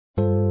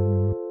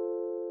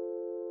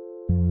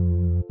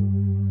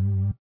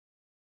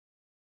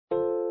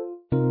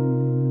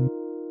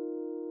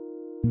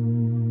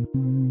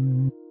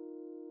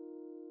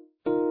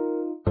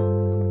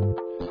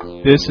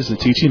This is a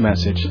teaching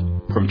message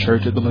from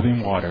Church of the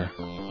Living Water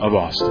of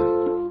Austin.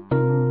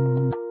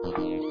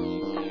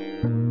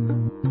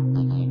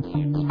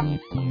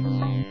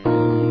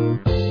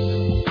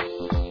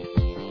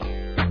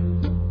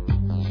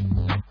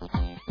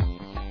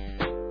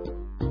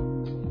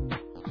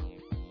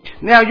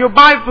 Now your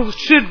Bible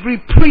should be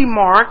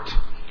pre-marked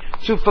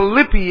to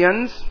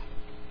Philippians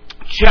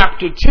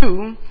chapter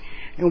 2,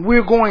 and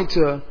we're going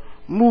to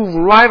move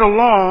right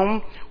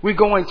along. We're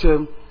going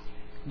to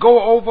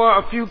go over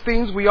a few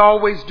things we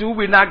always do.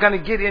 We're not going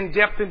to get in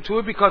depth into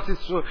it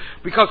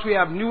because we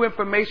have new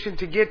information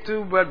to get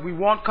to, but we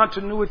want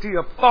continuity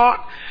of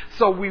thought.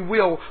 So we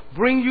will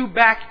bring you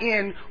back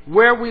in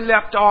where we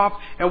left off,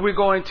 and we're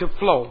going to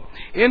flow.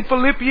 In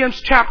Philippians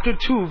chapter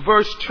 2,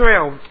 verse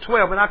 12,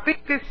 and I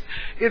think this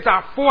is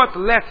our fourth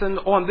lesson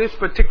on this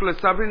particular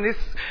subject.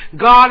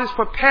 God is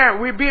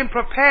prepared. We're being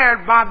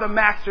prepared by the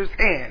Master's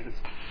hands.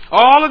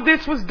 All of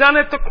this was done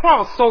at the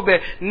cross so that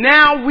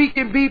now we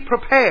can be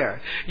prepared.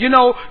 You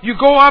know, you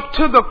go up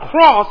to the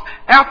cross.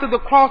 After the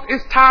cross,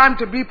 it's time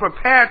to be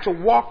prepared to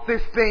walk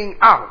this thing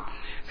out.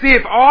 See,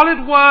 if all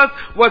it was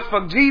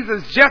for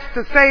Jesus just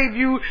to save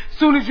you, as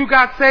soon as you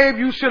got saved,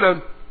 you should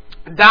have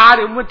died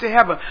and went to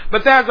heaven.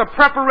 But there's a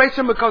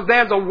preparation because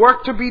there's a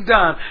work to be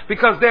done.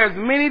 Because there's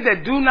many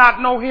that do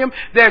not know Him.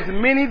 There's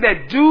many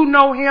that do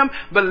know Him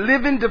but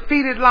live in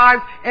defeated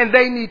lives, and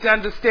they need to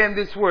understand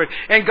this word.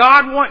 And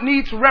God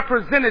needs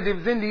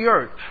representatives in the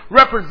earth.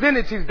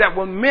 Representatives that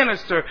will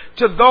minister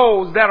to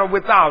those that are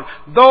without.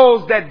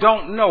 Those that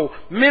don't know.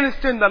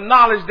 Ministering the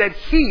knowledge that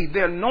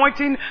the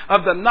anointing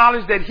of the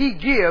knowledge that He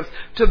gives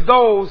to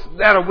those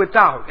that are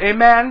without.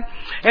 Amen.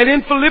 And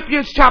in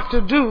Philippians chapter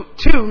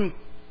 2,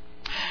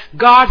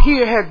 God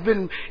here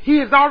He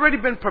has already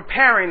been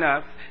preparing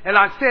us. And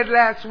I said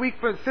last week,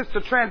 since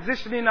the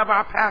transitioning of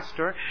our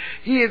pastor,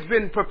 He has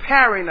been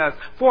preparing us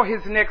for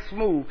His next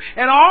move.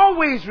 And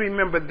always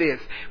remember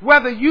this,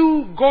 whether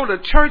you go to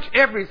church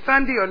every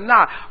Sunday or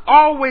not,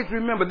 always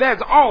remember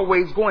there's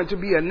always going to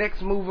be a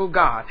next move of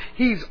God.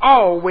 He's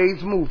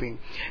always moving.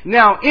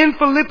 Now, in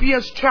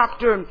Philippians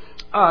chapter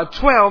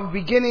 12,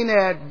 beginning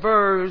at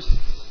verse,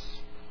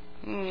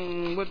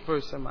 what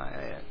verse am I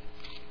at?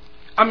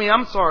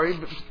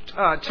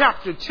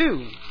 Chapter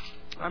 2.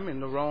 I'm in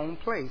the wrong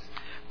place.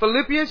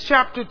 Philippians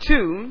chapter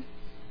 2.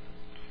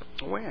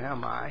 Where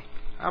am I?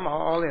 I'm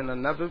all in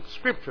another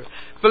scripture.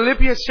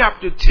 Philippians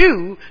chapter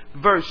 2,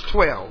 verse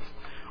 12.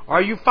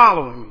 Are you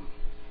following me?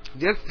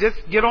 Just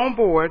get on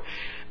board.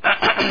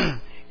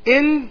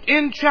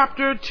 In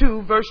chapter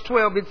 2, verse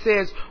 12, it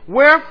says,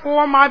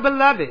 "Wherefore, my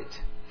beloved,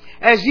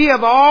 as ye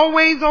have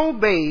always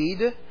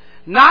obeyed,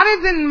 not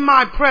as in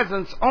my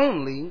presence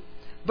only,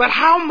 but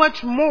how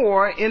much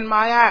more in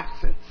my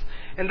absence."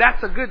 And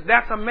that's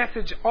a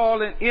message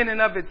all in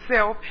and of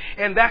itself.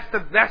 And that's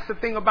the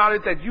thing about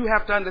it that you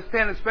have to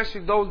understand,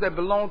 especially those that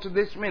belong to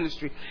this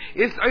ministry.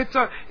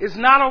 It's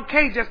not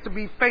okay just to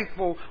be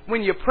faithful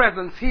when you're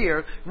present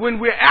here. When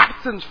we're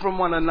absent from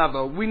one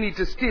another, we need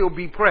to still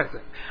be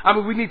present.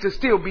 We need to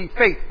still be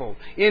faithful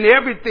in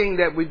everything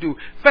that we do.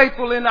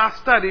 Faithful in our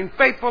studying,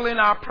 faithful in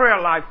our prayer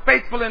life,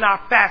 faithful in our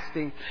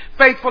fasting,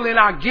 faithful in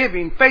our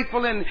giving,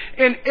 faithful in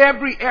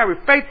every area,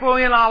 faithful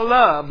in our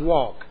love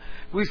walk.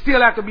 We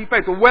still have to be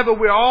faithful, whether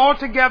we're all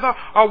together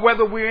or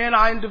whether we're in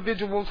our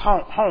individuals'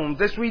 homes.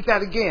 Let's read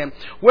that again.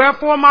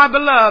 "Wherefore, my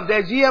beloved,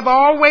 as ye have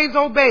always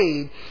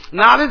obeyed,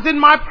 not as in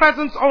my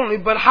presence only,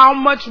 but how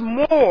much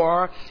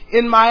more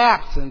in my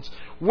absence,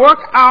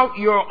 work out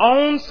your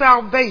own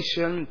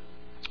salvation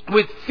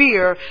with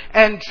fear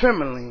and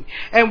trembling."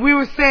 And we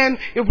were saying,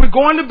 if we're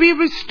going to be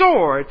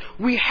restored,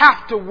 we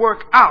have to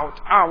work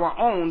out our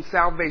own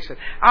salvation.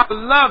 I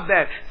love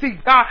that. See,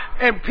 God,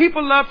 and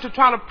people love to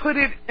try to put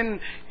it in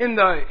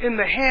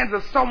the hands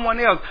of someone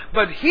else.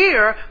 But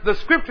here, the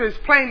scripture is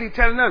plainly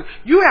telling us,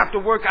 you have to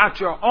work out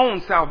your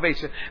own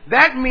salvation.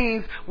 That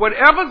means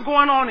whatever's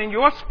going on in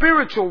your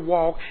spiritual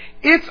walk,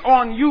 it's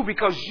on you,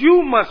 because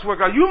you must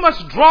work out. You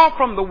must draw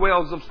from the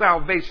wells of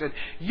salvation.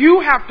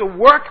 You have to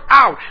work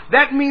out.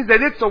 That means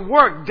that it's a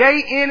work day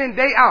in and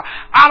day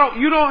out.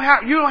 You don't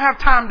have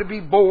time to be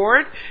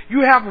bored.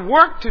 You have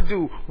work to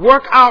do.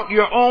 Work out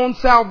your own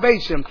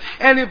salvation.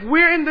 And if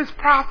we're in this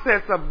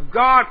process of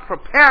God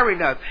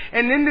preparing us,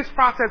 and in this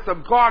process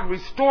of God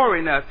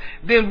restoring us,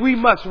 then we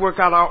must work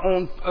out our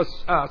own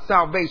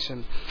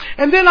salvation.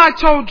 And then I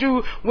told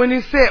you when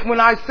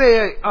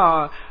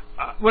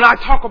I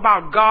talk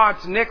about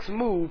God's next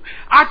move,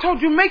 I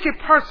told you make it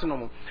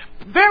personal,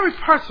 very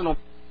personal.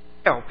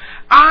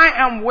 I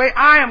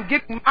am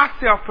getting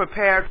myself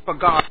prepared for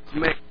God's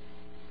my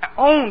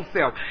own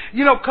self.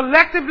 You know,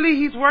 collectively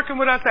He's working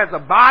with us as a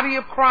body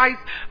of Christ,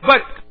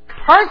 but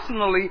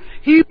personally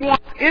He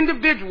wants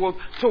individuals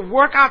to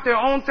work out their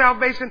own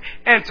salvation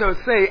and to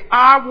say,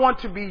 I want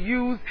to be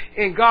used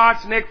in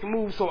God's next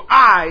move, so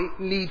I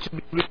need to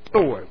be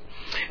restored.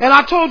 And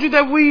I told you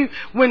that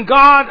when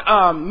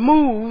God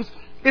moves,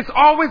 It's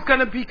always going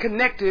to be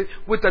connected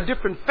with a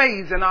different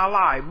phase in our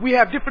life. We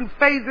have different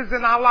phases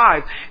in our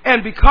lives.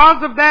 And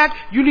because of that,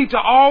 you need to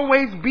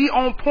always be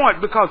on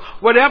point, because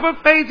whatever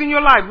phase in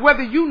your life,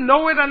 whether you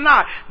know it or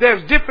not,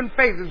 there's different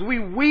phases. We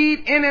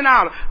weed in and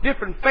out of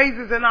different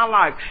phases in our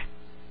life.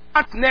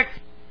 What's next?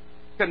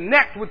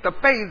 Connect with the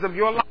phase of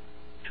your life.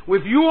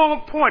 If you're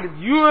on point, if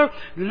you're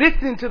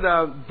listening to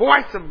the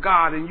voice of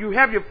God and you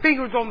have your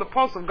fingers on the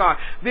pulse of God,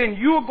 then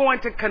you're going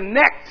to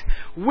connect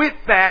with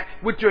that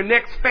with your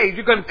next phase.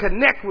 You're going to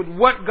connect with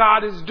what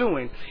God is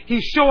doing.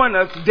 He's showing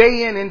us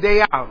day in and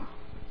day out.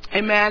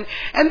 Amen.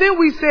 And then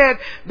we said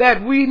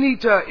that we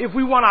need to, if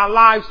we want our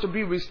lives to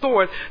be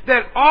restored,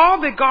 that all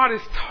that God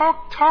is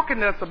talking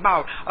to us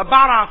about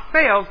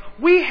ourselves,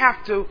 we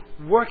have to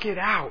work it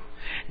out.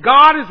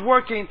 God is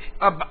working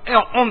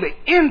on the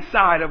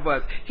inside of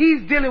us.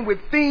 He's dealing with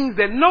things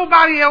that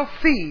nobody else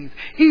sees.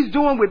 He's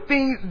dealing with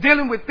things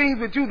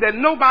with you that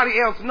nobody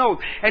else knows.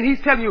 And He's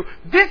telling you,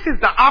 this is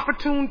the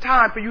opportune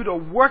time for you to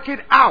work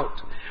it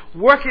out.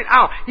 Work it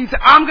out. He said,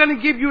 I'm going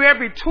to give you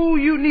every tool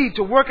you need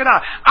to work it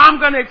out. I'm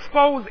going to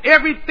expose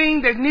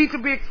everything that needs to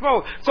be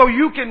exposed so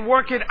you can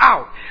work it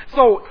out.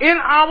 So in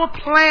our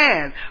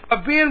plan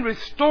of being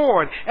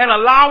restored and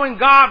allowing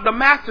God, the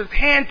Master's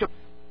hand, to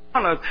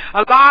on us,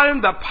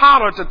 allowing the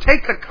potter to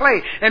take the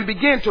clay and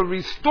begin to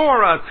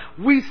restore us,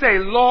 we say,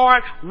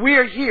 Lord,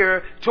 we're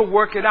here to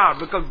work it out,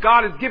 because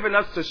God has given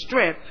us the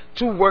strength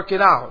to work it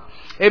out.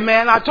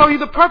 Amen. I told you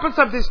the purpose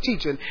of this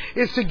teaching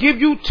is to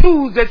give you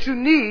tools that you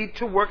need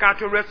to work out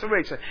your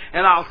restoration.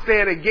 And I'll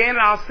say it again, and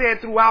I'll say it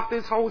throughout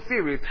this whole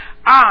series.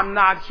 I'm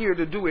not here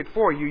to do it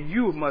for you.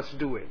 You must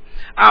do it.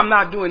 I'm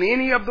not doing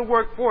any of the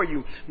work for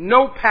you.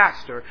 No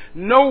pastor,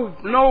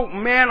 no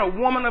man or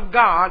woman of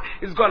God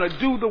is going to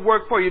do the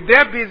work for you.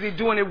 They're busy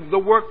doing the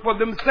work for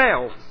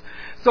themselves.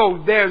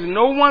 So there's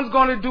no one's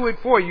going to do it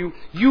for you.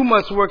 You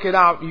must work it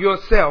out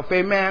yourself.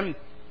 Amen.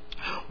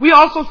 We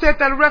also said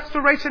that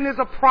restoration is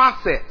a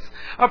process.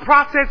 A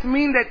process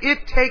means that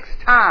it takes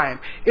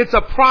time. It's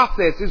a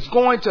process. It's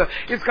going to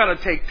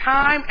take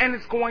time, and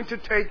it's going to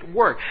take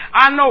work.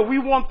 I know we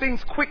want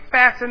things quick,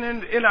 fast, and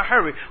in a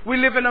hurry. We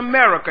live in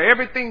America.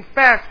 Everything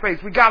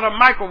fast-paced. We got a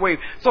microwave.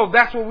 So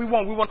that's what we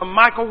want. We want a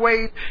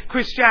microwave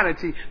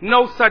Christianity.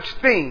 No such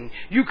thing.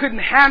 You couldn't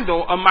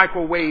handle a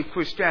microwave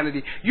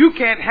Christianity. You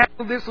can't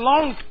handle this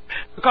long,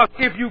 because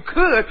if you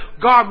could,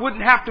 God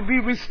wouldn't have to be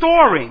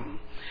restoring.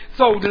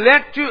 So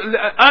let you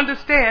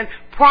understand,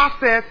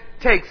 process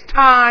takes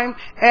time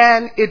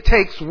and it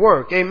takes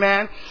work.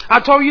 Amen. I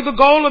told you the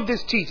goal of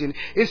this teaching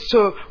is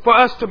for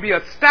us to be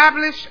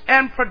established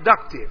and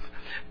productive.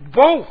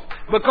 Both.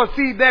 Because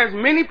see, there's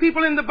many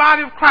people in the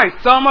body of Christ.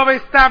 Some are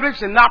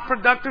established and not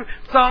productive.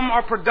 Some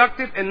are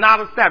productive and not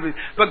established.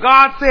 But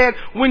God said,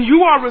 when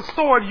you are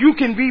restored, you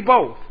can be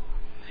both.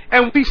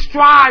 And we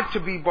strive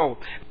to be both.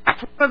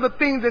 That's one of the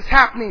things that's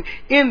happening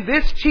in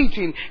this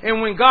teaching,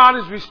 and when God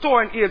is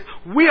restoring, is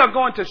we are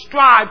going to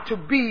strive to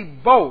be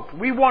both.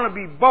 We want to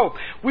be both.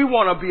 We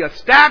want to be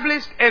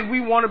established and we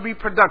want to be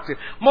productive.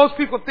 Most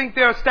people think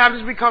they're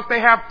established because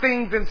they have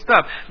things and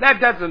stuff.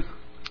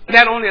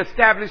 That only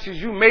establishes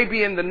you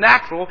maybe in the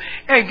natural.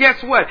 And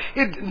guess what?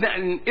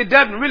 It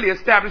doesn't really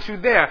establish you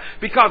there,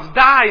 because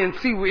die and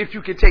see if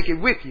you can take it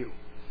with you.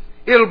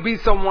 It'll be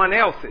someone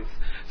else's.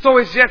 So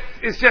it's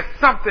just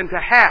something to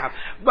have.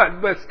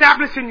 But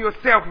establishing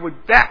yourself with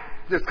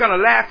that's going to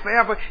last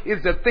forever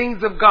is the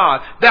things of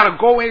God that'll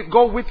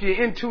go with you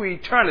into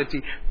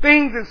eternity.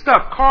 Things and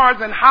stuff, cars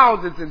and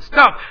houses and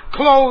stuff,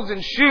 clothes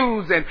and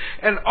shoes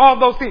and all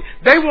those things,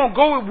 they won't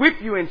go with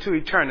you into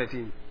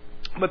eternity.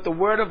 But the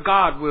Word of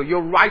God will,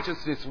 your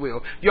righteousness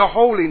will, your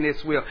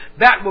holiness will.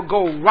 That will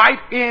go right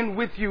in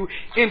with you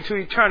into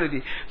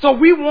eternity. So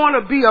we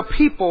want to be a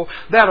people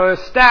that are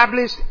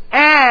established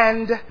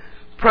and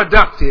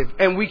productive,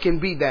 and we can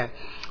be that.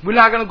 We're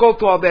not going to go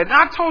through all that. And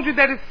I told you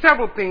that it's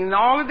several things. And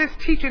all of this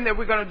teaching that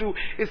we're going to do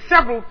is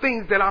several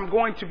things that I'm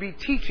going to be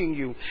teaching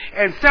you.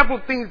 And several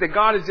things that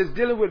God is just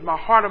dealing with my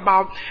heart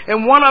about.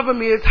 And one of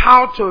them is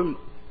how to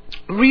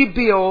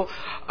rebuild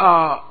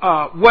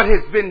what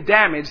has been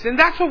damaged. And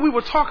that's what we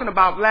were talking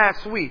about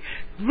last week.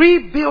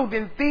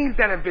 Rebuilding things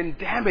that have been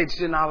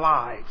damaged in our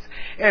lives.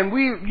 And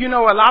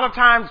a lot of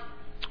times,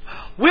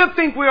 we'll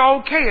think we're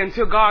okay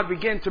until God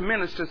begins to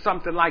minister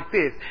something like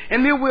this.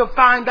 And then we'll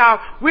find out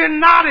we're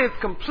not as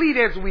complete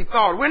as we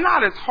thought. We're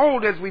not as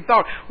whole as we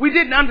thought. We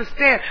didn't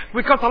understand,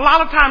 because a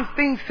lot of times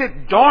things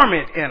sit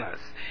dormant in us.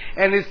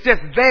 And it's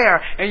just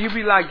there. And you'll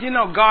be like,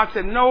 God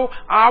said, no,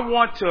 I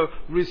want to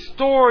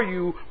restore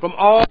you from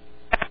all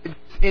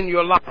in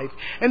your life.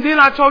 And then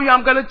I told you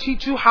I'm going to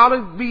teach you how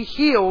to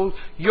heal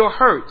your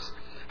hurts.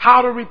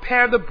 How to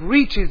repair the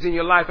breaches in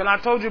your life. And I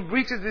told you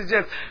breaches is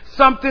just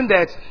something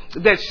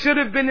that should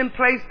have been in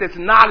place that's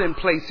not in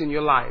place in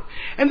your life.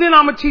 And then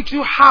I'm going to teach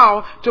you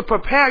how to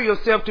prepare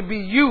yourself to be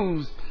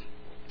used.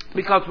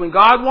 Because when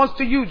God wants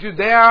to use you,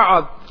 there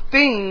are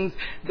things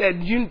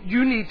that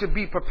you need to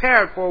be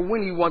prepared for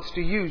when He wants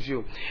to use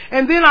you.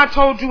 And then I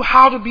told you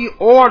how to be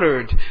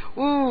ordered.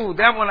 Ooh,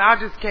 that one I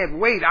just can't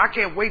wait. I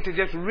can't wait to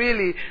just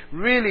really,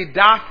 really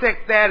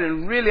dissect that,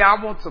 and really I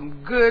want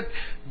some good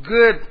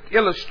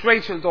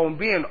illustrations on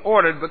being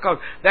ordered, because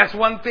that's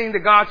one thing that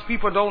God's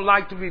people don't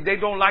like to be. They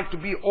don't like to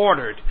be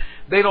ordered.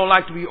 They don't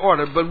like to be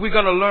ordered. But we're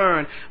going to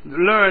learn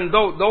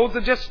those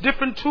are just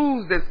different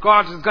tools that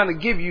God is going to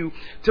give you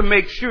to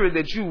make sure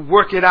that you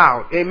work it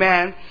out.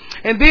 Amen.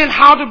 And then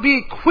how to be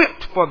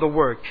equipped for the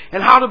work,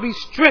 and how to be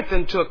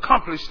strengthened to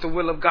accomplish the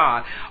will of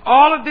God.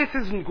 All of this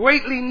is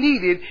greatly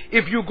needed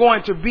if you're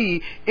going to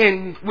be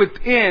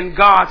within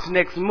God's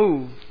next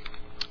move.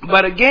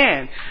 But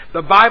again,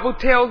 the Bible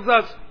tells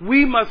us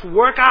we must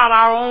work out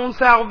our own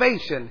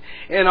salvation.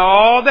 And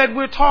all that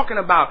we're talking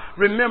about,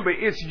 remember,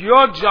 it's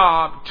your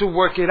job to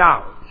work it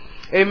out.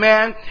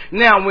 Amen.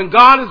 Now, when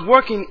God is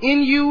working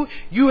in you,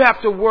 you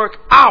have to work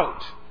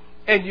out.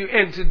 And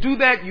to do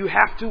that, you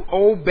have to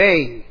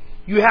obey.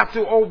 You have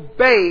to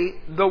obey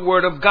the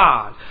Word of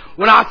God.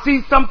 When I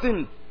see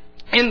something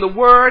in the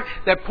Word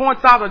that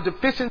points out a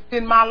deficiency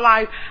in my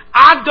life,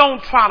 I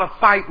don't try to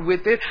fight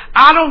with it.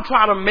 I don't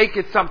try to make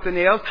it something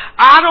else.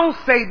 I don't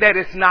say that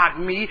it's not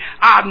me.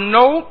 I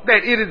know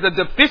that it is a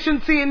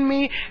deficiency in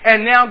me,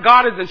 and now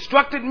God has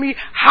instructed me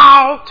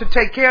how to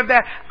take care of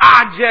that.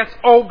 I just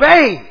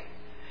obey.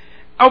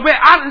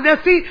 Now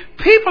see,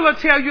 people will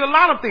tell you a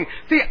lot of things.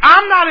 See,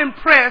 I'm not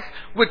impressed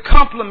with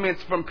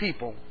compliments from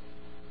people,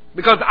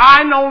 because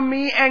I know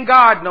me and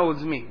God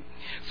knows me.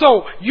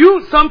 So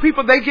some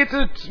people, they get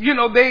to,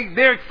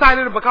 they're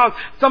excited because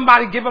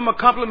somebody give them a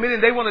compliment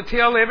and they want to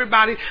tell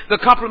everybody the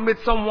compliment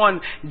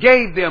someone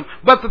gave them.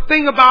 But the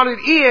thing about it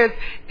is,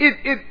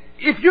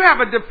 if you have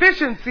a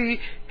deficiency,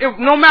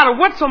 no matter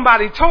what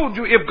somebody told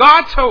you, if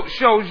God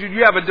shows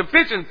you have a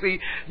deficiency,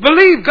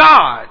 believe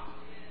God.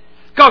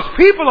 Because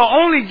people are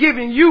only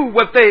giving you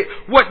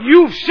what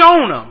you've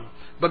shown them.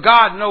 But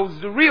God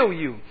knows the real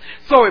you.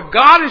 So if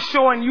God is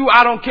showing you,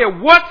 I don't care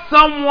what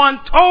someone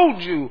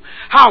told you,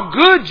 how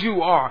good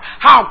you are,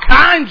 how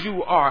kind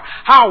you are,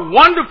 how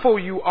wonderful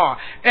you are,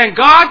 and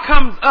God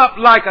comes up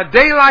like a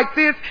day like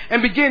this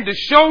and begin to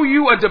show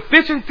you a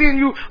deficiency in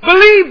you,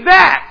 believe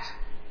that.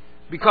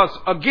 Because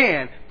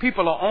again,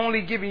 people are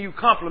only giving you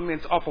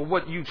compliments off of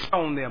what you've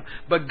shown them.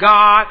 But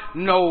God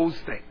knows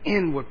the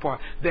inward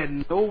part that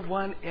no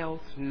one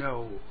else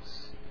knows.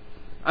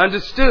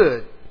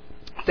 Understood?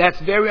 That's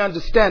very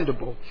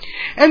understandable.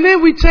 And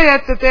then we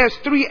said that there's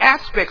 3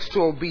 aspects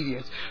to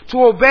obedience.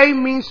 To obey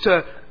means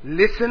to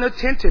listen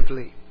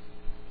attentively.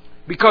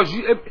 Because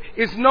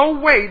it's no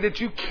way that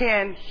you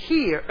can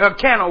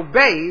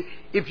obey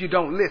if you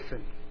don't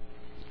listen.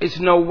 It's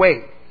no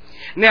way.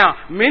 Now,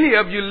 many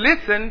of you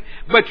listen,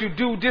 but you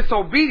do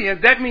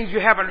disobedience. That means you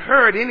haven't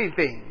heard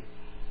anything.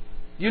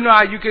 You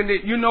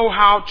know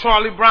how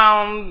Charlie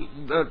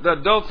Brown, the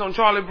adults on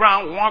Charlie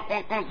Brown, wonk,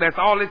 wonk, wonk, that's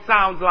all it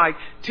sounds like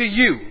to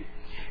you.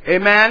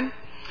 Amen.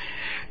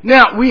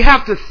 Now we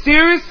have to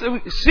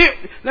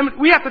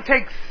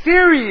take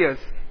serious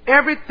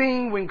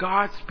everything when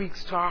God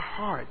speaks to our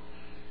heart.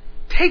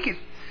 Take it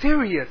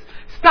serious.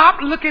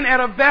 Stop looking at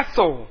a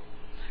vessel.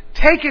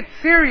 Take it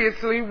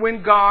seriously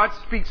when God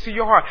speaks to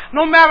your heart.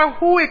 No matter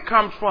who it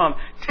comes from,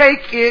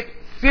 take it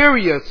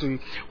seriously.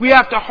 We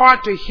have the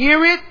heart to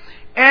hear it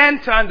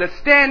and to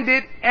understand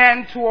it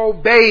and to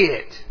obey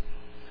it.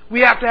 We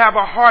have to have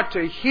a heart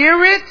to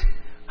hear it,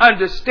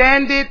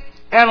 understand it,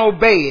 and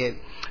obey it.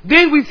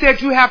 Then we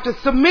said you have to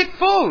submit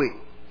fully.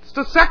 It's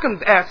the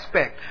second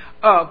aspect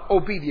of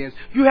obedience.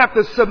 You have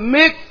to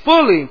submit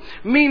fully,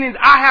 meaning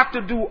I have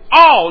to do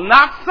all,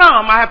 not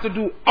some. I have to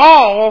do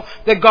all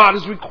that God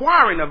is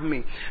requiring of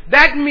me.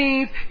 That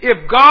means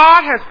if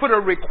God has put a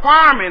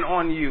requirement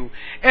on you,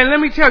 and let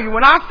me tell you,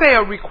 when I say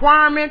a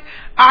requirement,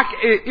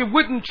 it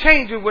wouldn't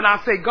change it when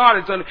I say God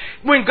is on it.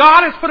 When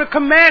God has put a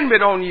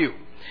commandment on you,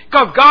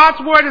 because God's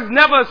word is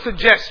never a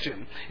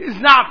suggestion. It's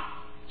not,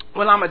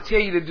 well, I'm going to tell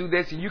you to do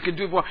this and you can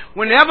do it.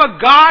 Whenever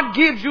God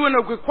gives you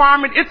a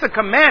requirement, it's a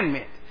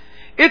commandment.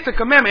 It's a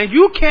commandment. And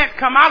you can't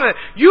come out of it.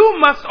 You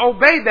must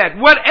obey that,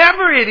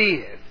 whatever it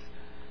is.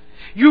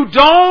 You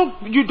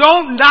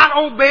don't not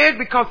obey it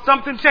because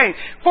something changed.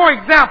 For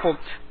example,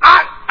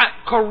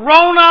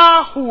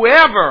 Corona,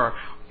 whatever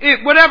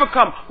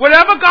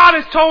God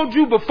has told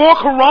you before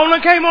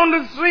Corona came on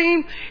the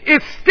scene,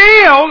 it's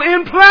still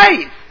in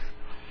place.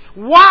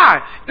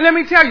 Why? Let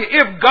me tell you,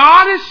 if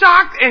God is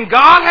shocked and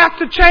God has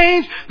to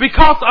change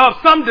because of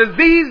some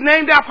disease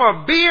named after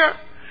a beer,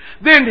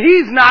 then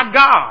He's not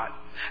God.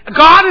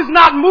 God is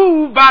not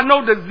moved by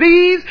no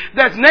disease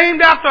that's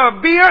named after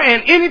a beer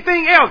and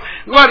anything else.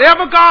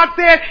 Whatever God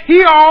said,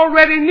 He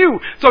already knew.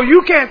 So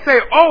you can't say,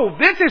 oh,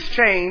 this has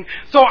changed,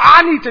 so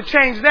I need to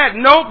change that.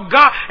 No,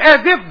 God, as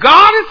if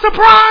God is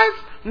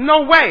surprised.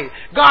 No way.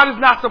 God is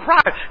not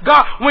surprised.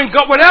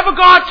 Whatever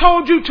God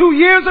told you 2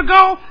 years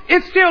ago,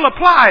 it still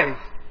applies.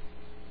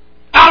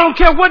 I don't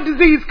care what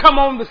disease come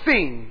on the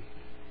scene.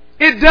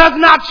 It does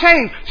not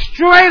change.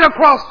 Straight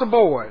across the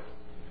board.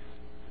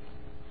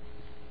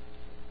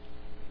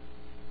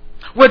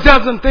 Well,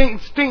 doesn't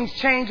things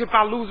change if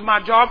I lose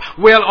my job?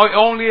 Well,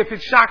 only if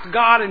it shocks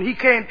God and He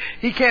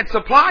can't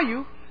supply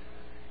you.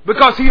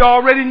 Because He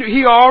already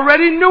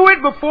knew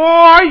it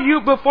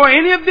before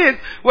any of this,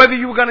 whether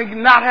you were going to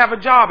not have a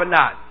job or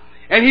not.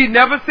 And He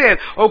never said,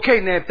 okay,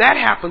 now if that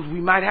happens,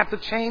 we might have to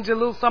change a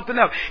little something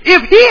else.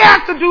 If He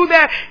has to do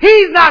that,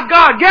 He's not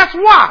God. Guess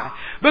why?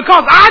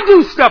 Because I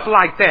do stuff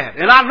like that,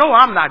 and I know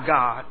I'm not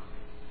God.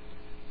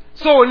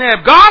 So now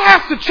if God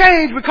has to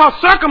change because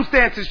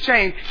circumstances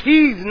change,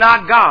 He's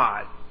not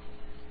God.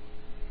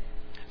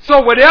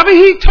 So whatever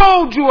He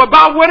told you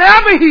about,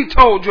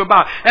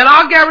 and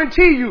I'll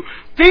guarantee you,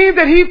 things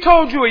that He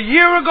told you a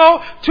year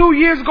ago, 2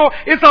 years ago,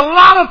 it's a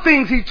lot of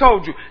things He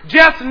told you.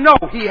 Just know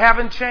He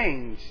haven't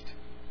changed.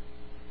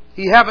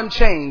 He haven't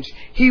changed.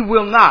 He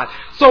will not.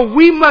 So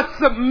we must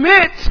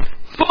submit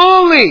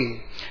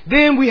fully.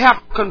 Then we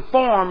have to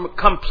conform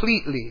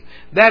completely.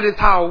 That is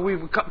how we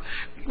become.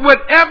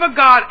 Whatever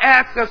God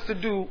asks us to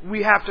do,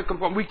 we have to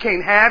conform. We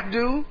can't half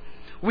do.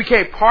 We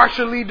can't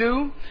partially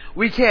do.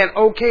 We can't,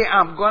 okay,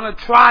 I'm going to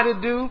try to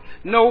do.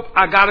 Nope,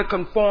 I got to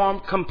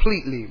conform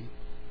completely.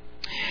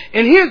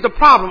 And here's the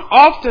problem.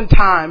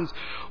 Oftentimes,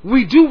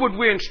 we do what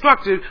we're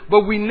instructed,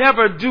 but we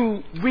never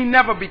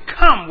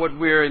become what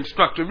we're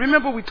instructed.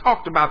 Remember we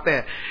talked about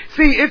that.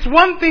 See, it's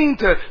one thing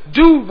to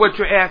do what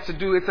you're asked to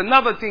do. It's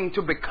another thing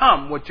to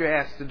become what you're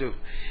asked to do.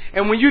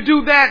 And when you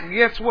do that,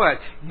 guess what?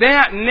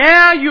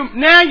 Now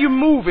you're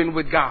moving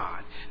with God.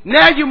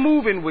 Now you're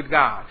moving with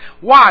God.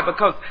 Why?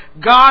 Because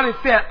God has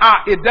said,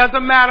 it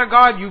doesn't matter,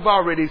 God, you've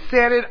already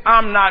said it.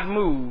 I'm not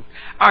moved.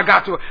 I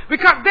got to.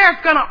 Because there's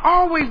going to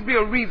always be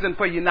a reason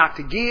for you not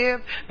to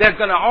give. There's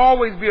going to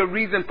always be a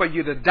reason for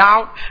you to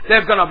doubt.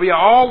 There's going to be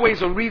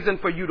always a reason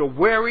for you to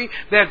worry.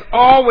 There's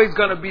always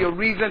going to be a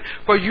reason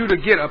for you to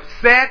get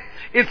upset.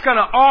 There's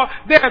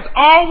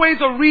always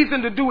a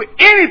reason to do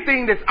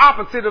anything that's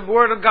opposite of the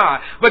Word of God.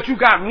 But you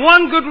got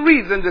one good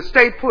reason to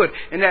stay put,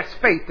 and that's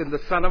faith in the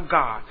Son of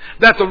God.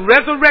 That the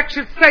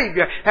resurrection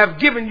Savior have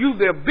given you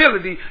the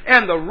ability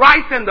and the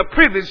right and the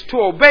privilege to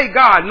obey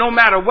God no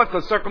matter what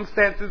the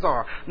circumstances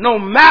are. No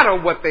matter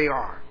what they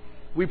are.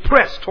 We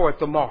press toward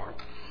the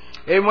mark.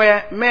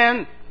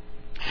 Amen.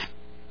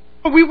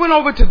 We went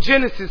over to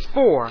Genesis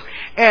 4,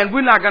 and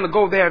we're not going to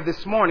go there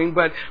this morning,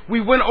 but we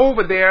went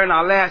over there in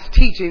our last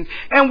teaching,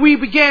 and we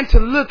began to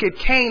look at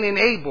Cain and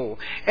Abel.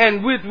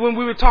 And when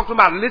we were talking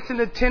about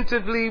listening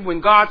attentively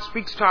when God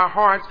speaks to our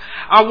hearts,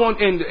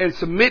 and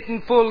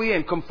submitting fully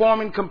and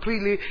conforming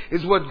completely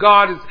is what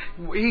God is.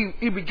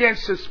 He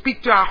begins to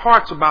speak to our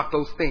hearts about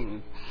those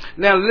things.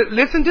 Now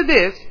listen to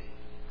this.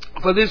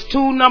 For this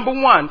tool number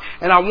 1,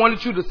 and I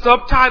wanted you to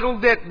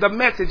subtitle the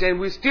message, and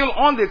we're still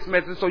on this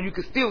message so you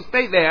can still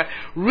stay there,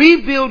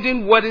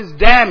 rebuilding what is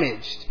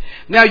damaged.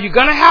 Now you're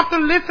going to have to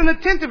listen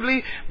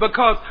attentively,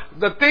 because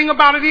the thing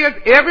about it is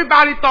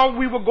everybody thought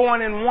we were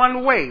going in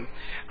one way.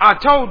 I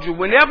told you,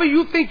 whenever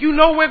you think you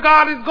know where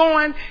God is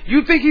going,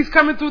 you think He's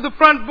coming through the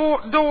front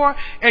door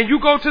and you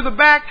go to the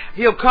back,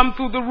 He'll come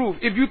through the roof.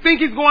 If you think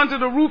He's going to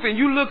the roof and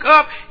you look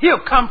up,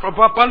 He'll come from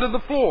up under the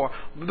floor.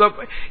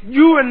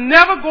 You are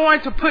never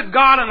going to put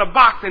God in a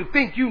box and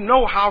think you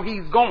know how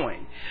He's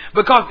going.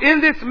 Because in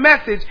this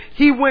message,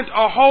 He went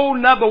a whole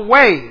nother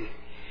way.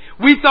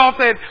 We thought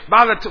that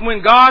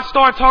when God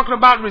started talking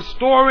about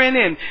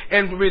restoring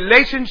and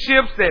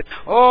relationships that,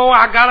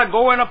 I got to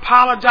go and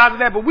apologize to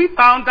that. But we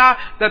found out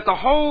that the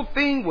whole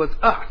thing was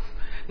us.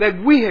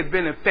 That we had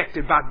been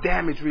affected by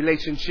damaged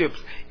relationships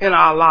in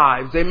our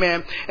lives.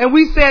 Amen. And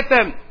we said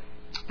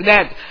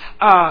that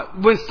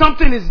when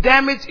something is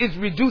damaged, it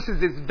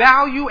reduces its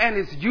value and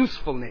its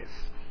usefulness.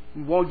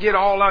 We won't get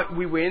all out.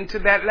 We were into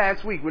that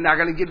last week. We're not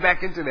going to get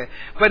back into that.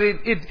 But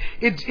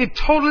it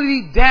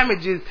totally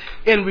damages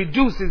and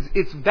reduces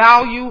its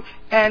value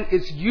and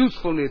its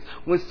usefulness.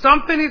 When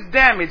something is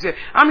damaged,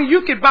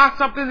 you could buy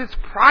something that's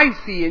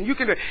pricey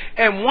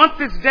and once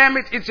it's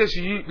damaged, it just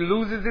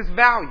loses its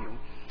value.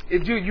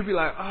 You'd be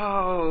like,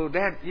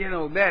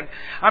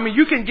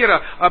 you can get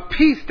a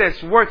piece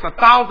that's worth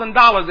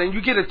 $1,000 and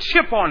you get a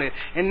chip on it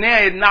and now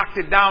it knocked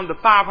it down to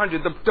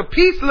 $500. The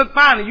piece looked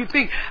fine and you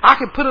think, I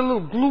can put a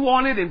little glue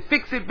on it and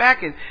fix it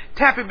back and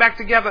tap it back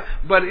together,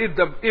 but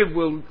it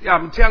will,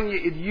 I'm telling you,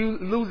 it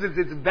loses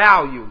its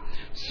value.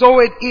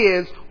 So it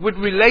is with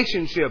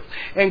relationships.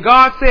 And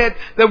God said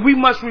that we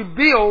must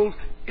rebuild,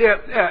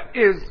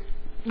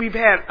 we've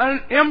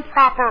had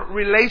improper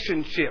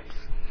relationships.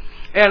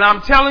 And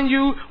I'm telling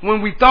you,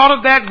 when we thought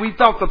of that, we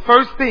thought the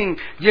first thing,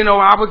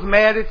 I was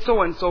mad at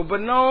so-and-so.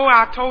 But no,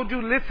 I told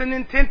you, listen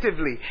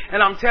attentively.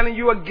 And I'm telling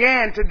you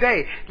again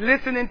today,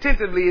 listen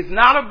attentively. It's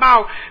not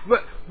about,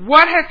 but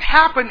what has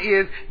happened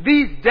is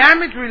these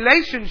damaged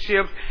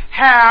relationships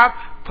have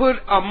put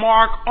a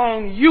mark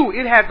on you.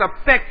 It has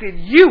affected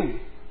you.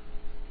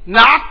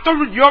 Not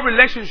your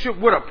relationship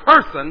with a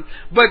person,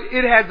 but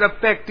it has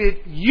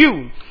affected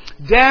you.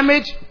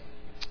 Damage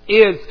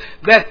is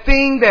that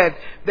thing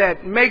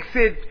that makes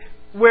it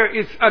where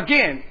it's,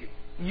 again,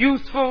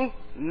 useful?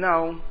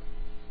 No.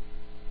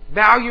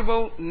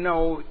 Valuable?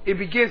 No. It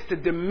begins to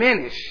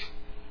diminish.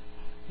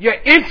 your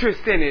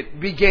interest in it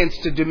begins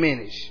to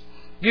diminish.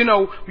 You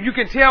know, you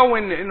can tell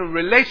when in a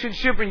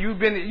relationship and you've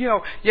been, you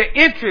know, your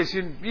interest,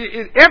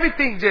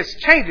 everything just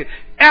changes.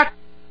 After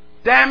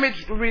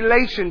damaged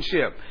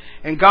relationship.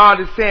 And God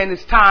is saying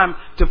it's time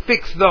to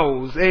fix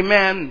those.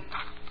 Amen.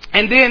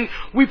 And then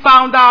we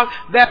found out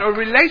that a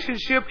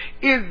relationship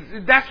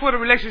that's what a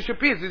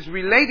relationship is. It's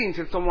relating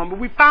to someone. But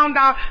we found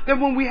out that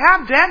when we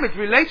have damaged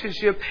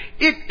relationships,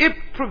 it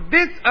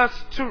prevents us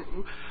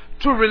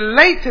to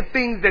relate to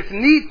things that's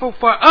needful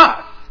for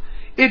us.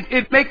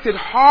 It makes it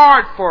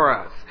hard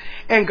for us.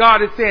 And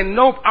God is saying,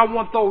 nope, I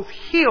want those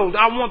healed.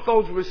 I want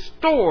those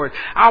restored.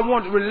 I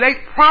want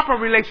proper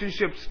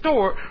relationships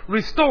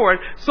restored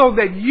so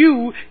that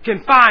you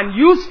can find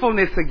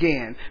usefulness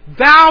again,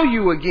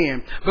 value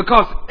again.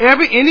 Because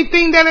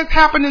anything that has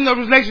happened in the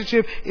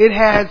relationship, it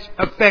has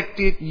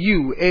affected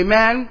you.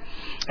 Amen?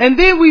 And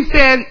then we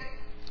said,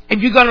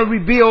 if you're going to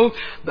rebuild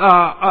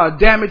a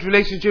damaged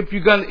relationship,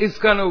 it's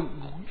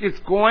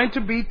going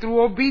to be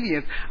through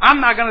obedience.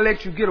 I'm not going to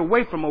let you get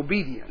away from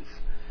obedience.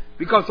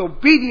 Because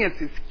obedience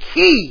is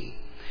key.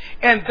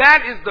 And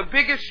that is the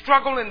biggest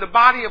struggle in the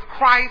body of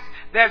Christ.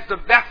 That's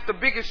the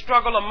biggest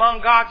struggle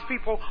among God's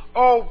people.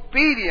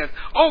 Obedience.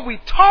 Oh, we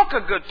talk a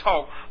good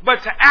talk,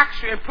 but to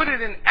actually and put it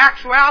in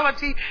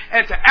actuality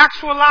and to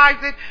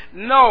actualize it,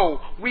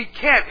 no, we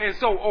can't. And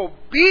so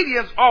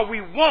obedience, we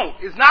won't.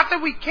 It's not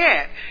that we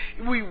can't.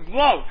 We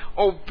won't.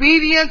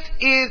 Obedience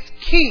is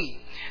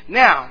key.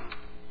 Now,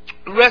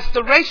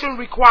 restoration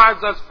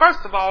requires us, first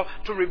of all,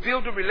 to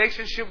rebuild a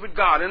relationship with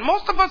God. And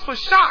most of us were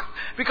shocked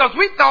because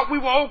we thought we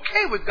were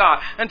okay with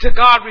God until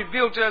God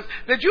revealed to us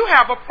that you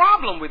have a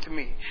problem with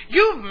me.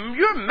 You're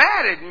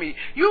mad at me.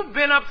 You've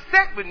been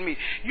upset with me.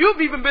 You've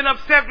even been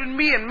upset with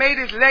me and made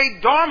it lay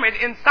dormant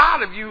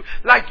inside of you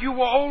like you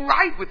were all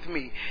right with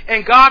me.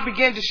 And God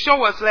began to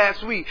show us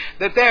last week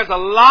that there's a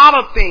lot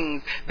of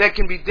things that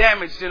can be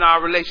damaged in our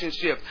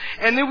relationships.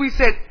 And then we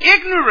said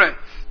ignorance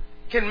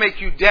can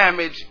make you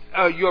damage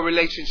your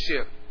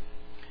relationship.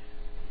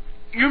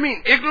 You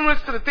mean ignorance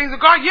to the things of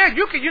God? Yeah,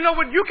 you can. You know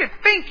what? You can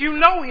think you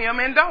know Him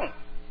and don't.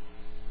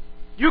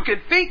 You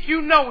can think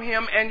you know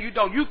Him and you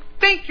don't. You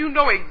think you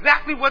know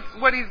exactly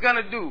what He's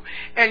gonna do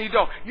and you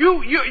don't.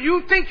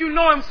 You think you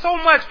know Him so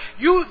much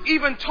you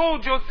even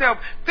told yourself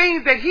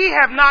things that He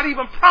have not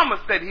even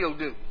promised that He'll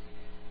do.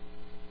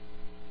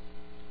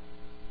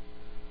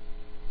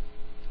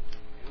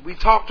 We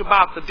talked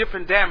about the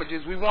different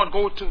damages. We won't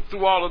go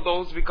through all of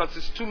those because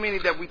there's too many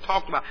that we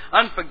talked about.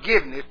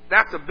 Unforgiveness,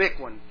 that's a big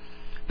one.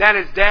 That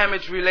is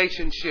damaged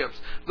relationships.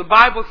 The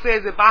Bible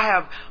says if I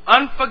have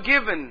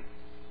unforgiveness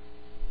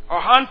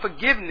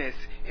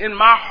in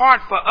my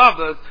heart for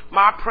others,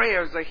 my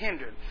prayers are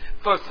hindered.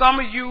 For some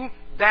of you,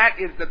 that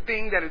is the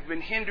thing that has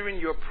been hindering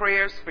your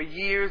prayers for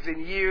years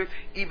and years,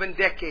 even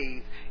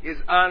decades, is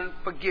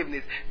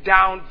unforgiveness.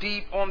 Down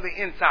deep on the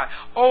inside.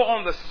 Oh,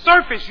 on the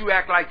surface you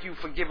act like you've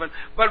forgiven.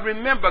 But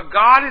remember,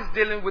 God is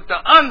dealing with the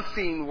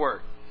unseen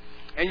work.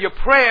 And your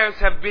prayers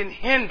have been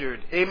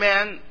hindered.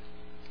 Amen.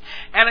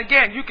 And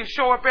again, you can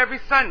show up every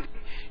Sunday.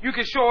 You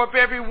can show up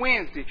every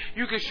Wednesday.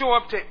 You can show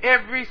up to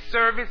every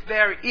service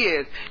there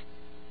is.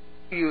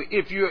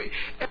 If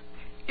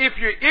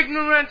you're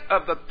ignorant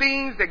of the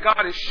things that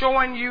God is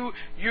showing you,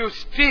 you're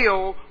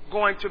still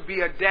going to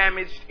be a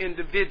damaged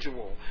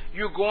individual.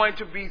 You're going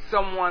to be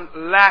someone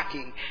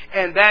lacking.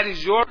 And that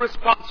is your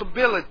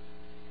responsibility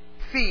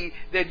to see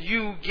that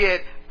you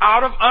get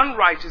out of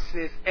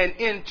unrighteousness and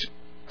into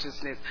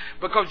righteousness.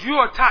 Because you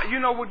are you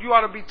know what, you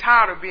ought to be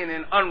tired of being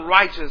in an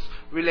unrighteous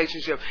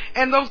relationship.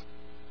 And those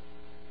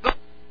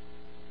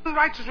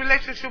unrighteous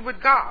relationship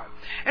with God.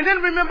 And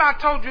then remember I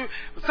told you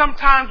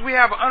sometimes we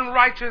have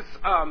unrighteous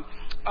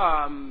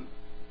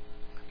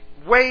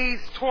ways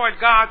toward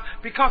God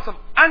because of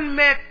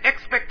unmet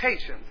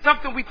expectations.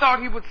 Something we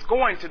thought He was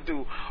going to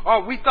do,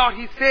 or we thought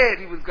He said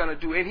He was going to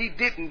do, and He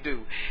didn't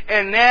do.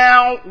 And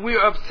now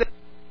we're upset.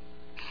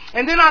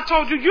 And then I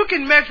told you, you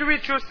can measure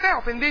it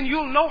yourself, and then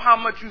you'll know how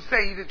much you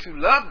say that you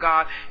love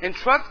God and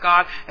trust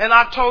God. And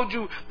I told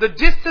you the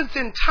distance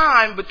in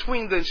time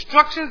between the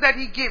instructions that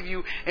He give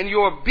you and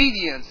your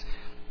obedience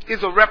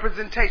is a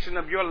representation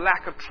of your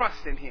lack of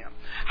trust in Him.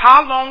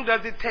 How long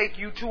does it take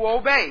you to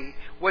obey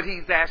what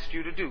He's asked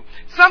you to do?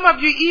 Some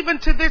of you, even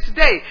to this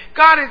day,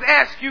 God has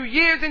asked you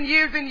years and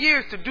years and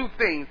years to do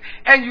things,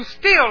 and you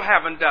still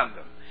haven't done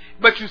them.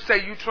 But you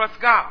say you trust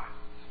God.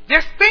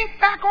 Just think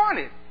back on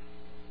it.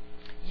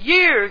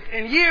 Years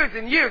and years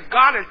and years,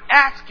 God has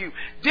asked you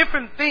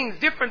different things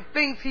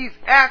He's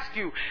asked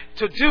you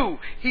to do.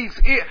 He's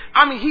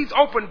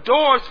opened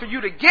doors for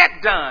you to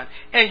get done,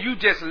 and you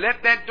just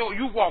let that door,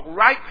 you walk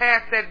right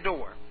past that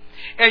door.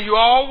 And you're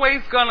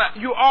always going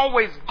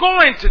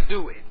to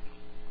do it.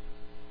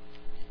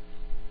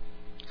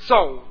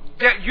 So,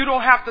 that you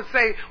don't have to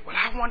say, well,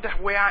 I wonder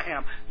where I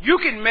am. You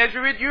can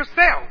measure it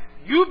yourself.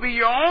 You be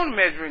your own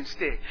measuring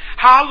stick.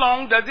 How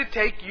long does it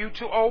take you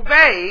to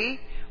obey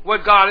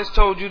what God has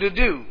told you to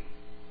do?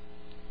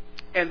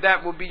 And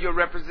that will be your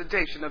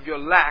representation of your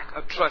lack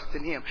of trust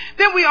in Him.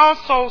 Then we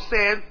also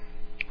said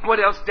What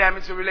else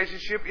damaged the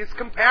relationship is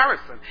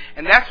comparison.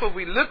 And that's what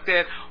we looked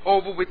at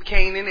over with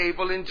Cain and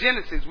Abel in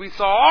Genesis. We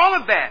saw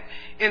all of that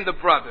in the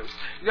brothers.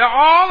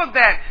 All of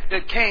that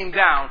came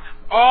down.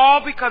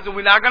 All because, and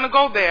we're not going to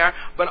go there,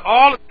 but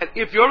all of that,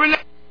 if your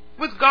relationship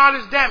with God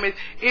is damaged,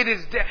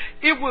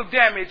 it will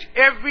damage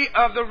every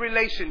other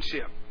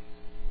relationship.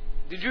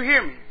 Did you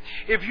hear me?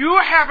 If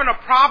you're having a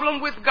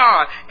problem with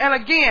God, and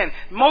again,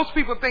 most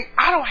people think,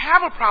 I don't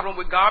have a problem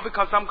with God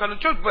because I'm going to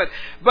church, but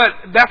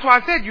that's why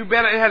I said you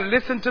better have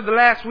listened to the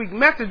last week's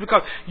message,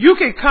 because you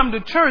can come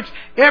to church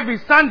every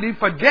Sunday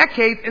for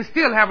decades and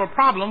still have a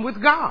problem with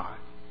God.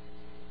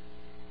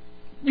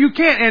 You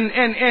can't,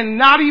 and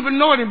not even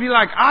know it and be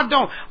like, I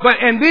don't.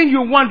 And then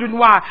you're wondering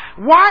why.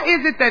 Why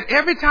is it that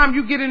every time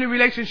you get in a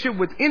relationship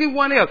with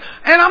anyone else,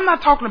 and I'm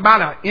not talking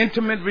about an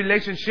intimate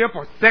relationship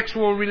or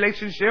sexual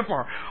relationship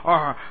or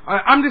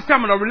I'm just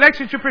talking about a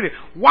relationship.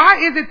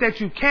 Why is it that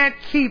you can't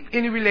keep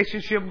any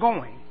relationship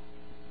going?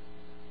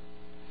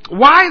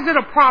 Why is it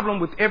a problem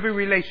with every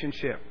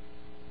relationship?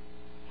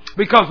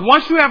 Because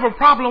once you have a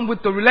problem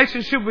with the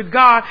relationship with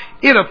God,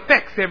 it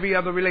affects every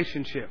other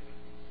relationship.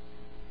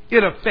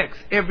 It affects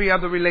every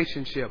other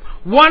relationship.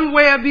 One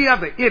way or the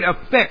other, it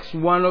affects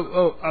one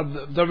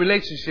of the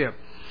relationship.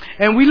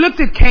 And we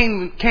looked at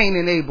Cain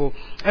and Abel,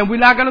 and we're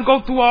not going to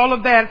go through all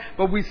of that,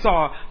 but we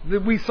saw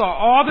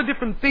all the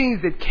different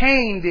things that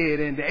Cain did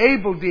and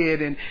Abel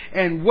did,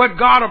 and what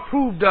God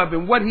approved of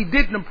and what he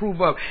didn't approve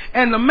of.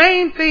 And the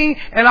main thing,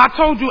 and I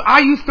told you,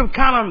 I used to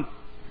kind of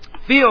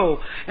feel,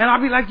 and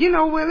I'd be like,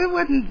 well, it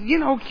wasn't,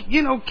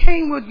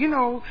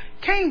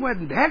 Cain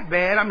wasn't that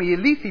bad. I mean, at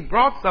least he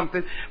brought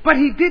something, but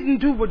he didn't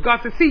do what God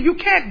said. See, you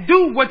can't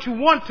do what you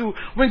want to.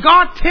 When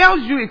God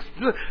tells you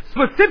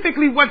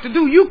specifically what to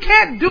do, you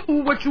can't do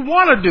what you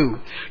want to do.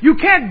 You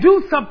can't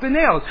do something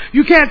else.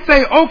 You can't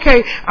say,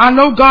 okay, I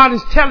know God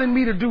is telling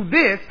me to do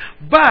this,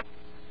 but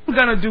I'm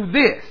going to do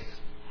this.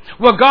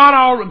 Well,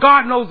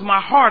 God knows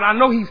my heart. I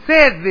know he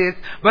said this,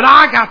 but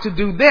I got to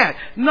do that.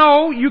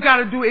 No, you got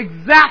to do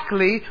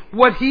exactly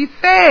what he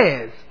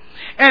says.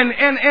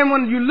 And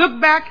when you look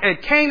back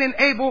at Cain and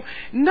Abel,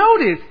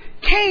 notice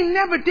Cain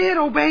never did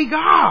obey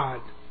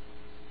God.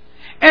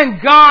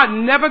 And God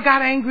never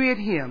got angry at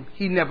him.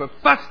 He never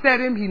fussed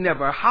at him. He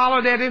never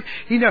hollered at him.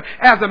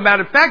 As a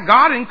matter of fact,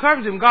 God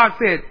encouraged him. God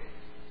said,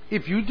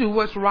 if you do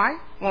what's right,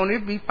 won't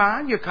it be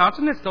fine? Your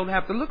countenance don't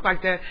have to look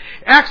like that.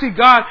 Actually,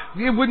 God,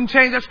 it wouldn't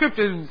change that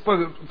scripture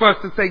for us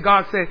to say,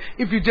 God said,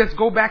 if you just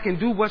go back and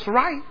do what's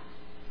right,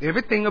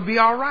 everything will be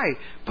all right.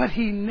 But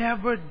he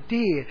never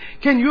did.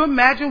 Can you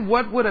imagine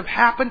what would have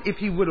happened if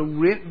he would have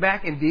went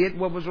back and did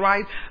what was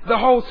right? The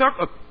whole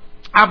circle,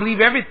 I believe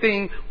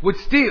everything would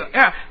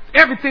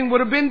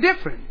have been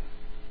different.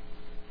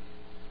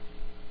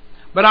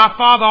 But our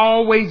Father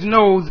always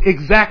knows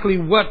exactly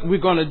what we're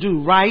going to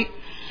do, right?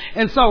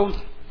 And so,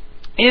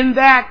 in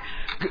that,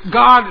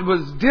 God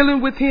was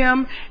dealing with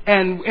him,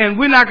 and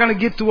we're not going to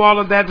get through all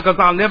of that because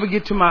I'll never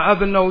get to my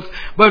other notes,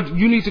 but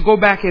you need to go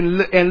back and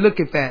look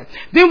at that.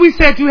 Then we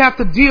said you have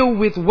to deal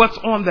with what's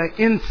on the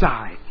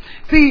inside.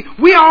 See,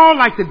 we all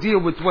like to deal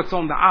with what's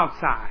on the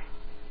outside.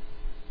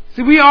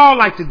 See, we all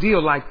like to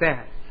deal like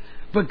that.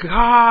 But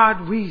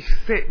God is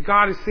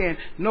saying,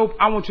 nope,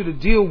 I want you to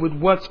deal with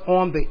what's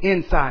on the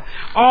inside.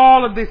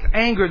 All of this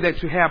anger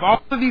that you have,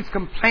 all of these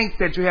complaints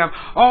that you have,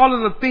 all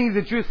of the things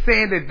that you're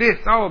saying that this,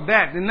 all of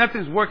that, and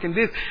nothing's working,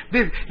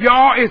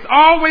 it's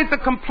always a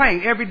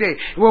complaint every day.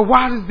 Well,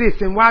 why is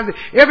this and why is it?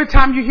 Every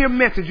time you hear a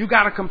message, you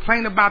got to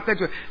complain about that.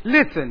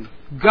 Listen,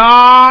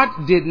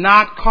 God did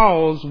not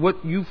cause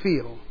what you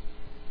feel.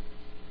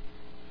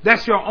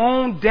 That's your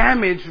own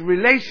damaged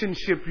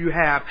relationship you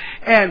have.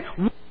 And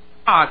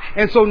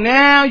so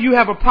now you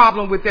have a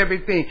problem with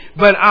everything.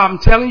 But I'm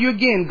telling you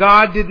again,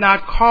 God did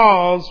not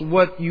cause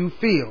what you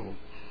feel.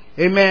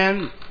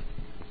 Amen.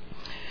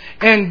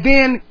 And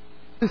then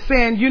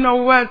saying, you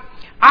know what?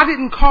 I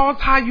didn't cause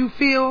how you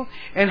feel,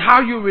 and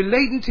how you're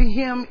relating to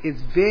him is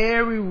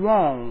very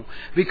wrong.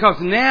 Because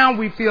now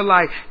we feel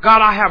like,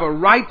 God, I have a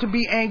right to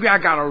be angry. I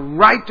got a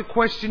right to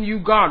question you,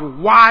 God.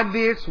 Why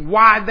this?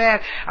 Why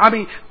that? I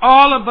mean,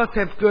 all of us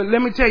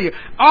let me tell you,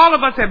 all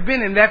of us have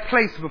been in that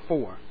place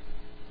before.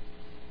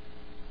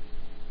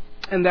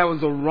 And that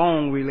was a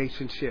wrong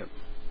relationship.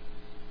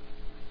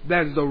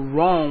 That's the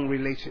wrong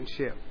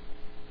relationship.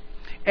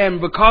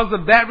 And because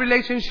of that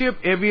relationship,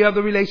 every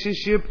other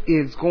relationship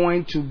is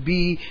going to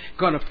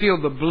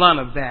feel the blunt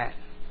of that.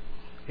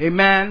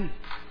 Amen.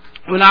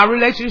 When our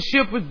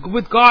relationship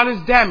with God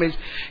is damaged,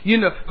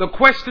 the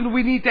question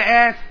we need to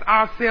ask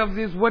ourselves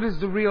is, what is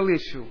the real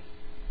issue?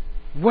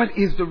 What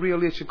is the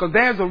real issue? Because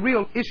there's a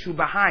real issue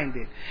behind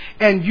it.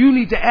 And you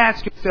need to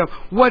ask yourself,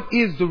 what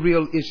is the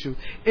real issue?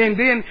 And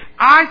then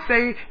I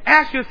say,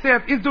 ask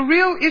yourself, is the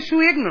real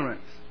issue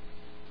ignorance?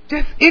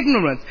 Just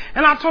ignorance.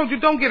 And I told you,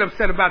 don't get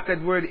upset about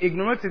that word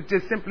ignorance. It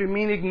just simply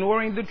means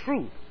ignoring the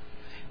truth.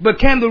 But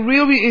the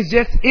real is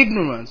just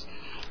ignorance.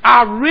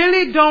 I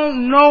really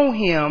don't know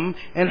him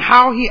and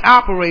how he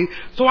operates,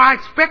 so I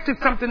expected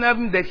something of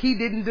him that he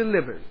didn't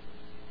deliver.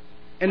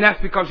 And that's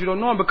because you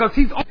don't know him. Because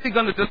he's only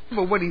going to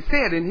deliver what he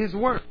said in his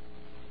word.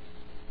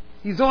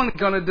 He's only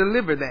going to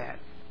deliver that.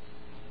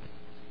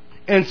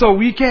 And so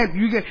we can't,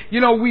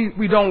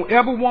 we don't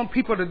ever want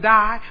people to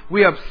die.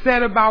 We're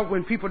upset about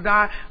when people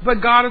die.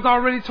 But God has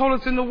already told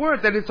us in the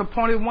word that it's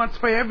appointed once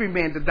for every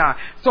man to die.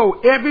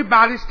 So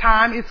everybody's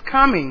time is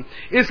coming.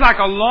 It's like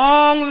a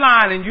long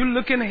line and you're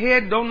looking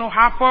ahead, don't know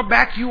how far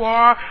back you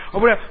are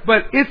or whatever.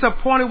 But it's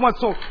appointed once.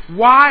 So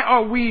why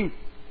are we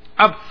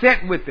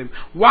upset with him?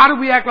 Why do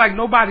we act like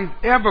nobody's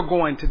ever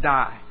going to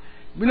die?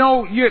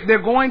 They're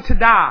going to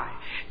die.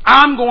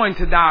 I'm going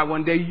to die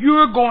one day.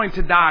 You're going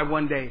to die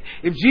one day.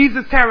 If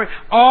Jesus tarries,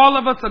 all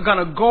of us are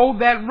going to go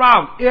that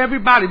route.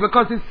 Everybody,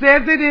 because it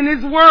says it in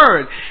his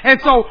word. And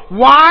so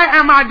why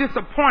am I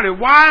disappointed?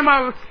 Why am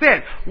I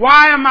upset?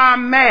 Why am I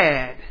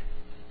mad?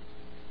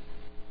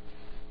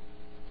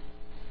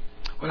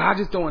 Well, I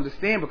just don't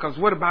understand, because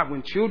what about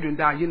when children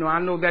die? I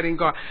know that in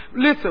God.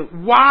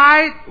 Listen,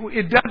 why?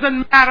 It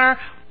doesn't matter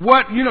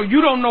what,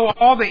 you don't know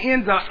all the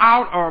ins or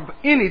out of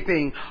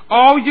anything.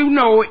 All you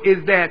know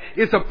is that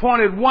it's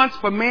appointed once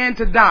for man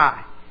to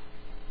die,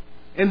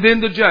 and then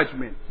the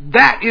judgment.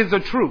 That is the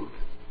truth.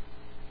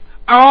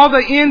 All the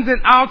ins and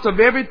outs of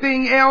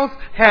everything else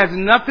has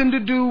nothing to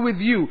do with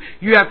you.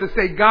 You have to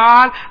say,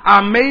 God,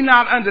 I may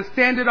not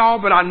understand it all,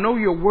 but I know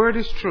your word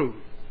is true.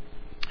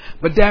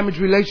 But damaged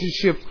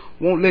relationships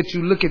won't let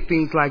you look at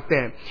things like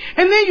that.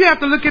 And then you have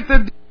to look at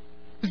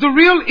the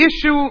real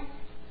issue,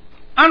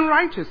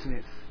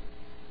 unrighteousness.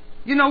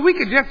 We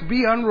could just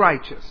be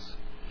unrighteous.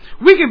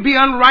 We can be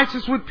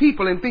unrighteous with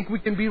people and think we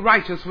can be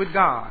righteous with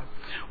God.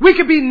 We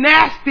could be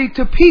nasty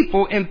to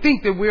people and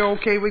think that we're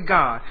okay with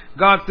God.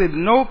 God said,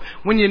 nope,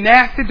 when you're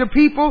nasty to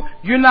people,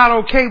 you're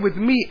not okay with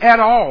me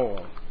at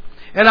all.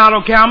 And I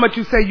don't care how much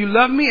you say you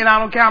love me, and I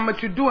don't care how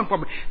much you're doing for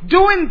me.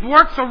 Doing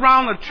works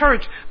around the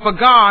church for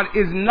God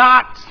is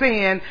not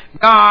saying,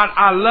 God,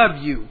 I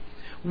love you.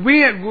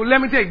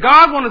 Let me tell you,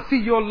 God wants to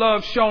see your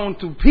love shown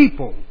to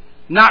people,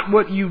 not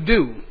what you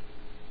do.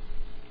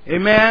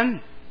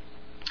 Amen?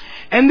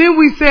 And then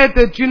we said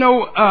that,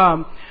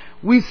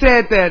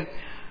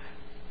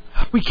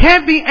 we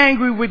can't be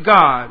angry with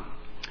God.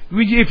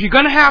 If you're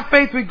going to have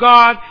faith with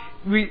God,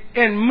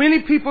 and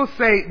many people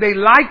say, they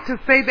like to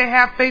say they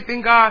have faith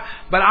in God,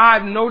 but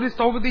I've noticed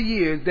over the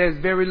years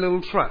there's very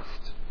little trust.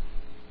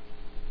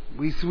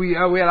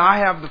 I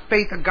have the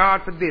faith of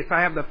God for this.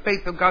 I have the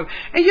faith of God.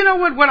 And you know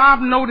what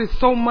I've noticed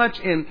so much,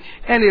 and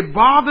it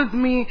bothers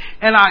me,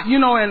 and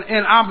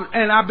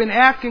I've been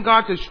asking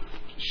God to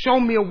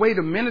show me a way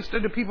to minister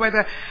to people like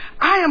that.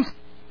 I am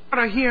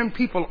tired of hearing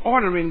people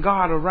ordering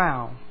God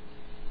around.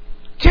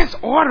 Just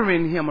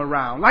ordering him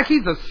around like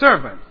he's a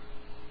servant.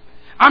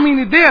 I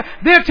mean,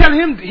 they're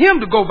telling him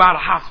to go by the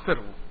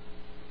hospital.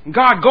 And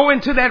God, go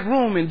into that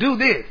room and do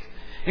this.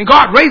 And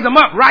God, raise him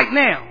up right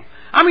now.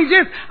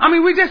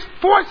 We just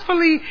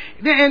forcefully,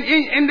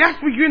 and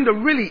that's beginning to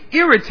really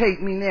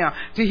irritate me now,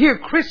 to hear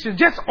Christians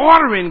just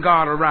ordering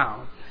God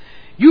around.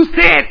 You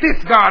said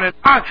this, God,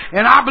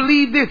 and I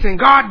believe this, and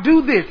God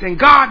do this, and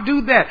God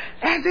do that.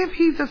 As if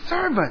he's a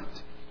servant.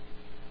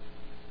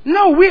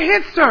 No,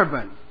 we're his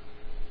servant.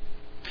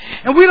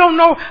 And we don't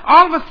know,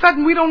 all of a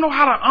sudden we don't know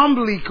how to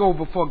humbly go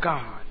before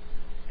God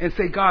and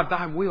say, God,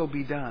 thy will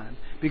be done,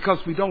 because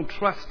we don't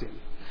trust him.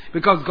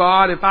 Because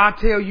God, if I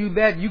tell you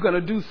that, you're going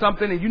to do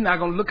something and you're not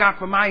going to look out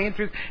for my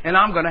interest, and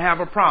I'm going to have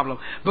a problem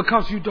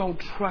because you don't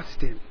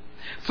trust him.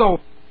 So I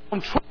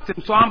don't trust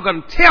him, so I'm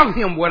going to tell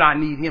him what I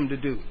need him to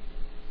do.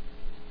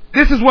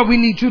 This is what we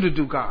need you to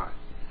do, God.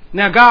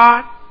 Now,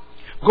 God,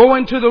 go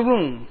into the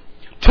room,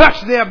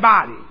 touch their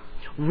body,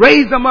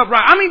 raise them up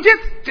right.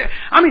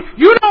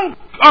 You don't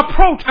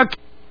approach a...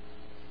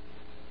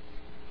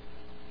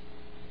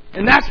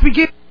 And that's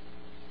beginning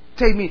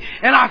to take me.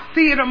 And I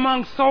see it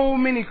among so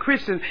many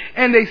Christians.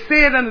 And they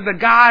say it under the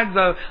guise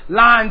of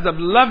lines of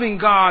loving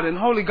God and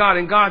holy God.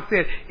 And God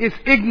said, it's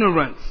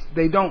ignorance.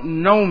 They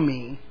don't know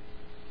me.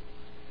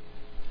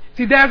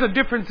 See, there's a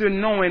difference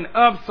in knowing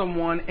of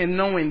someone and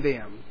knowing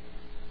them.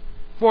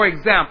 For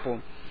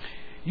example,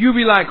 you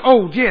be like,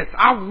 oh, yes,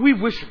 we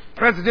wish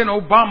President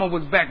Obama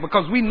was back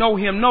because we know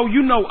him. No,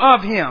 you know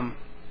of him.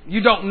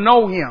 You don't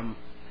know him.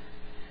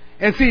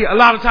 And see, a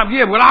lot of times,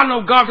 I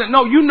know God.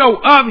 No, you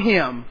know of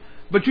him,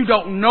 but you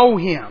don't know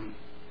him.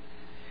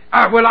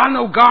 I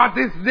know God.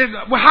 This.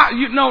 Well, how,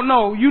 you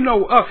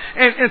know of.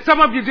 And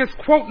some of you just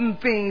quoting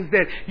things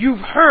that you've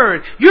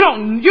heard. You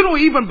don't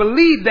even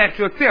believe that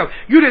yourself.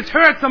 You just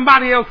heard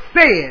somebody else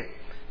say it.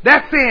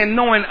 That's saying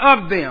knowing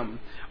of them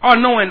or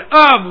knowing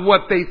of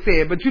what they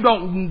said, but you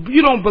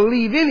don't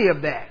believe any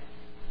of that.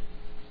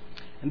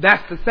 And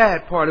that's the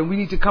sad part, and we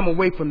need to come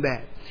away from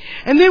that.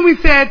 And then we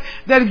said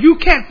that if you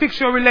can't fix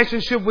your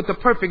relationship with the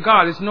perfect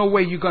God, there's no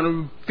way you're going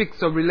to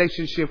fix a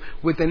relationship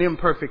with an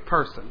imperfect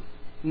person.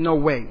 No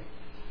way.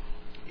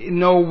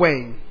 No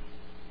way.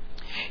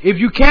 If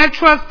you can't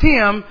trust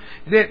him,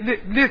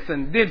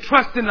 then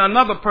trusting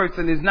another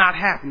person is not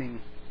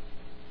happening.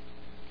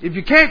 If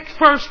you can't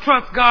first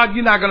trust God,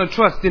 you're not going to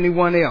trust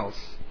anyone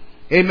else.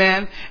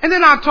 Amen. And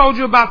then I told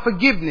you about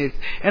forgiveness.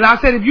 And I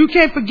said, if you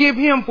can't forgive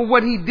him for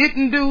what he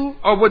didn't do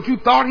or what you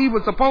thought he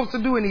was supposed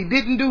to do and he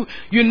didn't do,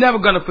 you're never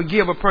going to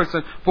forgive a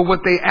person for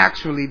what they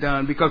actually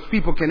done, because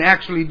people can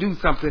actually do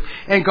something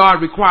and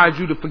God requires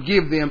you to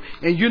forgive them,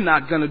 and you're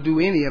not going to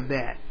do any of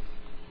that.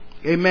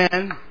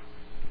 Amen.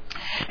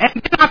 And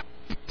then that's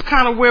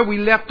kind of where we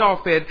left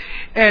off at.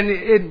 And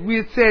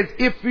it says,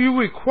 if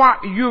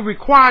you're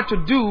required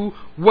to do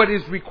what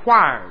is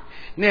required.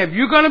 Now, if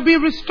you're going to be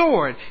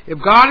restored, if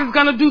God is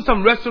going to do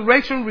some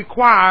restoration,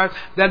 requires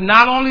that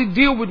not only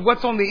deal with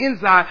what's on the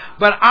inside,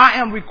 but I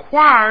am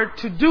required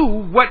to do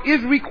what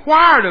is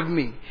required of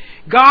me.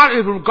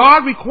 If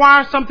God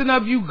requires something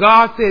of you,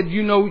 God said,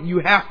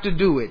 you have to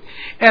do it.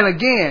 And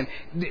again,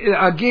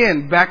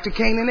 back to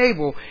Cain and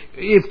Abel.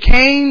 If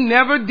Cain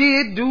never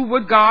did do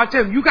what God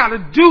said, you got to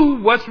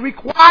do what's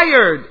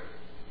required.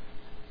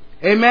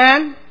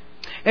 Amen.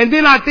 And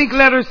then I think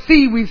letter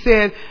C, we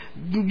said,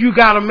 you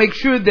got to make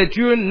sure that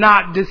you're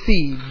not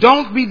deceived.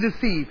 Don't be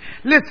deceived.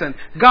 Listen,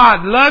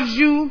 God loves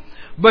you,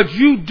 but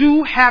you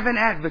do have an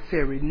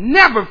adversary.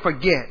 Never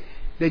forget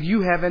that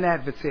you have an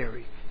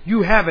adversary.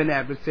 You have an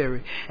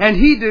adversary. And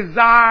he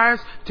desires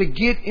to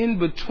get in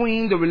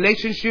between the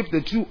relationship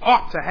that you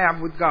ought to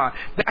have with God.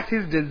 That's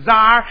his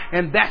desire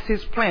and that's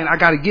his plan. I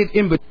got to get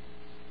in between.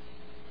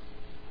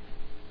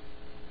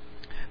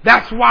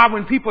 That's why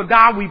when people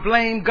die, we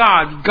blame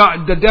God.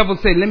 The devil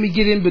said, let me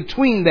get in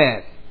between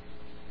that.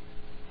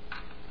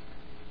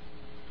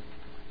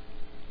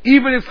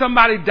 Even if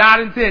somebody died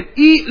and said,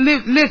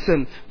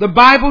 listen, the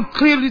Bible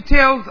clearly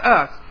tells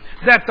us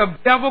that the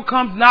devil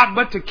comes not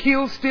but to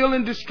kill, steal,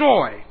 and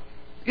destroy.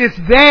 It's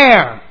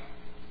there.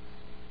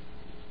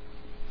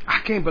 I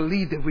can't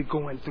believe that we're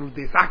going through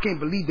this. I can't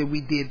believe that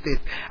we did this.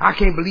 I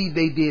can't believe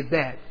they did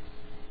that.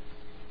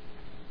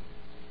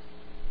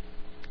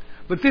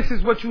 But this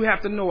is what you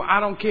have to know. I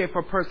don't care if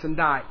a person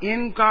died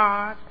in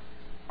God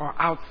or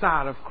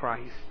outside of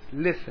Christ.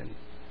 Listen.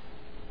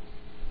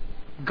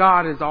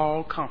 God is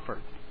all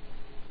comfort.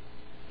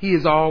 He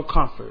is all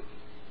comfort.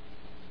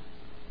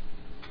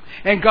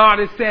 And God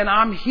is saying,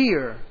 I'm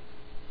here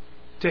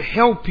to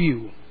help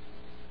you,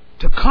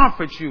 to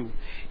comfort you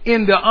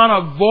in the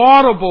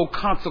unavoidable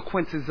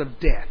consequences of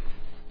death.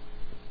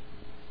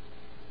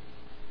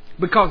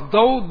 Because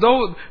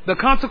though the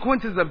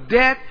consequences of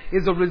death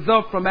is a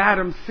result from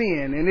Adam's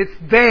sin, and it's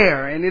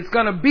there, and it's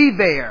going to be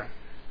there.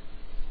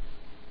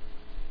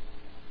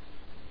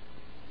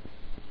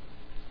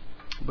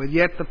 But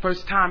yet the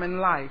first time in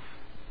life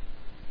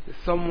that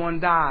someone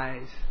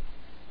dies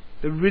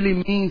that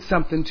really means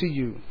something to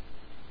you,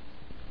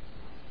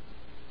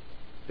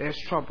 there's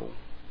trouble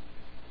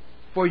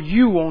for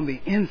you on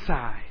the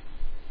inside.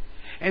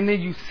 And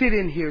then you sit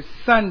in here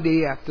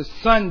Sunday after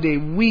Sunday,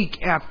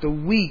 week after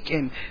week,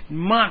 and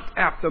month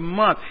after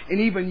month,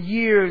 and even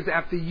years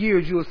after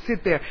years, you'll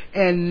sit there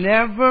and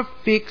never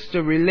fix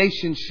the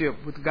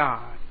relationship with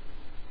God.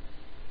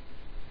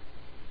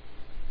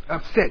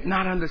 Upset,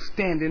 not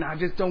understanding. I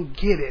just don't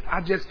get it. I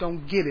just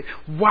don't get it.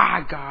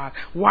 Why, God?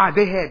 Why?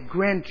 They had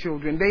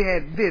grandchildren. They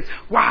had this.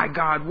 Why,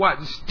 God?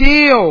 What?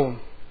 Still.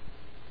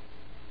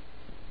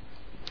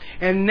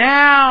 And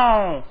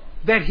now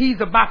that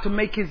he's about to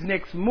make his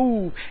next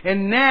move,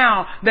 and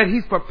now that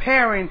he's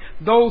preparing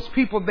those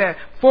people that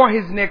for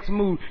his next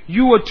move,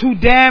 you are too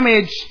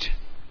damaged.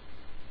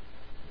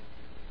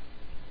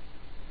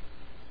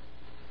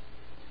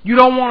 You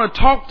don't want to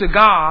talk to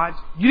God.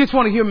 You just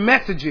want to hear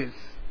messages.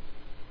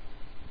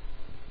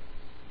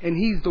 And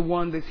he's the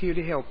one that's here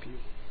to help you.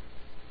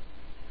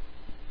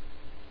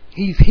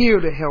 He's here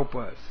to help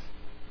us.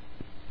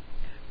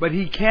 But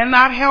he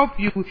cannot help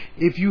you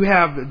if you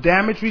have a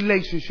damaged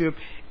relationship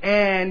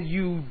and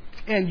you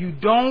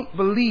don't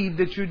believe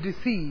that you're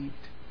deceived.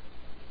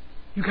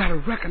 You got to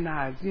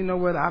recognize, you know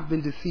what, I've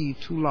been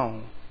deceived too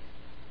long.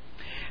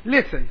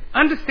 Listen,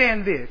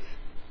 understand this.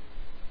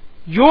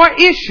 Your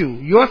issue,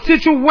 your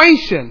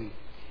situation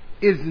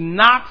is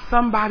not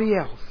somebody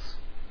else.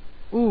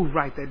 Ooh,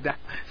 write that down.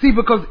 See,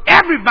 because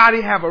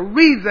everybody have a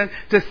reason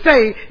to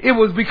say it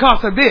was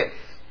because of this.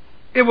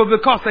 It was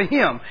because of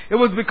him. It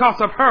was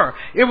because of her.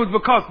 It was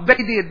because they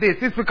did this.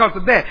 It's because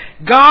of that.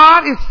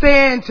 God is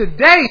saying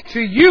today to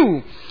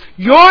you,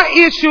 your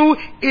issue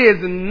is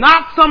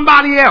not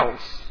somebody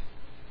else.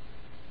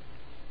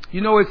 You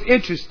know, it's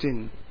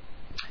interesting.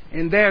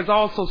 And there's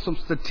also some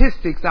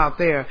statistics out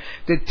there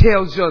that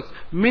tells us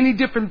many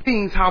different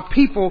things, how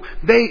people,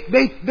 they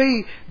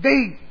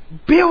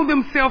build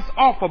themselves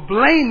off of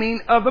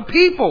blaming other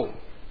people.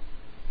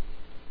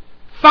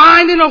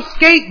 Finding a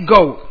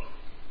scapegoat.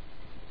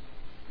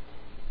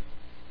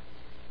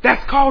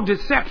 That's called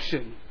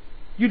deception.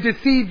 You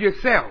deceive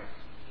yourself.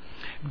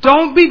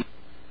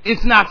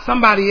 It's not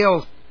somebody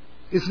else.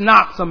 It's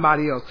not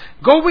somebody else.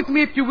 Go with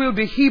me, if you will,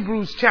 to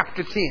Hebrews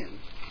chapter 10.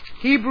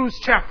 Hebrews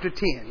chapter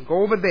 10.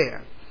 Go over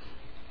there.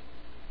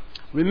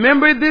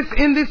 Remember this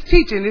in this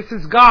teaching. This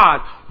is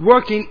God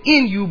working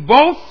in you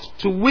both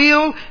to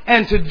will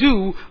and to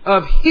do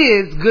of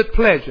his good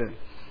pleasure.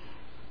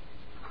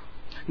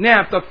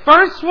 Now, if the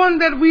first one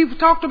that we've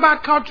talked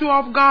about caught you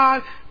off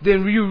guard,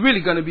 then you're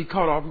really going to be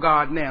caught off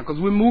guard now, because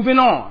we're moving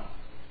on.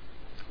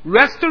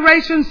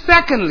 Restoration,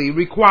 secondly,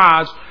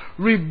 requires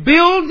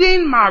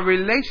rebuilding my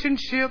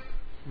relationship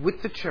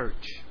with the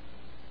church.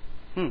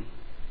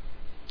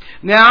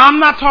 Now, I'm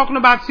not talking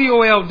about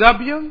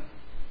COLW.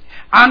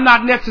 I'm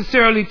not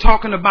necessarily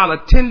talking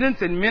about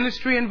attendance and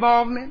ministry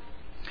involvement.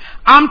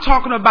 I'm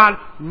talking about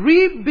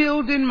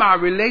rebuilding my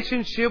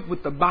relationship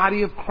with the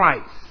body of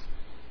Christ,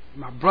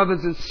 my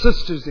brothers and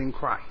sisters in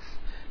Christ.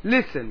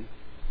 Listen,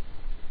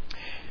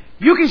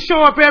 you can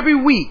show up every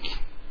week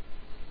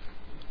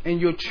and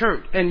your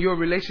church and your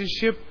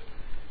relationship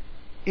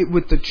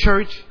with the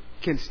church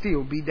can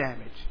still be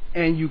damaged.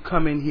 And you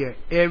come in here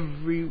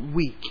every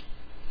week.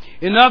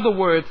 In other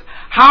words,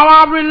 how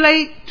I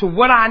relate to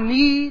what I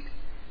need,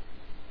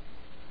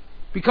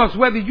 because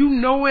whether you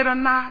know it or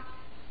not,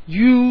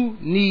 you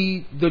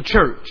need the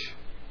church.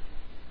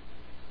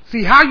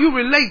 See, how you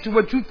relate to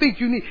what you think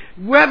you need,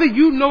 whether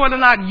you know it or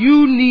not,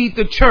 you need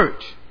the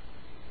church.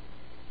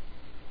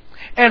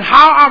 And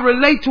how I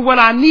relate to what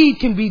I need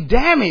can be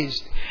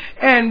damaged.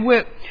 And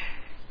when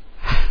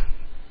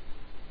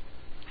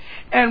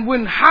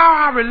how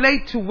I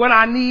relate to what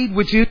I need,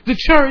 which is the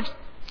church,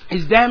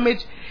 is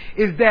damaged,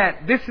 is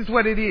that this is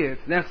what it is.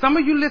 Now, some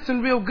of you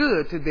listen real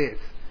good to this.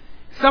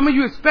 Some of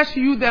you,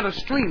 especially you that are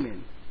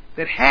streaming,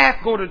 that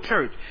half go to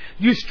church.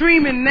 You're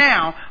streaming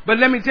now, but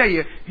let me tell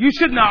you, you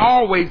shouldn't have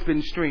always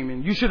been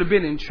streaming. You should have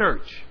been in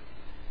church.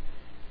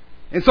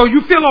 And so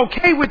you feel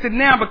okay with it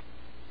now because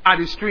God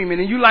is streaming,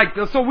 and you like,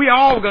 so we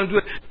all going to do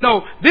it.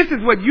 No, this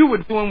is what you were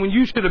doing when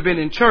you should have been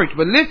in church.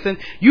 But listen,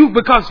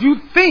 because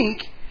you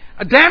think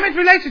a damaged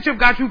relationship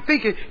got you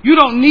thinking you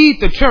don't need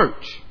the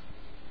church.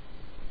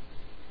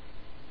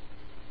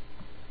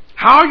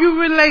 How you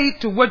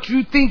relate to what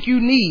you think you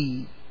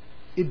need,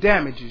 it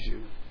damages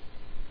you.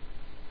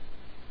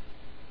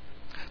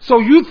 So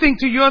you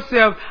think to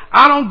yourself,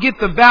 I don't get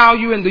the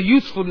value and the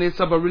usefulness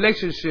of a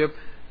relationship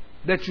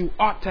that you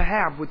ought to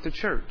have with the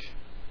church.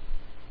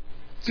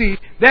 See,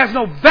 there's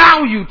no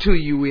value to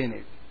you in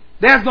it.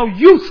 There's no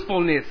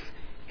usefulness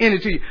in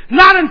it to you.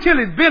 Not until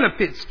it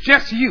benefits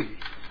just you.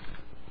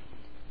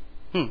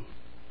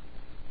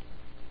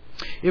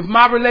 If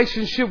my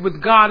relationship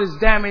with God is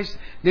damaged,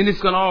 then it's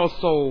going to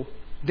also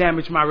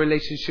damage my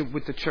relationship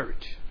with the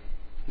church.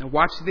 Now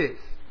watch this.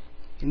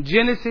 In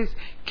Genesis,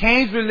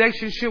 Cain's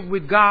relationship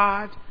with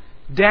God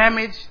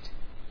damaged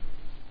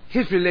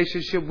his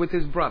relationship with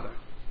his brother.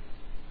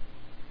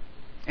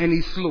 And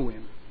he slew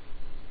him.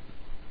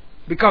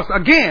 Because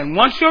again,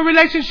 once your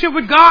relationship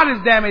with God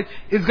is damaged,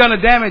 it's going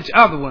to damage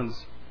other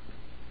ones.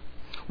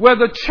 Where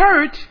the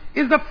church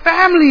is the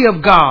family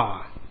of God.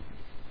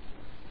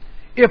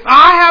 If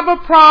I have a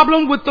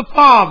problem with the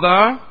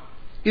father,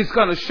 it's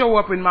going to show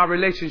up in my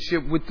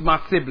relationship with my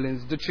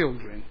siblings, the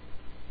children.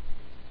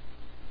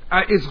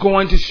 It's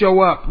going to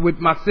show up with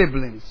my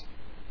siblings.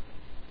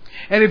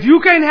 And if you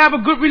can't have a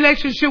good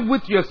relationship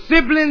with your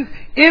siblings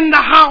in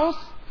the house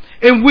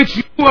in which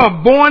you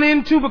are born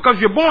into, because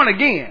you're born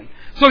again,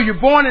 so you're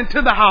born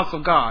into the house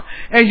of God,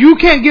 and you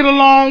can't get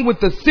along with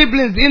the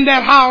siblings in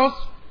that house,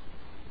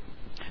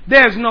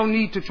 there's no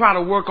need to try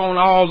to work on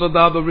all of the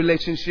other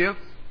relationships.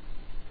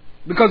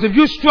 Because if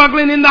you're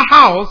struggling in the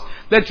house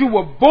that you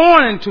were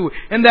born into,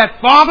 in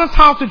that father's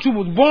house that you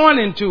was born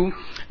into,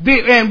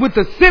 and with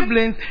the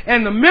siblings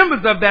and the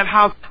members of that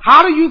house,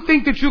 how do you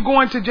think that you're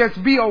going to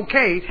just be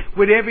okay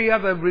with every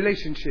other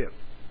relationship?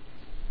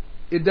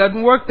 It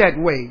doesn't work that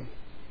way.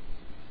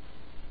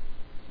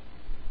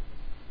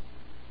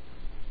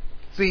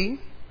 See?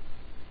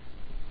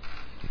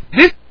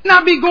 This may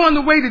not be going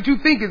the way that you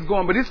think it's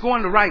going, but it's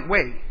going the right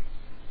way.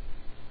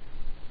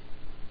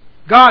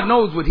 God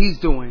knows what He's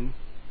doing.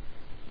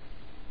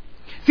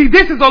 See,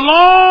 this is a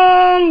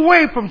long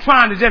way from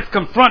trying to just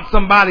confront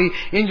somebody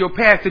in your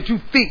past that you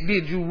think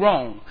did you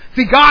wrong.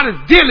 See, God is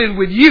dealing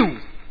with you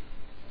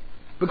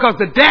because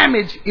the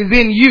damage is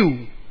in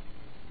you.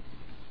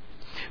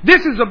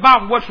 This is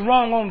about what's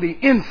wrong on the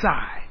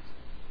inside.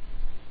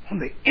 On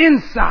the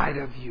inside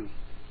of you.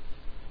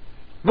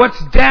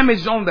 What's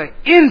damaged on the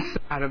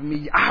inside of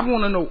me. I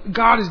want to know.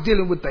 God is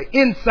dealing with the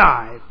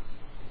inside.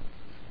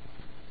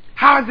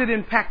 How has it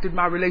impacted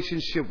my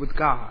relationship with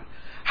God?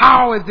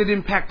 How has it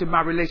impacted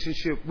my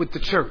relationship with the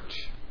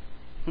church?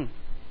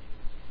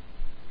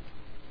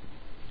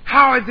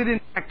 How has it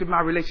impacted my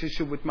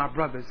relationship with my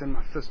brothers and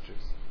my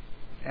sisters?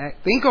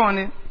 Think on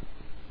it.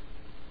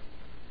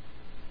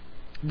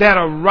 That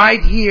are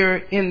right here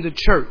in the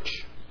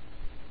church.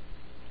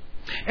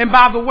 And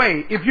by the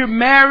way, if you're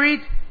married,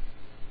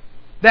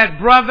 that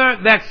brother,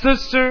 that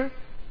sister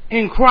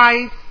in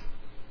Christ,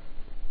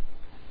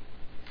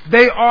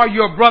 they are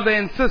your brother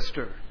and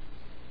sister.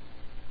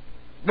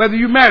 Whether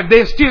you're married,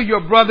 they're still your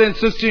brother and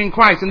sister in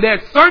Christ. And there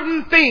are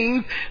certain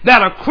things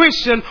that a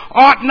Christian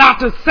ought not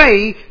to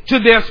say to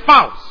their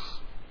spouse.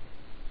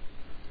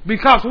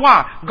 Because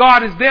why?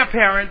 God is their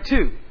parent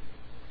too.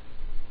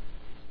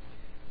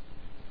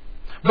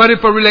 But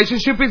if a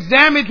relationship is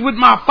damaged with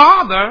my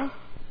father,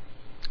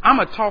 I'm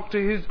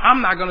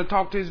not going to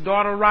talk to his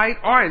daughter right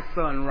or his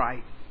son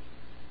right.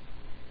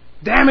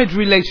 Damaged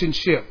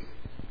relationship.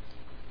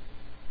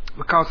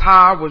 Because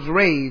how I was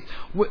raised.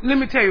 Let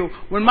me tell you,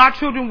 when my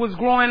children was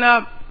growing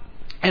up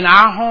in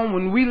our home,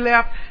 when we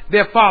left,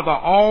 their father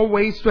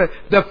always said,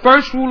 the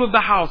first rule of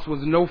the house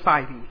was no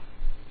fighting.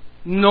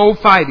 No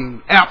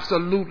fighting.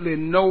 Absolutely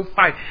no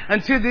fight.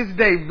 Until this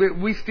day,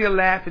 we still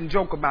laugh and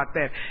joke about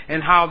that.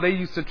 And how they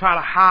used to try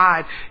to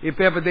hide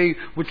if ever they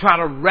would try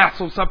to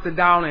wrestle something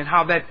down, and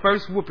how that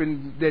first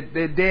whooping that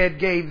their dad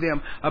gave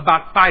them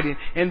about fighting.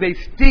 And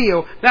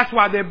that's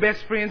why they're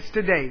best friends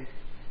today.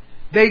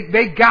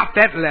 They got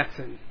that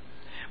lesson.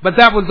 But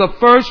that was the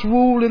first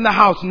rule in the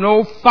house,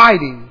 no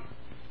fighting.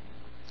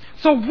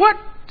 So what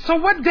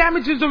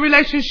damages the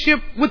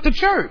relationship with the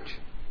church?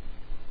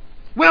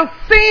 Well,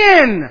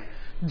 sin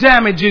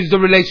damages the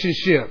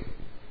relationship.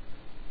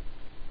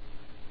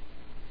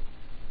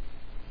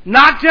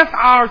 Not just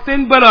our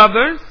sin, but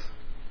others.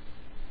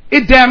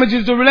 It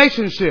damages the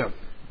relationship.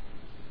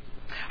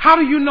 How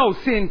do you know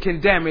sin can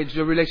damage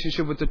the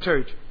relationship with the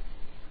church?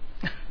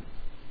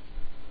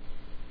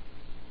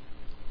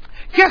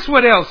 Guess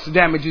what else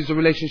damages the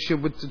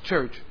relationship with the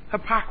church?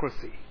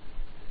 Hypocrisy.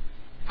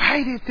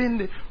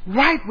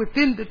 Right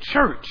within the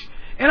church.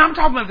 And I'm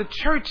talking about the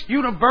church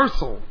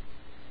universal.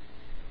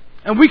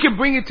 And we can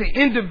bring it to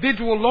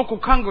individual local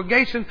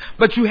congregations,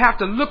 but you have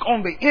to look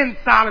on the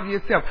inside of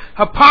yourself.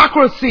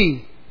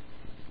 Hypocrisy.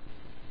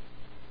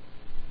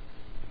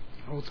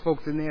 Those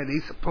folks in there, they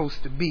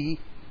supposed to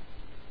be.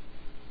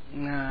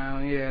 They're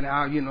not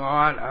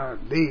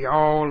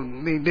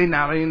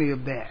any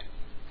of that.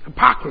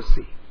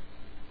 Hypocrisy.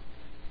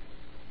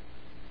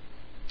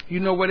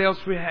 You know what else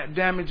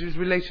damages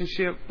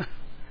relationship?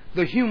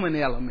 The human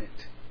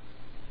element.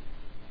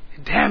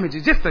 It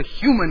damages just the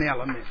human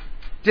element.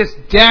 Just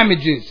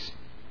damages.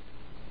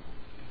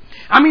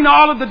 I mean,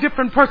 all of the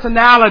different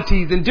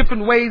personalities and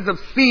different ways of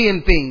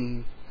seeing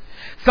things.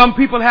 Some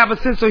people have a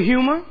sense of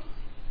humor.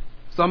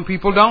 Some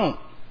people don't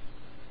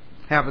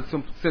have a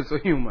sense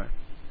of humor.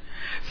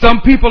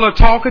 Some people are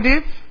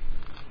talkative.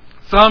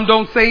 Some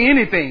don't say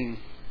anything.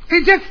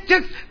 See, just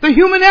the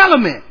human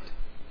element.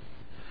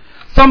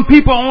 Some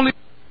people only in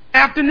the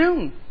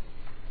afternoon.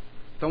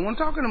 Don't want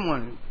to talk in the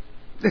morning.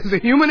 There's a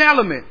human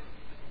element.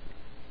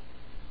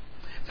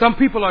 Some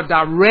people are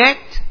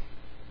direct.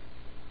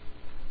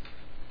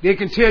 They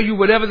can tell you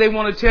whatever they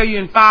want to tell you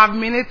in 5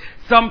 minutes.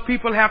 Some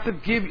people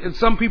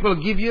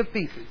give you a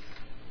thesis.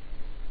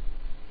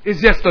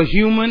 It's just a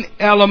human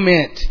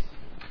element.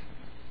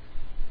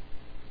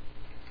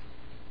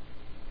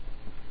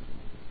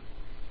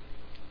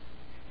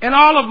 And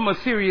all of them are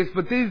serious,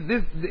 but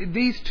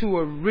these two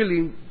are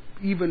really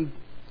even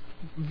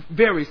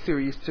very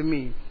serious to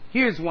me.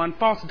 Here's one: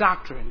 false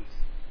doctrines.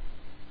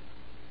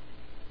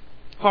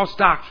 False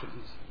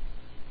doctrines.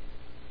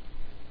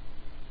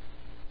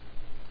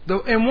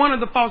 And one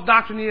of the false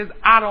doctrines is,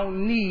 I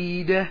don't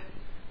need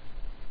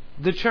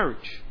the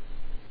church.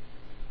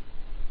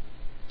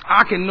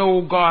 I can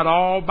know God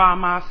all by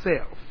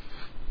myself.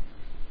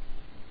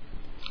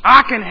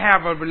 I can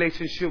have a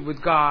relationship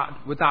with God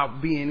without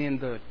being in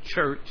the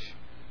church.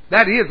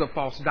 That is a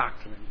false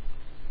doctrine.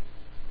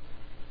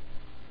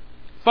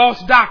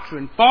 False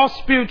doctrine, false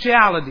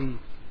spirituality.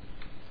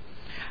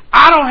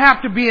 I don't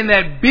have to be in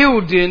that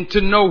building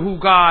to know who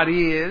God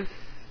is.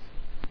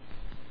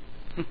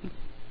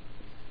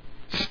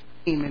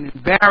 Shame and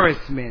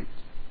embarrassment.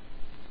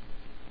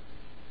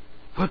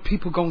 What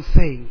people gonna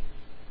say?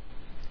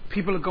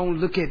 People are gonna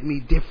look at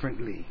me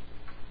differently.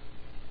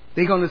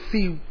 They're gonna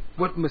see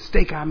what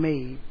mistake I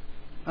made.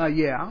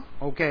 Yeah,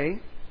 okay.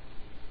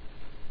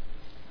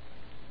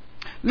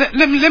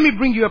 Let me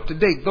bring you up to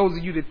date. Those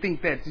of you that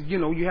think that,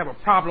 you have a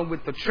problem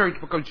with the church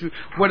because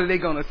what are they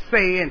going to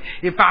say? And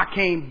if I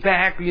came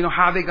back,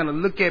 how are they going to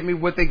look at me?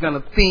 What they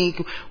going to think?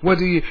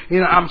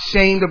 I'm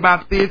ashamed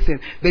about this,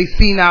 and they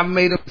seen I've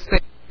made a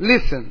mistake.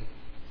 Listen,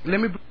 let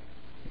me bring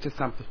you to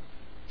something.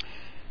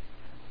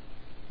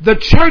 The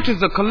church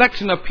is a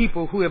collection of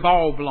people who have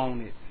all blown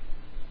it.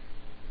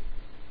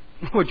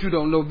 What you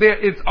don't know,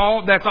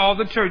 that's all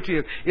the church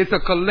is. It's a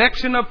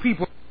collection of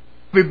people.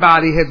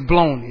 Everybody has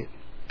blown it.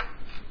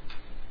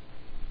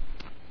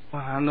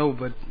 Well, I know,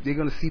 but they're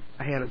going to see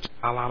I had a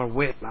child out of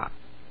wedlock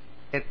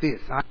at this.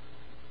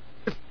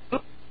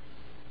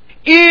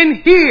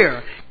 In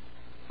here,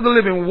 the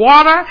living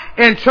water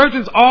and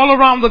churches all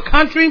around the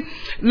country,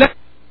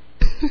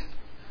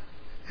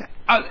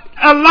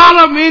 a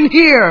lot of them in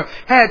here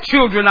had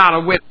children out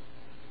of wedlock.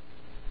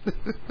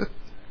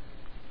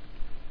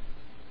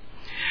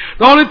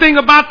 The only thing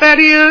about that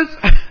is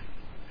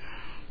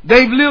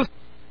they've lived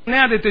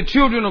now that the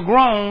children are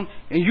grown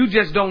and you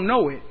just don't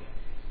know it.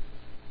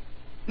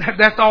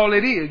 That's all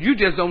it is. You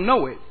just don't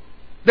know it.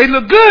 They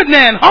look good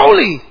now and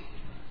holy.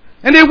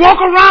 And they walk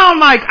around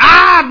like,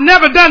 I've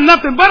never done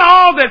nothing but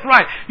all that's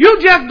right.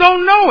 You just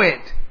don't know it.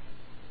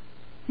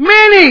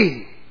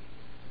 Many.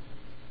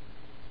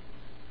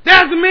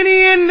 There's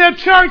many in the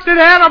church that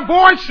had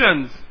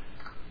abortions.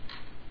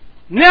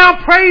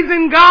 Now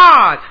praising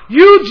God.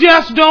 You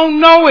just don't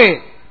know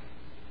it.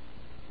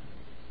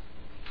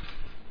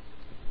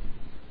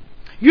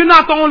 You're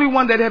not the only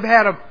one that have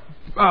had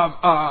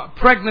a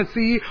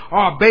pregnancy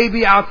or a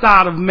baby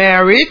outside of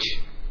marriage.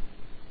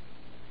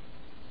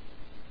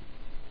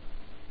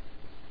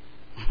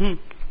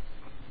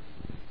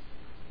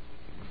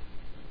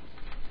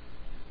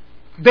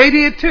 They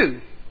did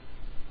too.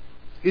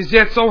 It's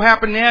just so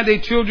happened now their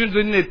children's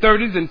in their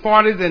 30s and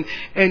 40s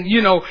and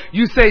you know,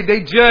 you say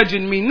they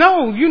judging me.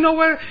 No, you know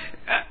what?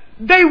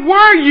 They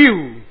were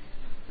you.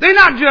 They're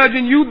not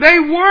judging you. They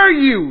were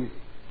you.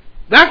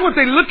 That's what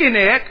they're looking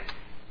at.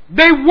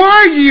 They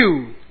were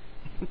you.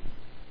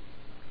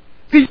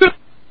 See, you don't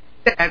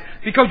do that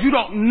because you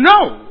don't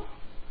know.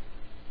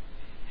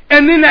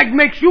 And then that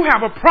makes you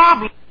have a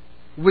problem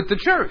with the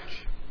church.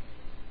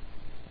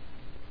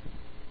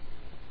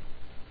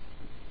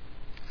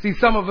 See,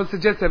 some of us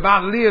just have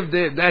outlived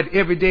that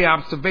everyday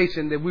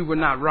observation that we were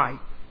not right.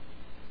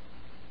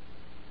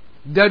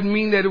 Doesn't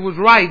mean that it was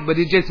right, but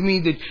it just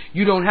means that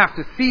you don't have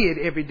to see it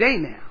every day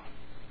now.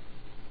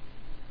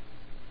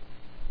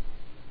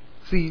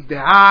 See,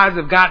 their eyes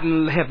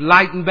have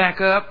lightened back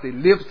up, their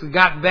lips have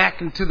got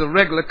back into the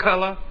regular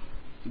color,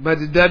 but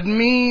it doesn't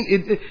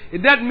mean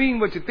it doesn't mean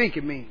what you think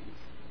it means.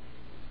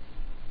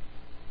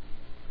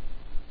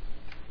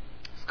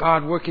 It's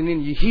God working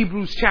in you.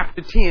 Hebrews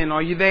chapter 10,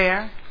 are you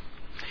there?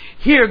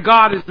 Here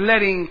God is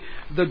letting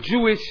the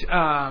Jewish,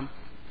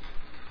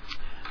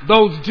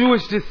 those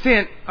Jewish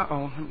descent,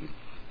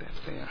 that's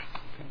there.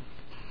 Okay.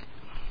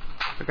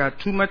 I got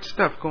too much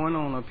stuff going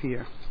on up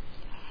here.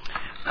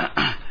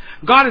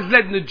 God is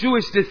letting the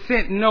Jewish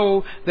descent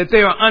know that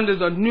they are under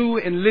the new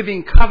and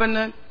living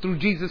covenant through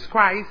Jesus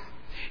Christ.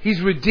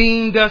 He's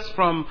redeemed us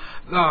from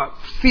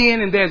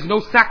sin, and there's no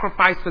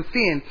sacrifice for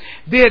sin.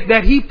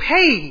 That He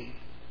paid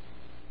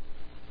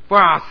for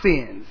our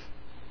sins.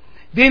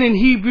 Then in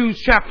Hebrews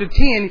chapter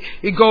 10,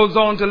 it goes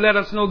on to let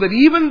us know that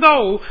even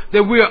though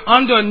that we're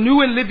under a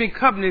new and living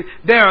covenant,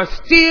 there are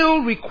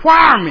still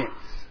requirements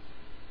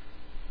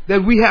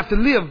that we have to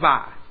live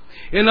by.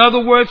 In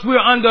other words, we're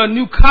under a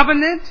new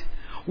covenant,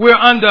 we're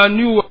under a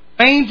new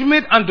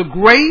arrangement, under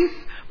grace,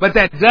 but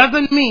that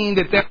doesn't mean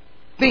that there are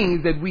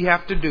things that we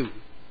have to do.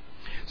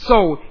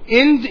 So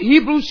in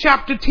Hebrews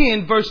chapter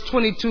 10, verse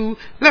 22,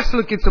 let's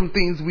look at some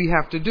things we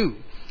have to do.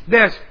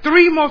 There's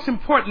three most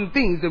important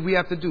things that we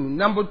have to do.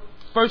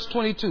 Verse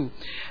 22,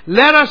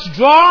 let us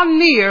draw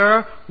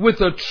near with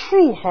a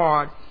true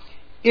heart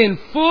in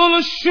full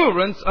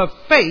assurance of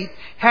faith,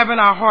 having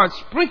our hearts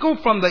sprinkled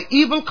from the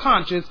evil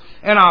conscience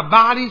and our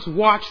bodies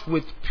washed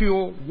with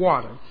pure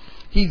water.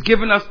 He's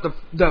given us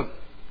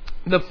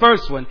the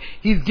first one.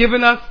 He's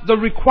given us the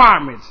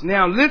requirements.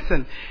 Now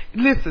listen,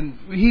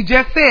 he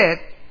just said,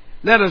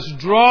 let us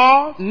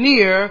draw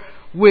near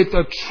with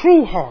a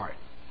true heart.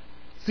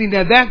 See,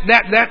 now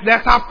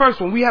that's our first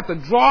one. We have to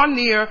draw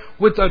near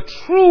with a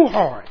true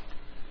heart.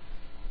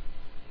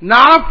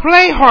 Not a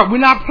play heart. We're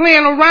not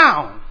playing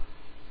around.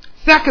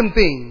 Second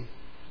thing,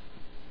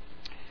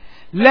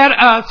 let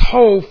us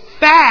hold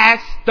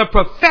fast the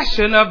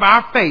profession of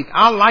our faith.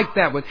 I like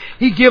that one.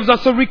 He gives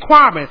us a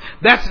requirement.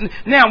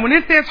 Now, when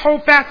it says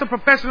hold fast the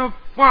profession of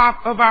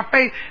our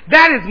faith,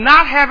 that is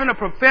not having a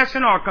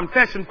profession or a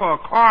confession for a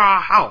car or a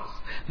house.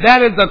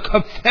 That is a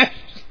confession.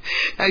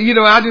 You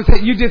know,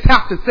 you just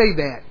have to say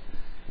that.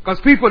 Because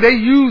people, they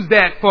use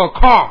that for a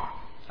car.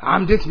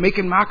 I'm just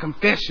making my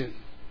confession.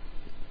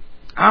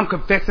 I'm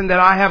confessing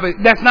that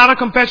that's not a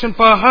confession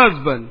for a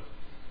husband.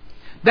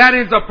 That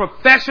is a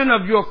profession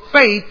of your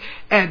faith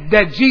and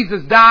that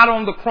Jesus died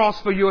on the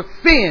cross for your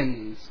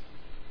sins.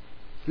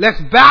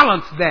 Let's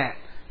balance that.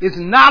 It's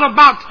not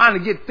about trying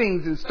to get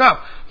things and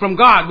stuff from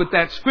God with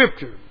that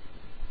scripture.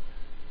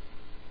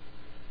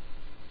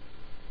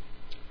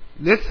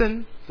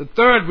 Listen, the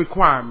third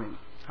requirement.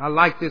 I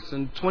like this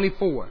in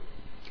 24.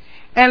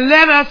 And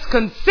let us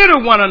consider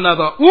one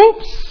another.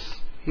 Oops.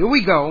 Here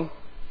we go.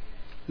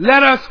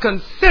 Let us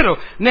consider.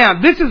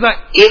 Now, this is an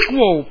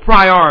equal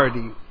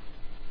priority.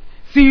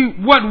 See,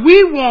 what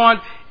we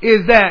want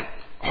is that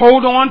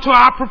hold on to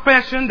our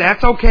profession.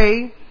 That's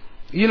okay.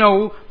 You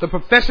know, the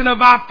profession of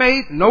our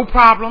faith, no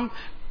problem.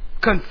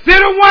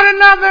 Consider one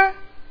another.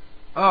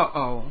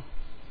 Uh-oh.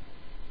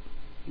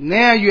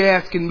 Now you're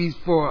asking me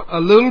for a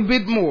little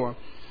bit more.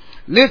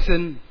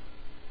 Listen,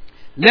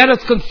 let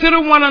us consider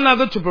one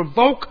another to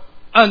provoke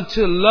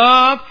unto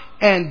love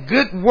and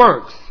good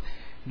works.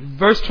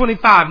 Verse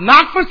 25,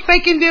 not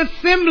forsaking the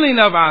assembling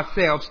of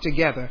ourselves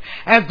together,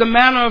 as the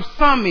manner of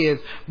some is,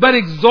 but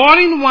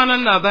exhorting one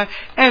another,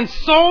 and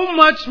so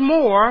much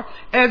more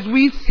as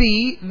we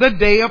see the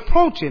day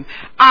approaching.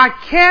 I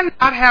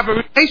cannot have a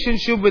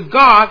relationship with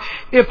God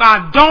if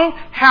I don't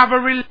have a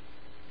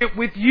relationship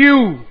with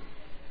you.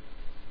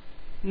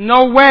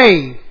 No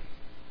way.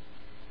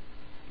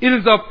 It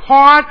is a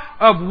part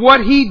of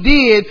what He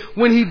did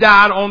when He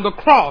died on the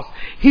cross.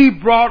 He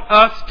brought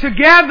us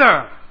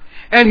together.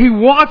 And He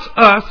wants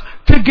us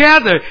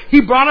together.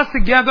 He brought us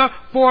together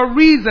for a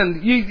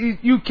reason.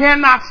 You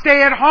cannot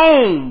stay at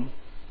home.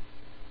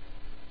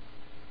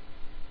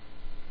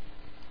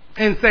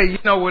 and say,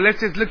 well,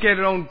 let's just look at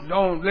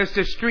it let's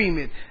just stream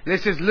it.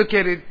 Let's just look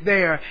at it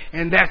there,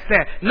 and that's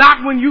that.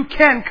 Not when you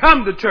can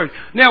come to church.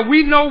 Now,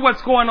 we know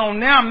what's going on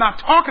now. I'm not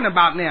talking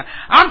about now.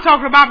 I'm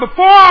talking about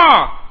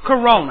before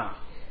Corona.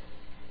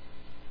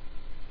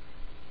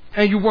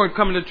 And you weren't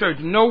coming to church.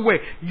 No way.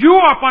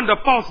 You're up under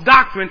false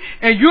doctrine,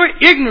 and you're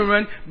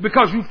ignorant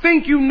because you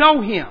think you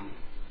know Him.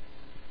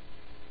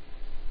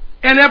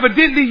 And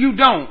evidently you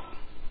don't.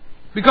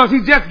 Because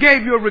He just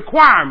gave you a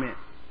requirement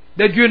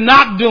that you're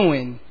not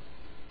doing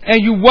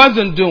and you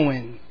wasn't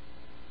doing.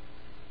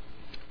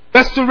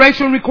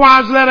 Restoration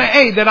requires letter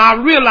A, that I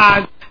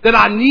realize that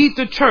I need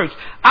the church.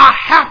 I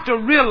have to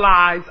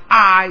realize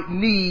I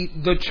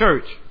need the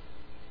church.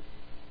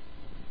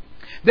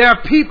 There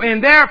are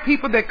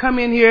people that come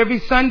in here every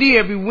Sunday,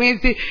 every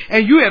Wednesday,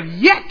 and you have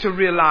yet to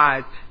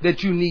realize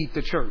that you need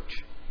the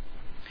church.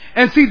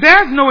 And see,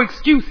 there's no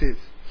excuses.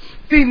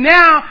 See,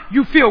 now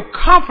you feel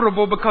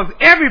comfortable because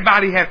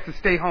everybody has to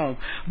stay home.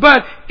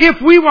 But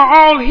if we were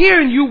all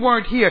here and you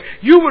weren't here,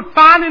 you would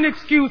find an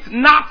excuse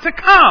not to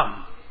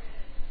come.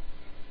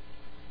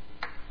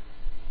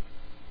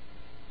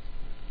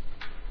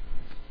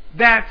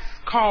 That's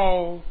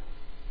called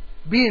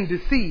being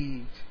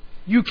deceived.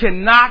 You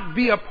cannot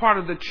be a part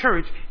of the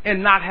church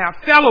and not have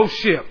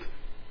fellowship.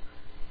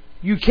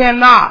 You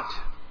cannot.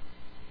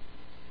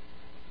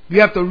 You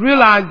have to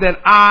realize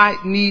that I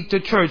need the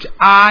church.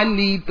 I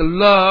need the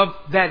love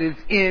that is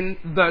in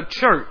the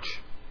church.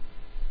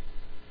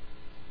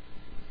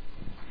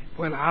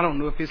 Well, I don't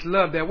know if it's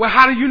love there. Well,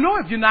 how do you know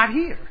if you're not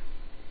here?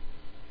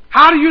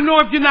 How do you know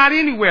if you're not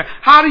anywhere?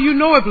 How do you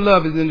know if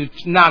love is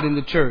not in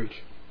the church?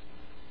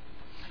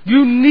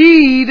 You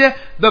need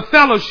the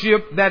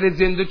fellowship that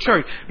is in the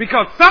church.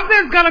 Because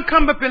something's going to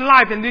come up in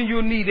life and then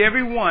you'll need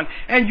everyone.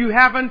 And you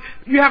haven't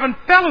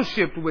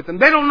fellowshiped with them.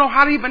 They don't know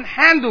how to even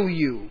handle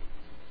you.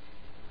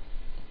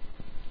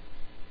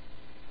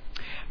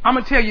 I'm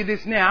going to tell you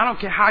this now. I don't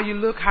care how you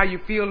look, how you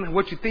feel, and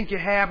what you think you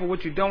have or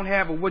what you don't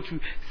have or what you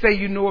say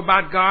you know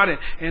about God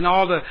and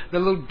all the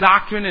little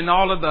doctrine and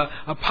all of the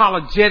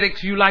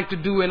apologetics you like to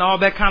do and all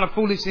that kind of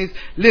foolishness.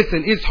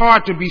 Listen, it's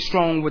hard to be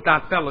strong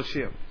without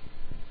fellowship.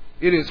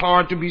 It is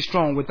hard to be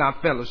strong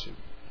without fellowship.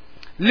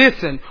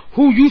 Listen,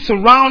 who you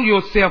surround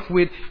yourself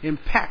with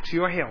impacts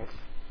your health.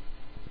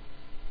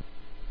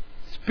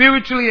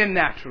 Spiritually and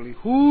naturally.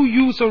 Who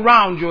you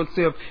surround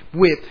yourself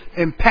with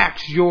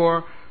impacts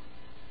your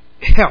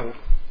health.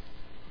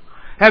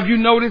 Have you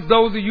noticed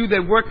those of you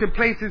that work in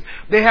places,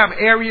 they have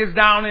areas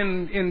down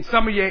in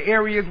some of your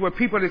areas where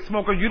people that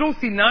smoke, you don't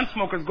see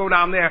non-smokers go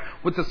down there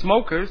with the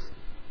smokers.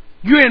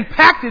 You're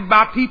impacted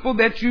by people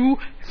that you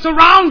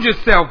surround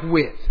yourself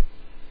with.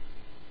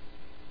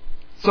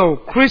 So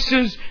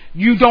Christians,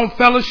 you don't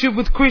fellowship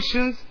with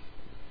Christians?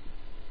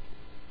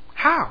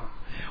 How?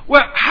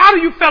 Well, how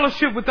do you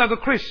fellowship with other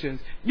Christians?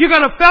 You're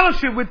going to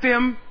fellowship with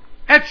them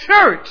at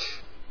church.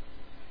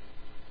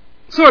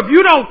 So if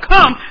you don't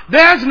come,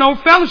 there's no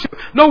fellowship.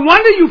 No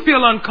wonder you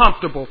feel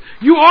uncomfortable.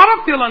 You ought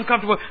to feel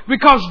uncomfortable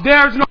because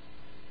there's no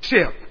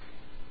fellowship.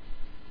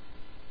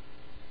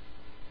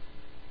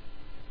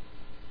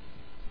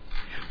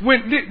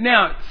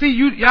 Now,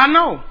 see, I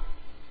know.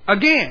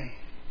 Again,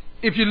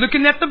 if you're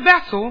looking at the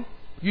vessel,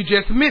 you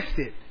just missed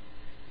it.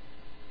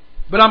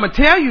 But I'm going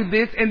to tell you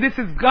this, and this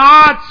is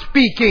God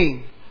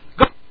speaking.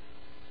 God,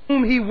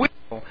 whom He will.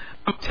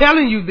 I'm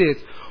telling you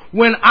this.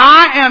 When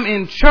I am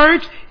in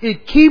church,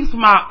 it keeps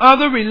my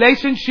other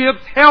relationships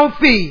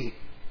healthy.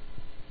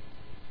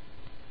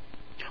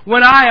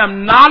 When I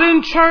am not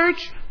in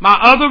church, my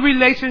other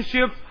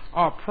relationships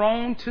are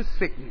prone to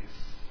sickness.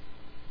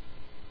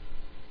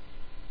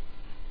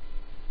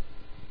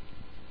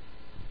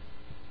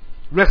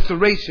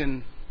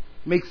 Restoration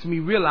makes me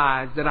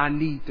realize that I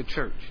need the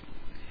church.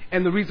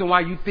 And the reason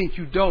why you think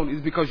you don't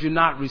is because you're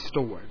not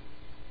restored.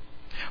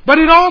 But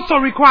it also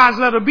requires,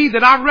 letter B,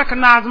 that I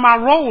recognize my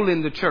role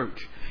in the church.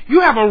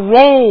 You have a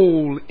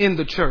role in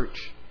the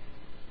church.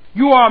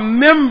 You are a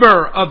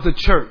member of the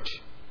church.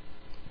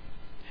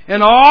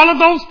 And all of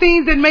those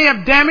things that may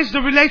have damaged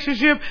the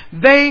relationship,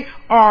 they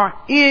are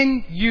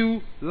in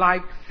you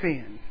like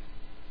sin.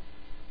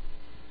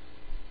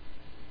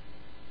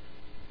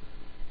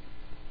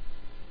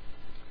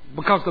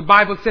 Because the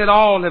Bible said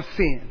all have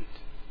sinned.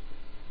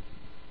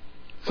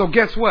 So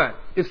guess what?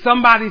 If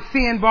somebody's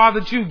sin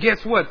bothered you,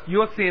 guess what?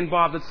 Your sin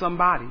bothered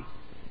somebody.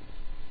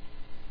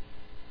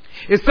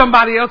 If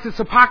somebody else's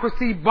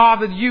hypocrisy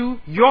bothered you,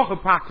 your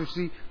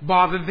hypocrisy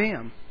bothered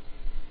them.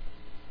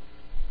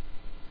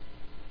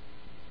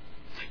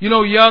 You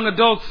know, young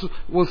adults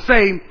will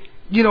say,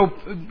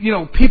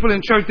 people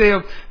in church,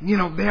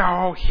 they're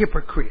all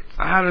hypocrites.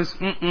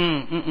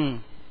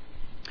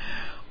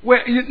 Well,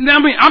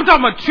 I'm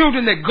talking about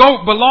children that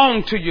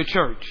belong to your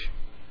church.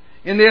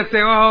 And they'll say,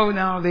 oh,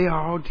 no, they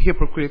are all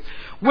hypocrites.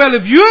 Well,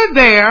 if you're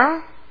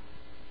there,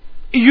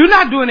 you're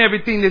not doing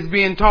everything that's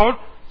being taught,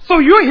 so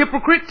you're a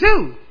hypocrite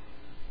too.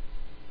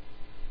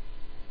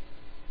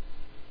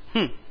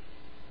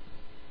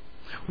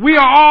 We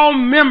are all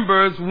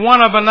members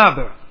one of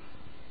another.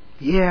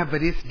 Yeah,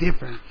 but it's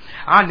different.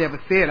 I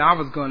never said I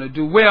was going to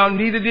do. Well,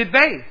 neither did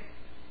they.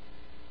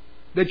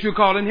 That you're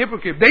calling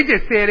hypocrite. They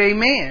just said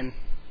amen.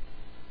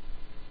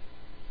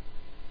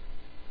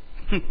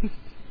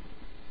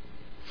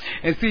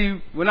 And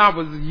see, when I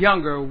was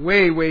younger,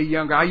 way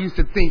younger, I used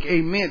to think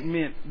amen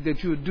meant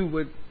that you would do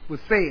what was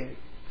said.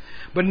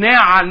 But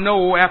now I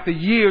know after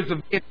years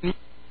of getting,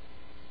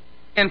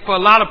 and for a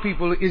lot of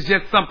people, it's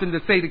just something to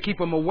say to keep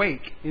them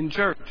awake in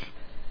church.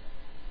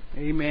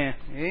 Amen.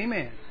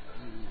 Amen.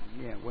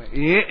 Yeah, well,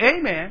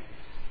 amen.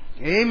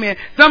 Amen.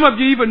 Some of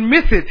you even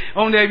miss it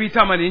on there every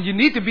time. And you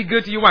need to be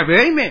good to your wife.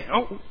 Amen.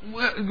 Oh,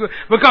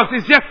 because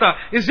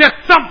it's just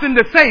something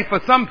to say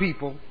for some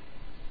people.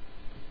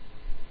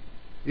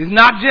 It's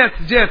not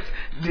just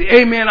the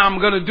amen, I'm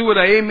going to do it,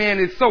 or amen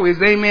is so. It's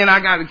amen,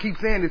 I got to keep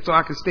saying it so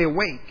I can stay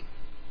awake.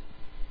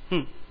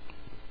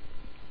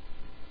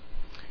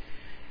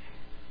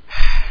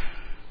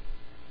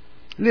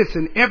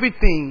 Listen,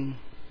 everything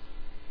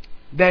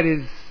that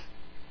is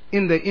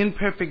in the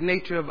imperfect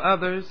nature of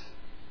others,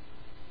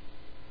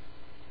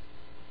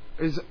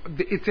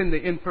 it's in the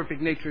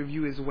imperfect nature of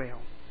you as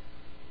well.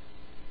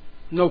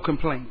 No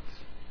complaints.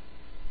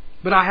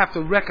 But I have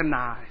to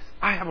recognize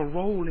I have a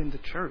role in the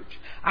church.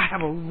 I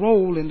have a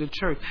role in the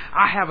church.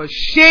 I have a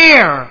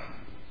share.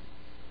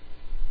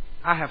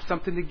 I have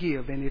something to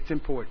give, and it's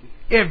important.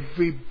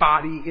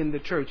 Everybody in the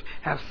church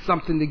has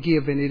something to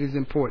give, and it is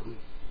important.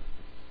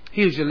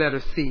 Here's your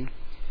letter C.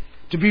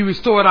 To be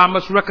restored, I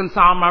must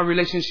reconcile my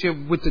relationship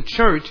with the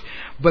church,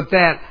 but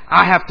that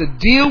I have to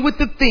deal with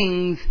the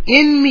things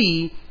in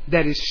me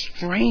that is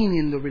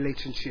straining the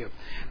relationship.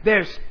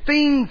 There's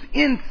things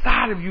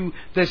inside of you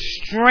that's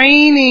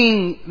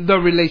straining the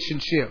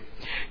relationship.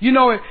 You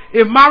know,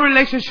 if my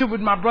relationship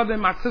with my brother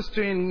and my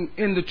sister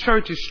in the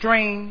church is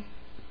strained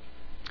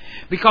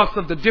because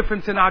of the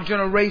difference in our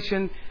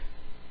generation,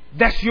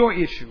 that's your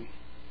issue.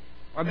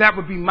 Or that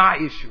would be my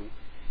issue.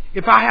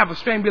 If I have a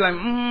strain, be like,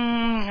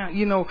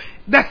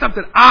 that's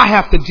something I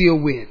have to deal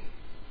with.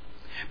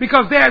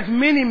 Because there's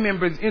many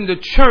members in the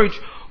church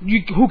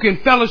who can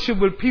fellowship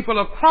with people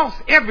across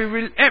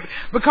every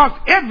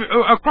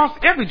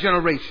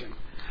generation.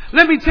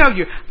 Let me tell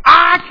you,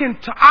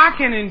 I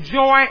can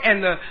enjoy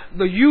in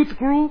the youth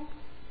group,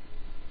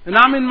 and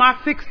I'm in my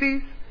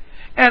 60s,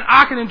 and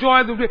I can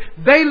enjoy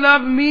they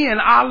love me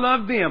and I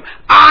love them.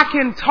 I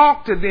can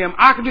talk to them.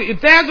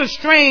 If there's a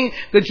strain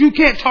that you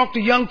can't talk to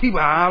young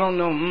people, I don't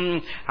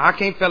know, I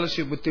can't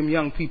fellowship with them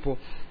young people.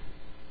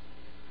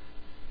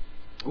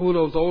 Oh,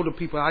 those older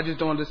people, I just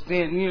don't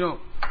understand.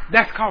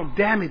 That's called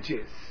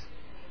damages.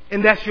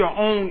 And that's your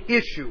own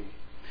issue.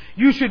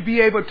 You should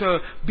be able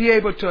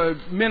to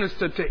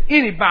minister to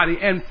anybody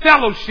and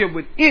fellowship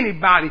with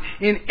anybody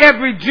in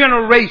every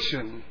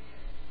generation.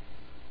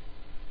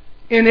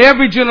 In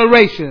every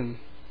generation.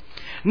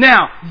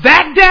 Now,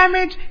 that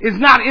damage is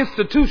not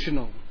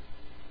institutional.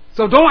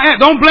 So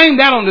don't blame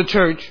that on the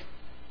church.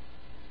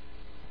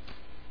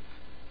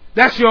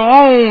 That's your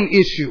own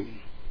issue.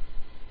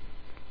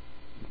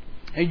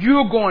 And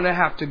you're going to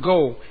have to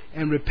go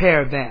and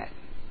repair that.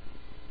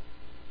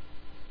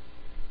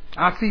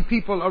 I see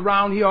people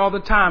around here all the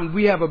time.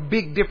 We have a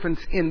big difference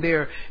in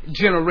their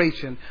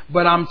generation.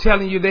 But I'm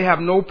telling you, they have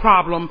no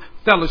problem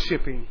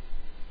fellowshipping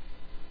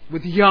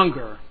with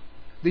younger.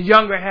 The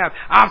younger have.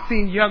 I've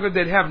seen younger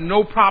that have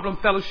no problem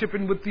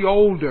fellowshipping with the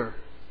older.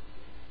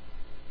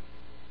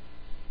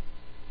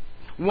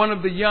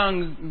 One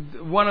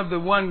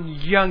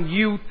young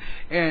youth,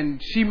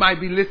 and she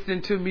might be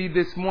listening to me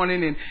this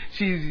morning, and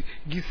she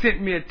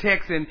sent me a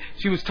text, and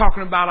she was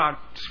talking about our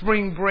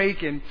spring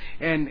break and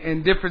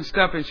different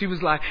stuff, and she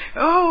was like,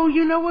 oh,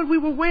 you know what, we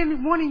were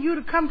wanting you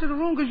to come to the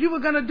room because you were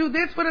going to do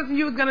this with us and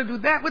you were going to do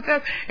that with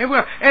us. And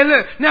look,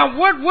 now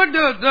what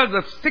does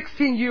a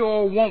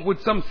 16-year-old want with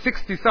some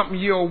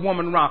 60-something-year-old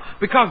woman around?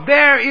 Because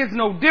there is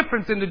no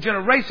difference in the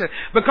generation.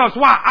 Because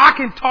why? I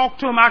can talk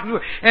to them, I can do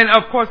it. And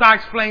of course I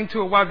explained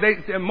to her,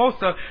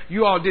 most of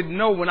you all didn't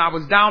know, when I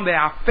was down there,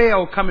 I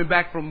fell coming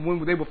back from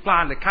when they were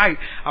flying the kite.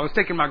 I was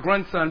taking my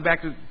grandson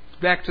back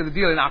to the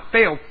deal, and I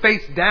fell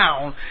face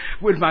down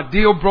with my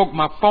deal, broke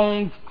my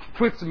phone,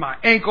 twisted my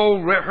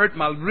ankle, hurt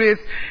my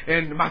wrist,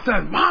 and my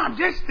son, Mom,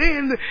 just stay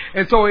in there.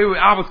 And so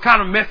I was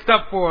kind of messed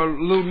up for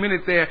a little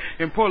minute there,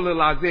 and poor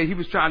little Isaiah, he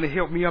was trying to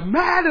help me up.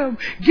 Madam,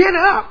 get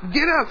up.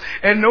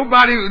 And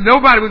nobody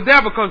was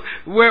there, because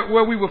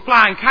where we were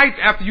flying kites,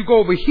 after you go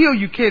over hill,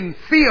 you couldn't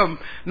see them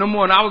no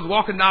more. And I was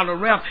walking down the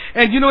ramp,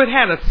 and it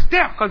had a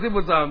step, because it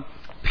was a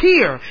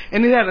pier,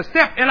 and it had a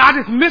step, and I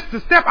just missed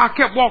the step. I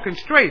kept walking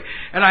straight,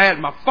 and I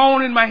had my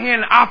phone in my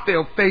hand, and I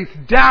fell face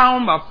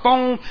down. My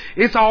phone,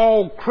 it's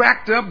all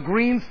cracked up,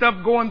 green stuff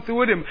going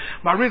through it, and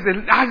my wrist,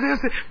 and I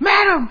just said,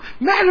 Madam,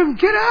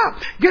 get up.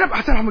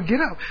 I said, I'm gonna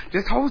get up.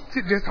 Just hold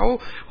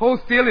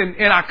still,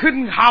 and I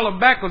couldn't holler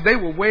back because they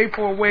were way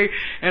far away,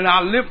 and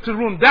I limped to the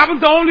room. That was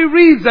the only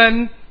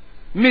reason,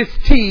 Miss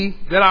T,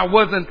 that I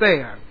wasn't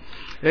there.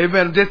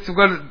 Amen. Just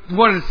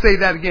wanted to say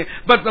that again.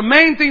 But the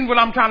main thing what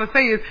I'm trying to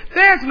say is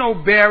there's no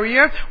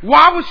barrier.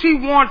 Why would she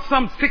want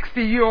some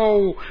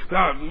 60-year-old,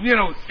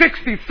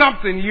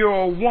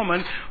 60-something-year-old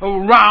woman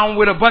around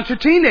with a bunch of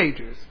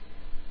teenagers?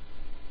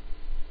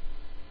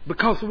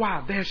 Because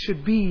why? There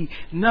should be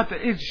nothing.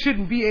 It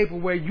shouldn't be able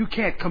where you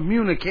can't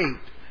communicate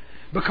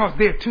because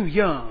they're too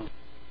young.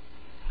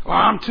 Or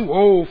I'm too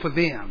old for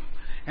them.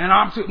 And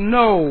I'm too...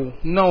 No.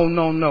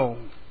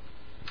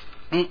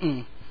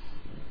 Mm-mm.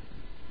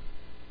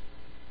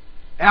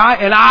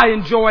 I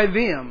enjoy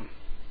them.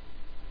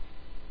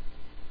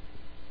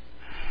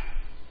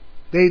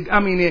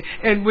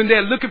 And when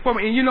they're looking for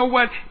me, and you know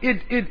what?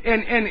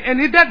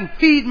 It doesn't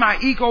feed my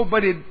ego,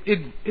 but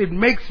it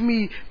makes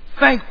me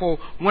thankful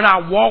when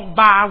I walk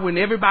by, when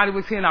everybody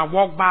was here and I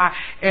walk by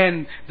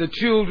and the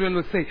children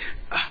would say,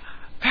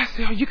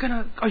 Pastor, are you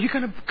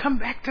gonna come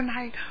back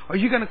tonight? Are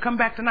you gonna come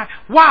back tonight?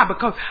 Why?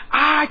 Because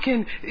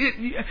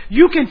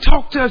you can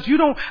talk to us.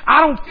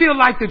 I don't feel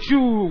like that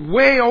you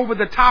way over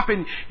the top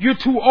and you're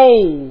too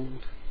old.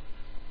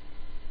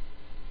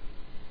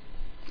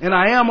 And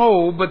I am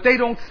old, but they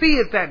don't see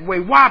it that way.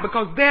 Why?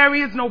 Because there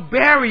is no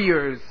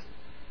barriers.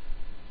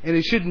 And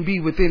it shouldn't be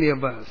with any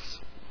of us.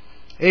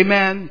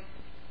 Amen.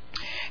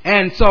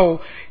 And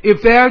so,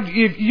 if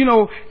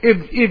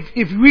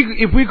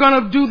we're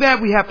gonna do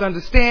that, we have to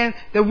understand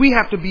that we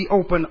have to be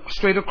open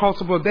straight across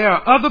the board. There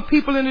are other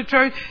people in the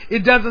church.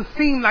 It doesn't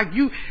seem like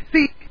you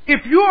see.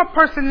 If you're a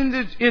person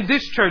in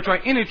this church or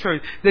any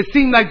church that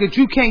seems like that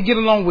you can't get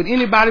along with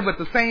anybody but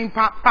the same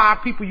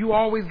five people you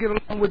always get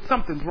along with,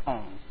 something's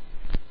wrong.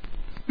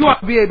 You ought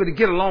to be able to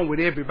get along with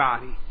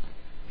everybody.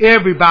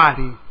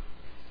 Everybody.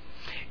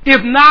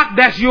 If not,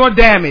 that's your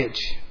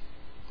damage.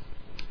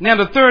 Now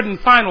the third and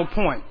final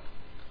point.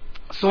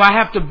 So I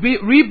have to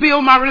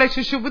rebuild my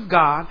relationship with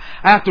God.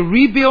 I have to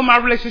rebuild my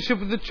relationship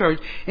with the church.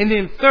 And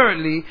then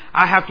thirdly,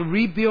 I have to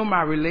rebuild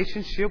my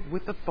relationship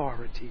with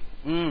authority.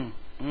 Now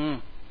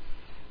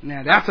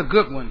that's a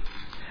good one.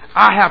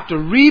 I have to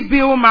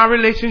rebuild my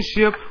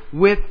relationship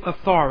with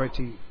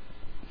authority.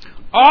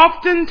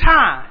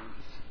 Oftentimes,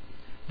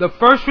 the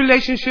first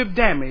relationship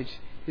damage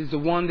is the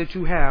one that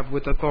you have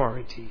with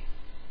authority.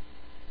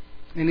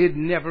 And it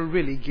never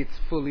really gets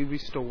fully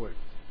restored.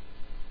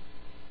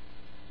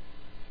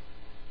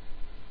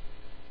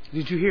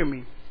 Did you hear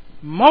me?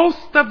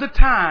 Most of the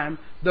time,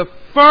 the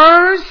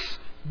first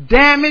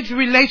damaged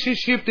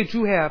relationship that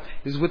you have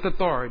is with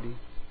authority.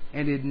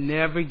 And it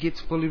never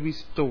gets fully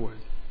restored.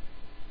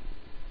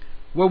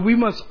 What we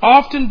must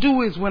often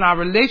do is when our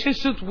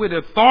relationships with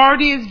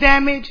authority is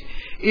damaged,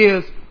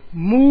 is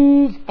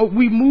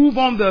we move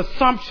on the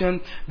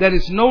assumption that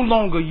it's no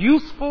longer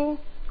useful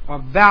or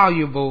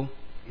valuable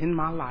in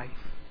my life.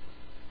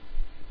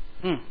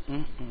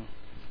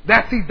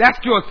 That's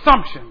your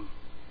assumption.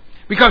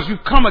 Because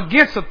you've come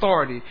against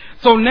authority.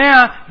 So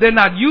now they're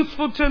not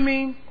useful to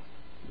me.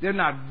 They're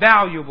not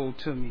valuable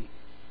to me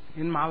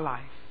in my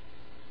life.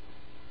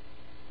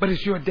 But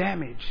it's your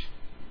damage.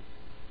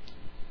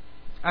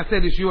 I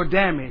said it's your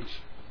damage.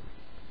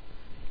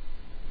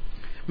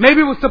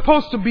 Maybe it was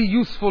supposed to be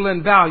useful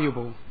and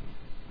valuable.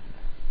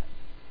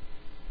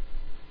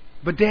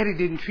 But Daddy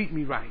didn't treat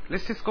me right.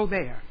 Let's just go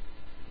there.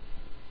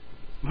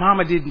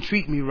 Mama didn't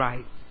treat me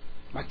right.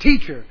 My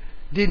teacher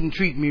didn't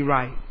treat me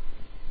right.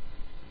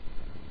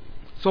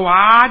 So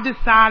I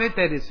decided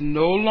that it's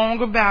no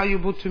longer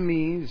valuable to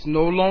me. It's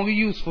no longer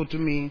useful to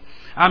me.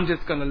 I'm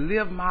just going to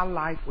live my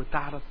life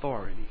without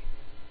authority.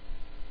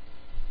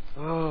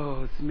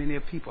 Oh, it's many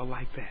people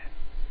like that.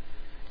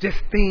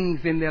 Just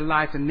things in their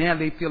life, and now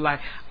they feel like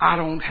no,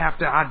 I'm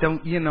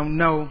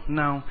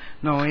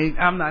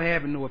not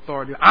having no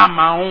authority. I'm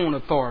my own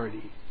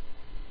authority.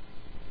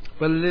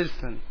 But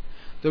listen,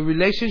 the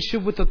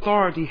relationship with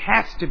authority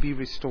has to be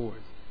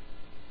restored.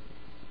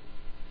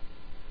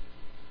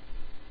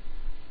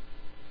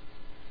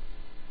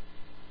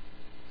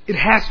 It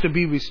has to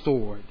be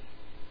restored.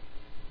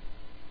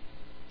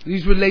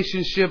 These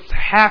relationships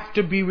have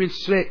to be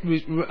restored.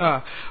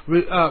 The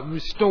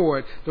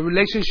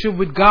relationship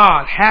with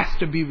God has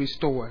to be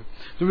restored.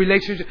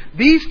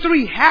 These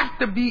three have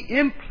to be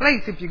in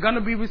place if you're going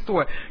to be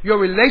restored. Your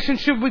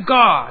relationship with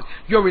God,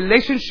 your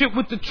relationship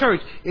with the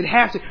church,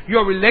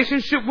 your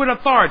relationship with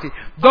authority.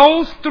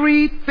 Those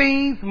three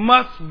things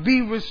must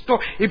be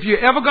restored. If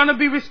you're ever going to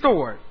be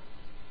restored,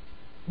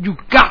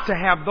 you've got to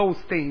have those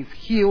things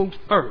healed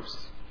first.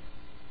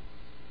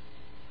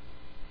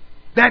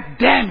 That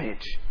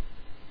damage.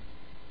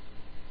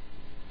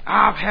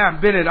 I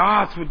have been at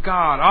odds with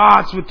God,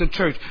 odds with the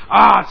church,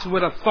 odds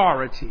with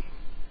authority.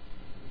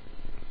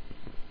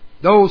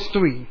 Those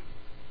three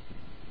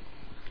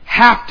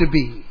have to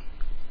be.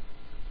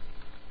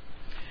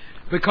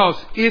 Because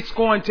it's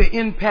going to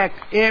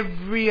impact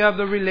every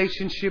other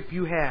relationship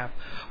you have.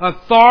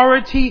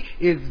 Authority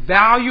is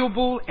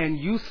valuable and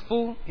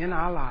useful in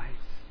our lives.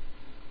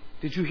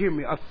 Did you hear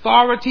me?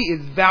 Authority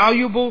is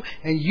valuable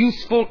and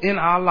useful in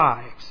our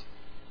lives.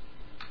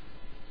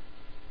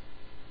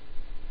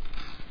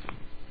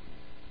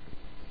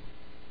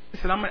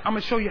 Listen, I'm going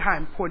to show you how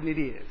important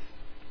it is.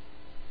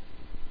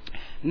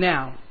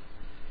 Now,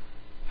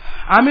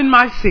 I'm in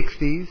my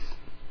 60s.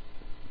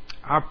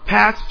 Our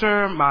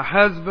pastor, my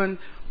husband,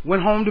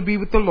 went home to be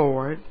with the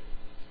Lord.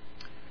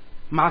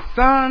 My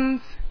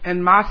sons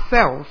and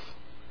myself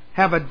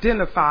have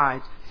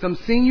identified some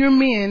senior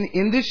men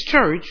in this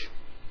church,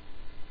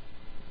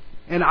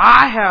 and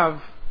I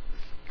have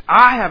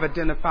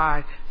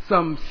identified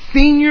some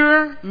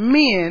senior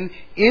men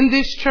in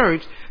this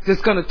church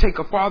that's going to take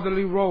a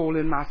fatherly role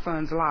in my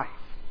son's life.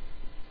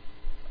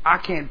 I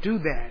can't do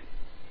that,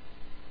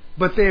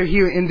 but they're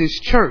here in this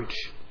church.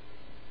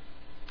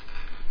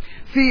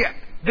 See,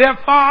 their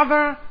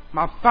father,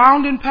 my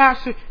founding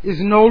pastor, is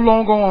no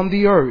longer on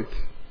the earth,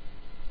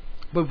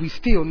 but we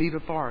still need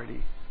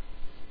authority.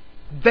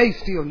 They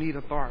still need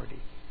authority.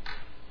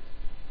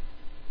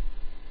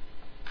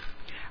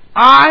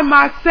 I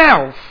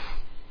myself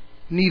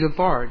need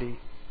authority.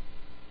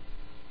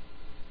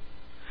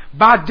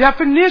 By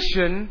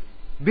definition,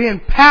 being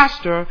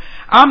pastor,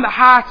 I'm the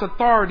highest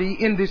authority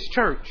in this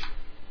church.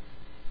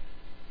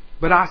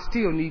 But I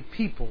still need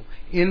people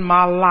in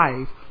my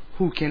life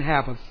who can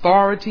have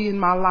authority in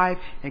my life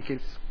and can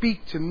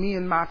speak to me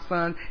and my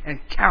son and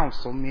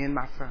counsel me and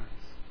my sons.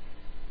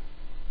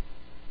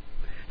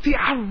 See,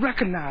 I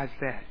recognize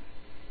that.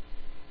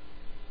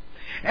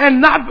 And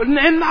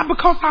not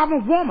because I'm a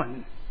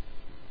woman.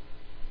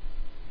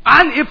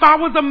 If I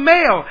was a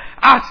male,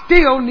 I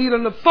still need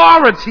an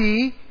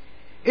authority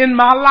in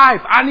my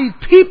life. I need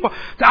people.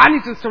 I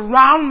need to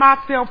surround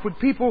myself with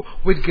people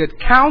with good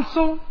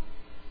counsel,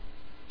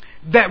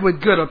 that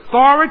with good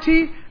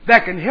authority,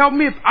 that can help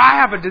me if I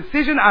have a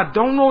decision I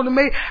don't know to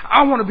make.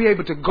 I want to be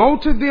able to go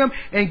to them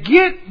and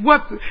get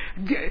whether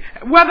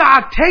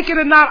I take it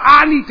or not,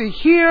 I need to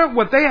hear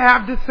what they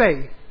have to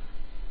say.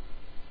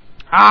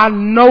 I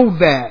know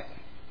that.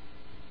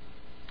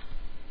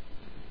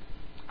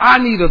 I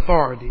need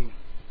authority.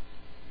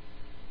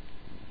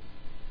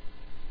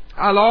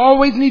 I'll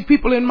always need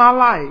people in my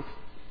life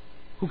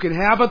who can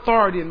have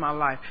authority in my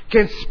life,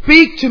 can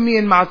speak to me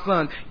and my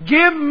son,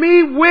 give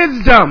me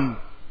wisdom.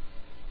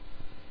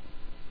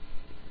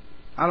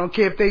 I don't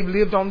care if they've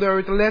lived on the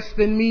earth less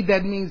than me,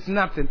 that means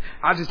nothing.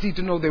 I just need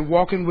to know they're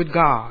walking with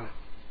God.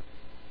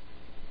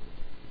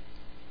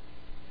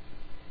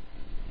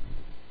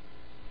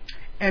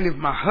 And if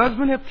my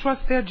husband have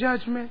trust their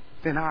judgment,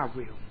 then I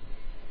will.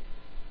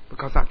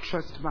 Because I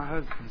trust my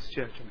husband's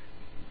judgment.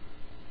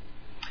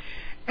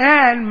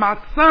 And my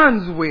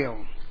sons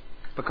will,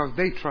 because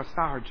they trust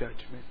our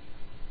judgment.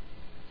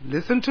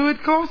 Listen to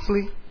it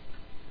closely.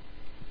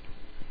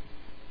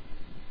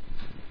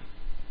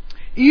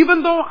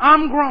 Even though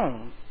I'm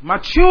grown, my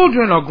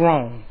children are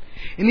grown,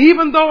 and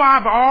even though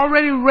I've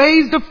already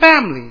raised a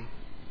family,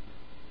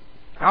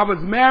 I was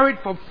married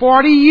for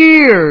 40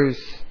 years.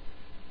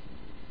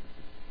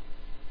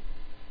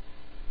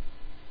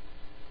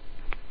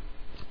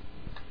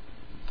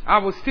 I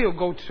will still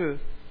go to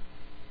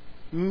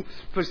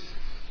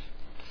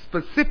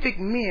specific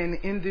men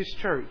in this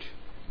church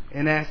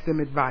and ask them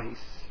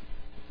advice.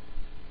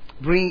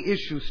 Bring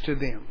issues to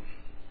them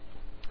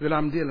that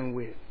I'm dealing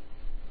with.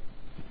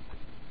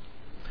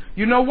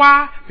 You know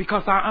why?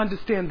 Because I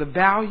understand the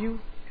value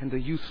and the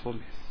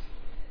usefulness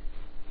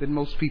that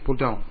most people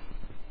don't.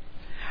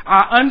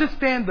 I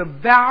understand the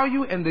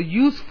value and the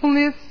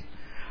usefulness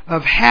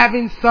of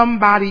having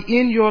somebody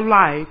in your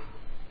life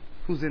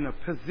who's in a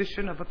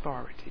position of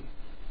authority.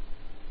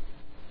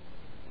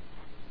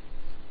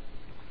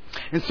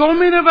 And so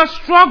many of us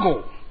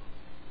struggle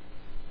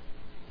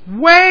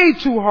way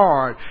too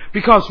hard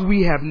because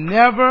we have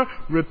never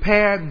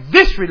repaired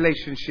this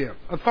relationship,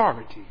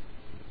 authority.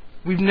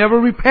 We've never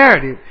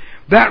repaired it.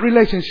 That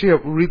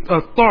relationship with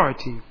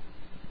authority.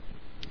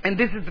 And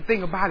this is the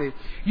thing about it.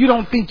 You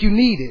don't think you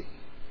need it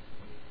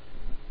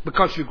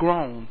because you're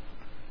grown.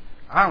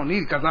 I don't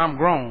need it because I'm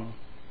grown.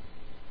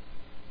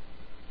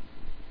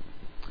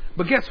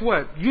 But guess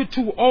what? You're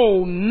too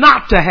old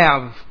not to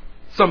have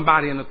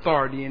somebody in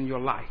authority in your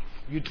life.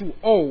 You're too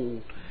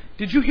old.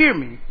 Did you hear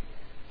me?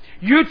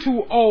 You're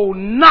too old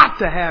not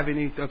to have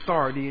any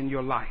authority in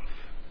your life.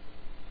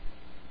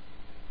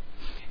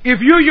 If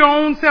you're your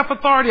own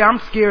self-authority, I'm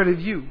scared of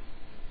you.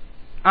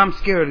 I'm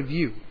scared of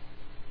you.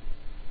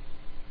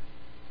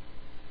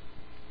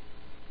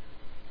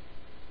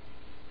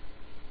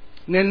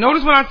 Now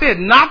notice what I said.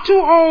 Not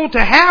too old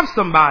to have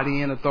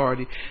somebody in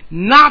authority.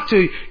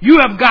 You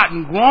have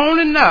gotten grown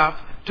enough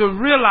to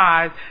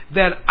realize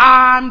that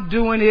I'm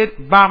doing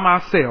it by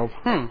myself.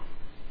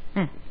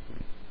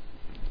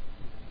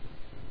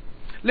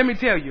 Let me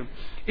tell you.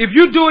 If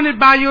you're doing it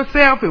by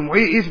yourself and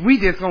we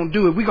just going to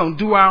do it, we're going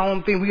to do our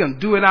own thing, we're going to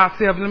do it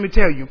ourselves, let me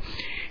tell you.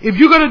 If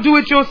you're going to do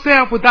it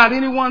yourself without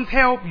anyone's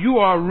help, you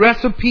are a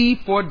recipe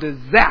for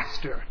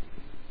disaster.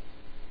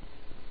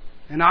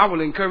 And I will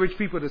encourage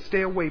people to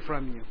stay away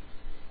from you.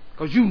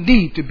 Because you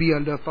need to be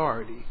under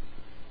authority.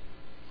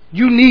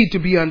 You need to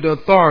be under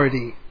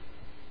authority.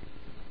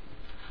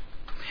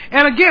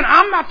 And again,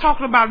 I'm not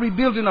talking about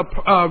rebuilding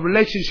a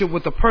relationship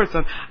with a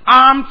person.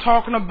 I'm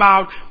talking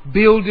about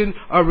building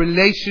a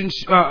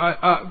relationship,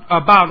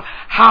 about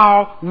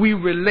how we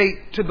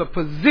relate to the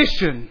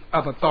position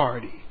of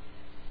authority.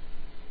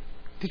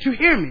 Did you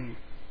hear me?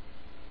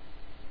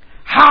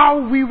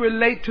 How we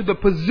relate to the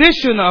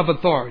position of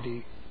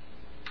authority.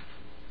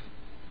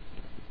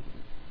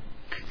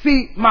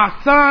 See, my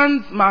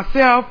sons,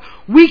 myself,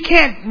 we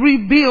can't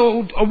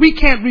rebuild a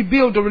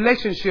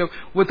relationship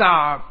with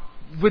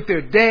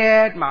their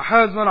dad, my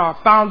husband, our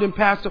founding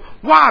pastor.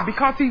 Why?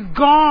 Because he's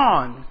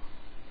gone.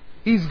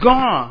 He's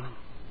gone.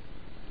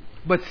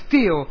 But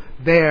still,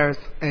 there's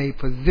a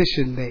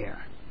position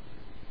there.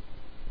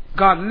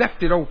 God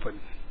left it open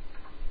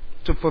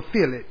to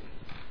fulfill it.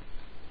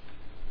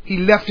 He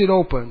left it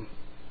open.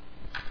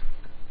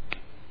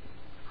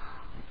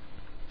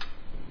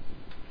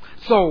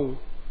 So,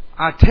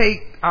 I take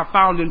our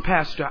founding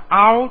pastor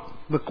out.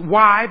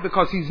 Why?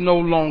 Because he's no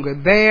longer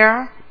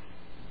there.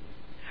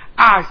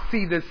 I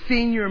see the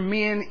senior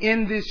men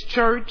in this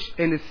church,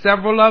 and there's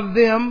several of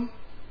them.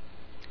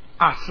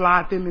 I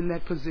slide them in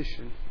that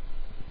position.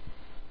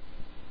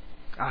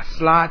 I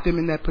slide them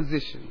in that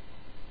position.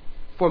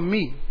 For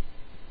me.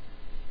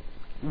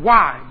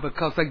 Why?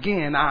 Because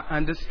again, I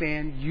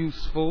understand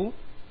useful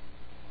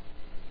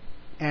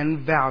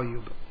and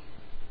valuable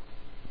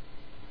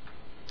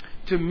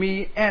to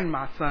me and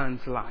my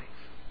son's life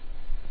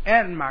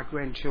and my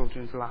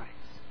grandchildren's lives.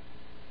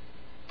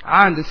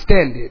 I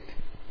understand it.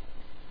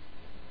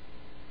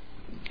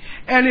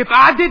 And if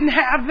I didn't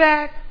have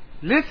that,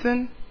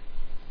 listen,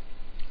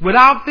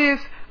 without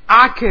this,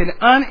 I could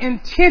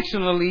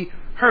unintentionally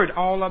hurt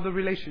all other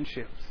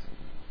relationships.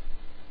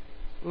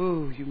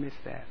 Ooh, you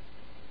missed that.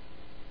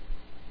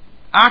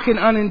 I can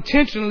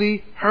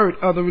unintentionally hurt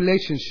other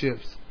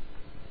relationships.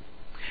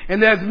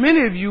 And there's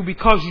many of you,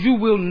 because you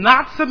will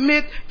not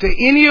submit to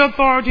any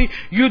authority,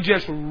 you're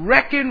just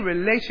wrecking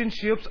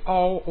relationships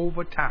all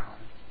over town.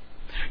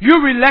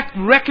 You're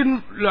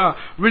wrecking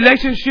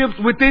relationships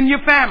within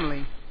your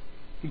family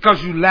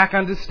because you lack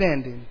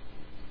understanding.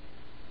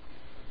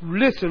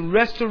 Listen,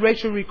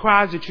 restoration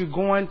requires that you're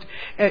going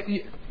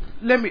to...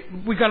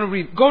 we're going to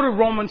read. Go to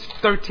Romans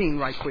 13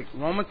 right quick.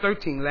 Romans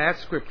 13,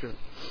 last scripture.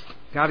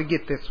 Got to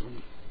get this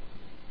one.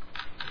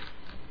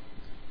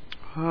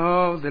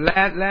 Oh, the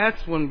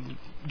last one,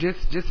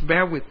 just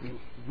bear with me.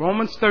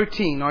 Romans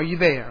 13, are you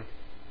there?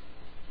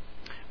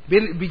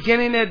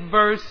 Beginning at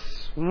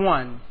verse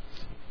 1.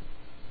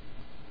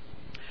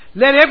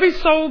 Let every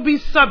soul be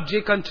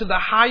subject unto the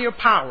higher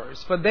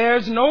powers, for there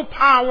is no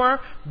power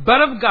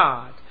but of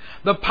God.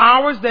 The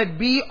powers that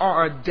be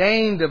are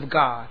ordained of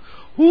God.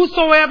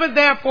 Whosoever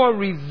therefore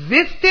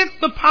resisteth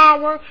the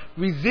power,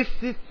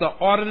 resisteth the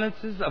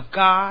ordinances of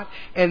God,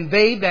 and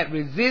they that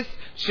resist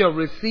shall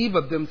receive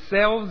of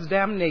themselves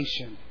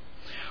damnation.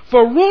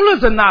 For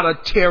rulers are not a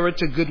terror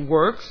to good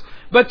works,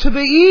 but to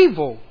the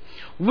evil.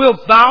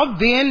 Wilt thou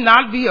then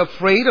not be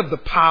afraid of the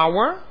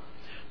power?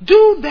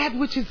 Do that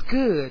which is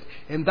good,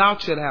 and thou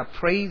shalt have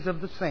praise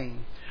of the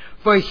same.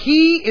 For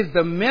he is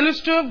the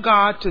minister of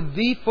God to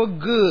thee for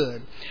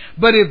good.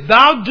 But if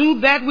thou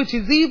do that which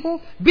is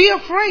evil, be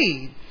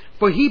afraid,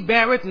 for he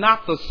beareth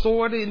not the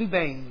sword in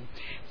vain.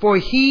 For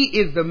he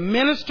is the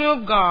minister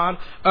of God,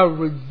 a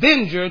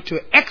revenger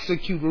to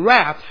execute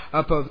wrath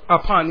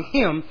upon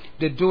him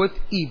that doeth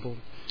evil.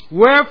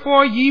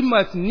 Wherefore ye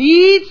must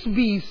needs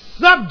be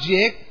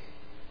subject,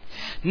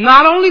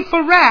 not only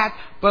for wrath,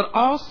 but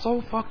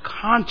also for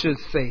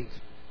conscience sake.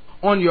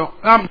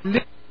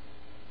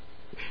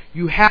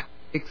 You have to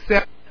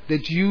accept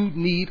that you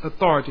need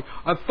authority.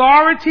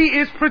 Authority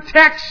is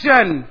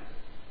protection.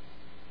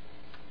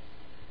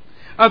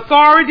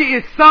 Authority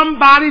is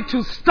somebody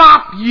to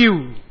stop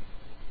you.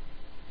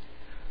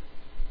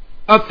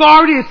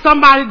 Authority is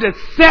somebody to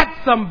set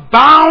some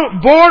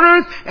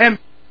borders and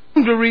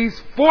boundaries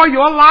for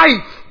your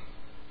life.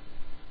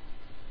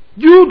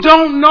 You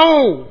don't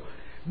know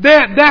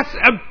that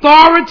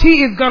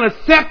authority is going to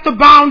set the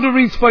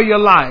boundaries for your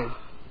life.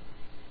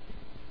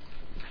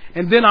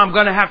 And then I'm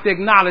going to have to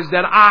acknowledge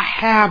that I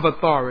have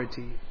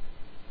authority.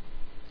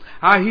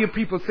 I hear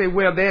people say,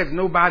 well, there's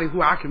nobody who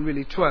I can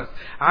really trust.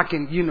 I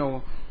can be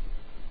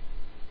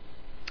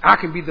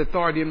the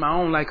authority in my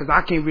own life because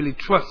I can't really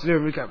trust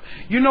everyone.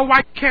 You know why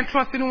you can't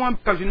trust anyone?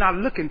 Because you're not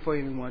looking for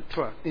anyone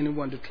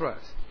to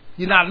trust.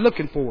 You're not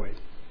looking for it.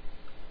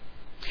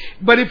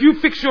 But if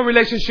you fix your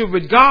relationship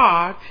with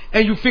God,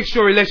 and you fix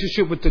your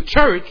relationship with the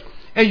church,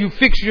 and you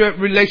fix your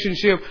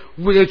relationship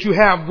that you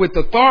have with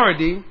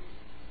authority,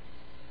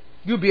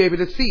 you'll be able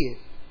to see it.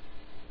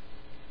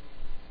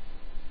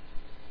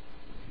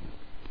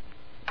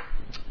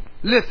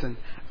 Listen,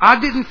 I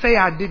didn't say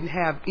I didn't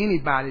have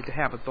anybody to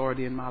have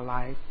authority in my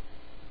life.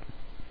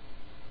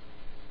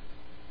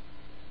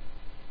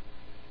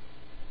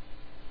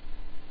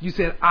 You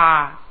said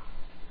I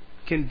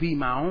can be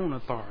my own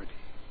authority.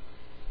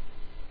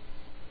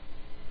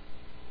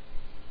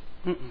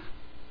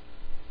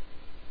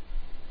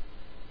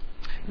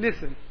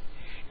 Listen,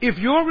 if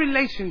your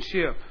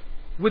relationship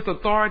with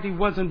authority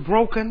wasn't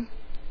broken,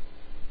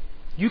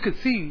 you could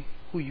see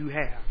who you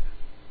have.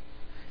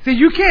 See,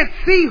 you can't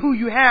see who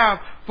you have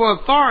for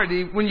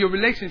authority when your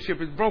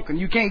relationship is broken.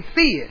 You can't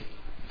see it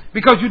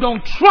because you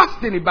don't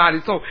trust anybody.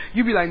 So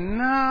you be like,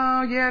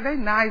 no, yeah, they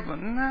nice, but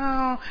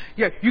no.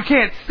 Yeah, you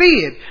can't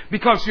see it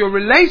because your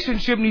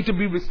relationship needs to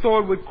be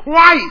restored with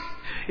Christ.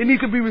 It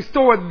needs to be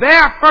restored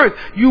there first.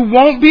 You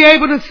won't be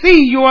able to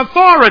see your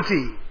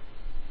authority.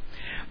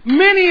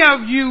 Many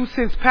of you,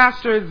 since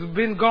Pastor has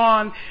been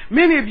gone,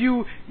 many of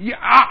you,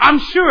 I'm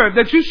sure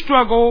that you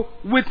struggle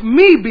with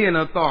me being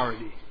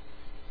authority.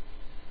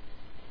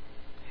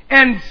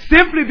 And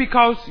simply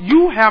because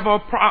you have a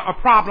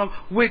problem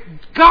with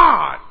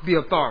God, the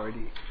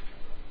authority.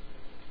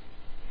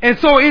 And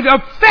so it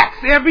affects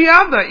every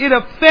other. It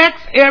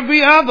affects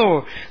every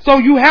other. So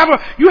you have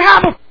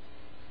a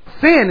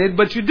saying it,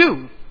 but you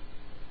do.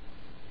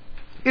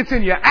 It's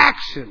in your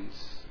actions.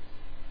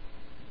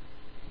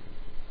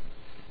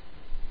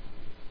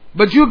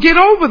 But you'll get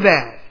over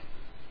that.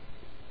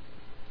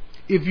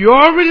 If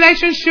your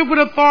relationship with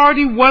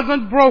authority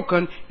wasn't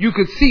broken, you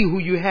could see who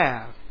you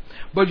have.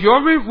 But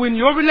when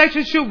your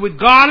relationship with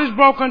God is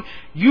broken,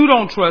 you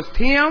don't trust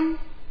Him.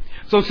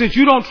 So since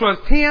you don't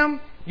trust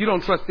Him, you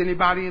don't trust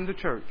anybody in the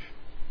church.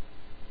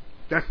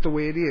 That's the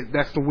way it is.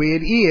 That's the way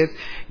it is.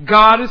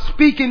 God is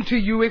speaking to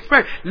you.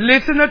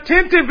 Listen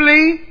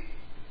attentively.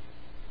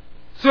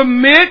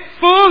 Submit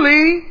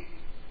fully.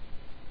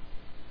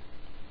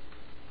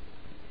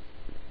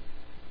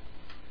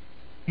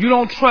 You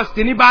don't trust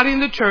anybody in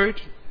the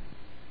church.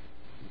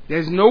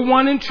 There's no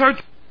one in church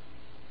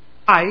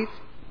life.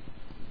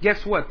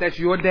 Guess what? That's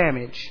your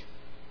damage.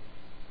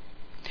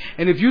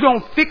 And if you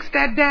don't fix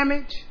that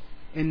damage,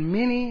 and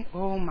many,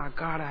 oh my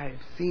God, I have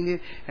seen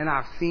it, and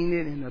I've seen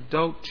it in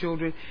adult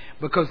children.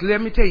 Because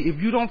let me tell you,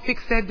 if you don't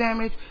fix that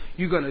damage,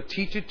 you're going to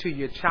teach it to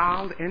your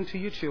child and to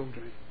your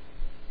children.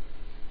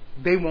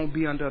 They won't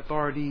be under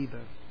authority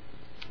either.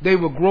 They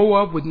will grow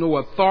up with no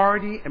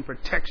authority and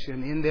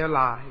protection in their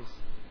lives.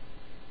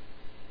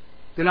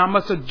 Then I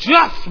must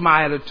adjust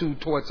my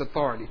attitude towards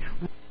authority.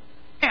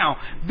 Now,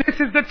 this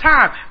is the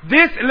time.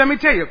 Let me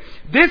tell you,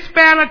 this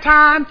span of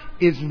time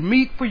is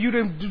meet for you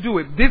to do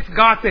it. This,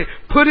 God said,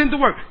 put in the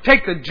work.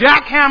 Take the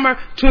jackhammer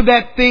to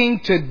that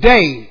thing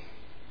today.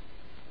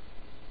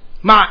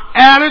 My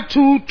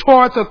attitude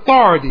towards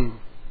authority.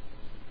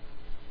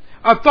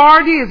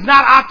 Authority is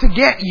not out to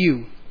get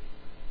you.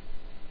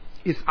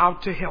 It's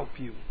out to help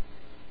you.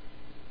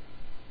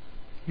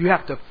 You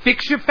have to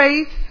fix your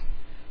face.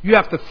 You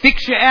have to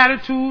fix your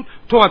attitude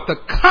toward the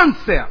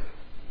concept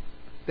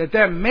that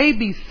there may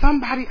be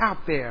somebody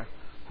out there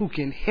who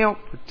can help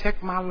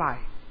protect my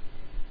life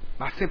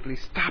by simply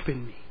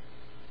stopping me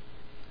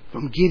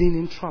from getting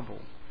in trouble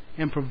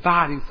and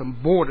providing some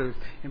borders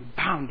and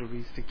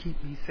boundaries to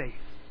keep me safe.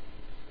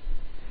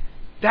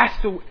 That's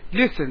the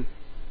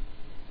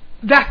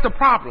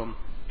problem.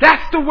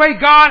 That's the way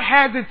God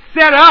has it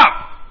set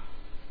up.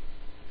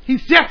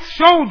 He's just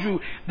showed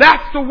you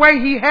that's the way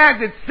He has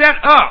it set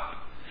up.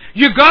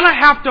 You're going to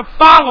have to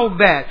follow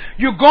that.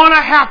 You're going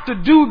to have to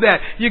do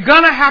that. You're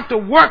going to have to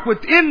work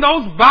within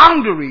those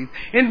boundaries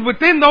and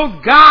within those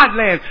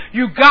guidelines.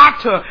 You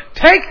got to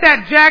take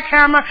that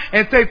jackhammer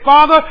and say,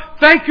 Father,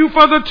 thank you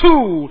for the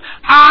tool.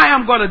 I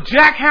am going to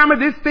jackhammer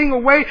this thing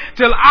away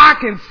till I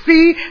can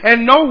see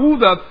and know who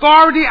the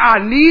authority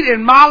I need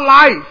in my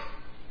life.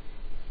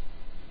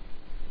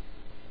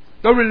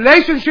 The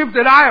relationship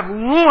that I have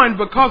ruined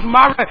because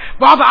Father,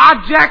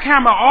 I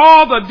jackhammer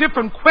all the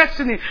different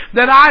questioning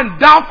and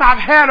doubts I've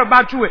had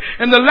about you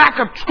and the lack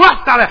of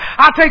trust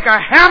I take a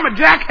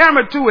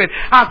jackhammer to it.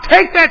 I'll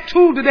take that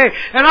tool today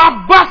and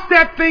I'll bust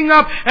that thing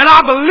up and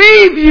I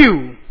believe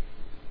you.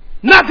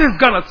 Nothing's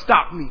gonna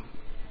stop me.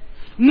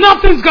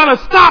 Nothing's gonna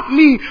stop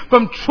me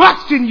from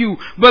trusting you,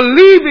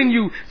 believing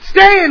you,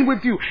 staying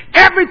with you.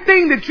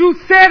 Everything that you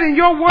said in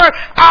your word,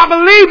 I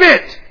believe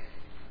it.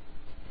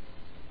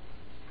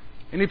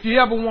 And if you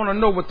ever want to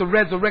know what the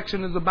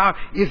resurrection is about,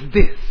 it's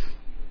this.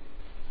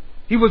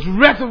 He was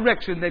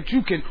resurrection that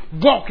you can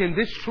walk in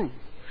this truth.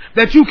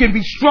 That you can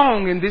be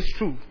strong in this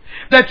truth.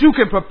 That you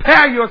can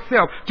prepare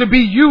yourself to be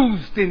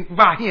used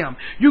by Him.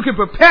 You can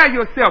prepare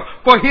yourself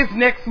for His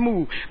next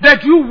move.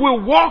 That you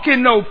will walk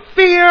in no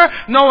fear,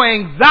 no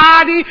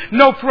anxiety,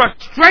 no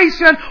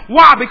frustration.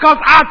 Why? Because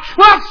I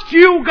trust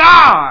you,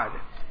 God.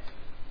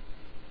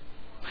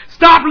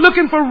 Stop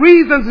looking for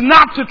reasons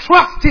not to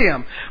trust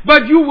Him.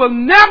 But you will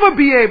never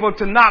be able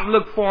to not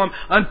look for Him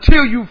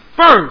until you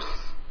first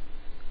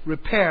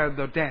repair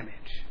the damage.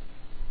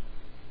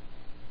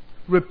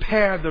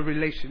 Repair the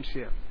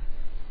relationship.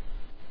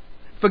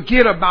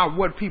 Forget about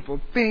what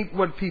people think,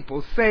 what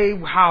people say,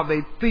 how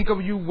they think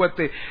of you,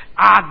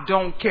 I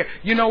don't care.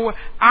 You know what?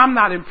 I'm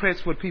not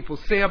impressed what people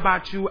say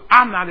about you.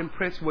 I'm not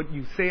impressed what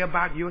you say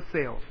about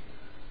yourself.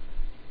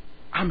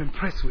 I'm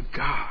impressed with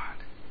God.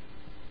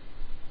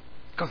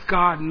 Because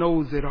God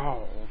knows it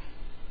all.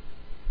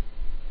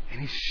 And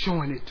He's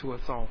showing it to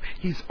us all.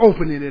 He's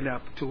opening it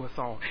up to us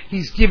all.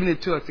 He's giving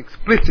it to us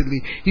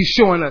explicitly. He's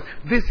showing us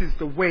this is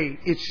the way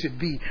it should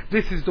be.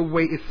 This is the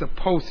way it's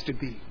supposed to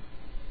be.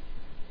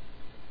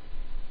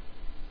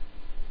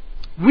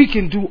 We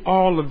can do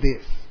all of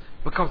this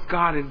because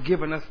God has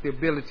given us the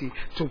ability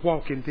to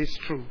walk in this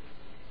truth.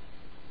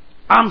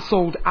 I'm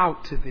sold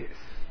out to this.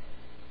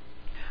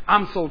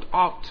 I'm sold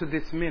out to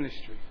this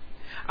ministry.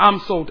 I'm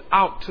sold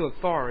out to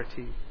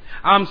authority.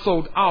 I'm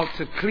sold out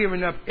to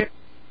clearing up every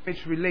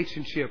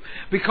relationship.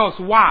 Because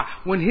why?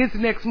 When his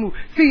next move.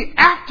 See,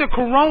 after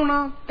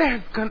Corona,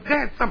 there's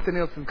something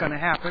else is going to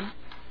happen.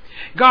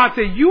 God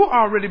said, you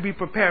already be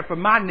prepared for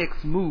my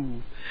next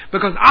move.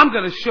 Because I'm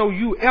going to show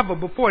you ever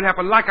before it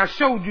happened. Like I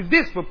showed you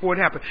this before it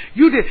happened.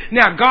 You did.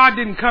 Now, God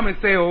didn't come and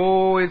say,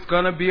 oh, it's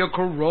going to be a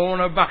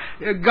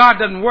coronavirus. God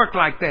doesn't work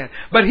like that.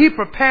 But he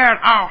prepared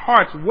our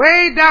hearts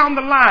way down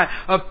the line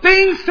of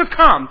things to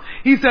come.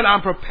 He said,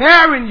 I'm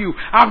preparing you.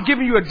 I'm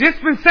giving you a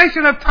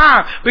dispensation of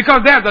time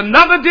because there's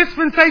another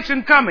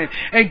dispensation coming.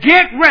 And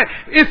get ready.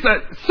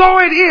 So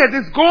it is.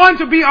 It's going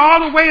to be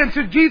all the way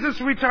until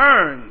Jesus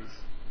returns.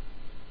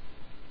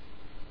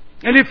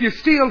 And if you're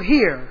still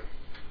here,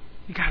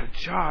 you got a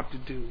job to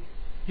do.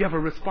 You have a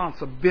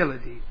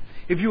responsibility.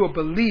 If you're a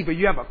believer,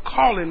 you have a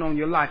calling on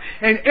your life.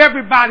 And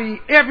everybody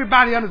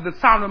under the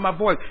sound of my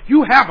voice,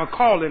 you have a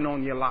calling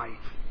on your life.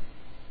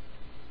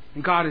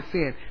 And God is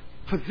saying,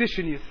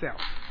 position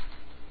yourself.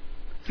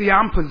 See,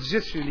 I'm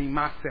positioning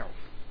myself.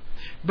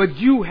 But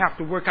you have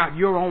to work out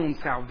your own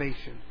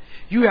salvation.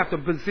 You have to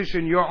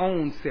position your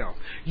own self.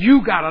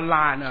 You got to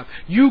line up.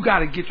 You got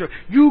to get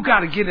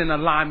in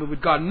alignment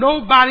with God.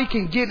 Nobody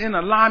can get in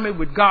alignment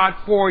with God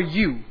for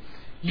you.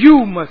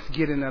 You must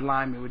get in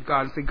alignment with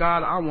God and say,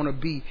 God, I want to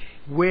be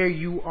where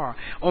you are.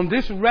 On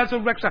this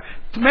resurrection,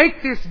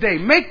 make this day,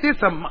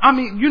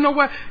 you know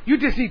what? You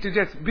just need to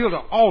just build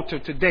an altar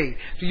today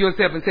to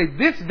yourself and say,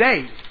 this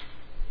day,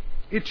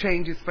 it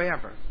changes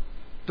forever.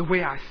 The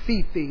way I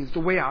see things, the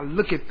way I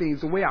look at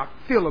things, the way I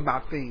feel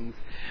about things,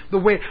 the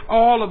way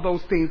all of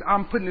those things,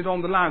 I'm putting it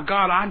on the line.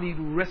 God, I need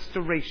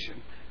restoration.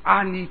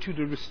 I need you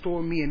to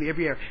restore me in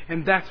every area.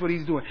 And that's what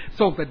he's doing.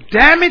 So the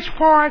damaged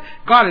part,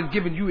 God has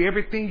given you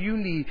everything you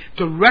need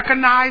to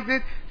recognize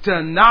it, to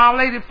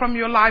annihilate it from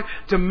your life,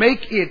 to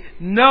make it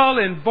null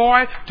and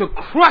void, to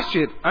crush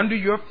it under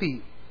your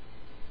feet.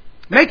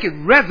 Make it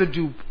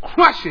residue,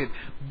 crush it.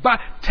 But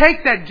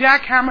take that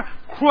jackhammer,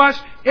 crush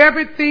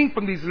everything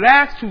from these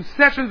last 2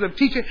 sessions of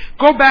teaching.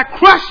 Go back,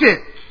 crush it.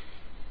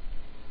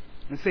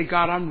 And say,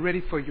 God, I'm ready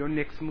for your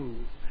next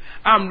move.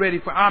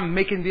 I'm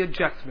making the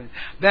adjustment.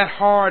 That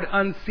hard,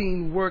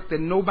 unseen work that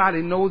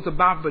nobody knows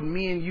about but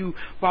me and you,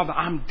 Father,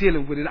 I'm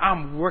dealing with it.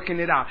 I'm working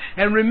it out.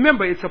 And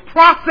remember, it's a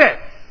process.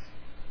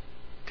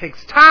 It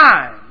takes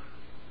time.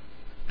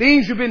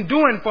 Things you've been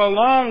doing for a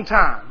long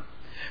time.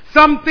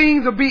 Some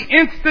things will be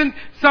instant,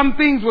 some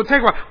things will take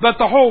a while. But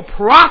the whole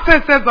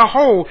process as a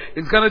whole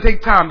is going to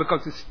take time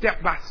because it's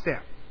step by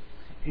step.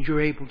 And you're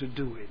able to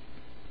do it.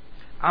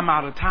 I'm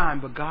out of time,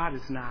 but God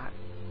is not.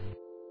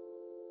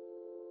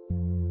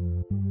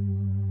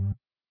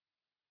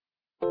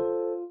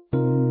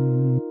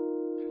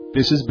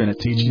 This has been a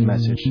teaching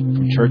message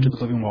from Church of the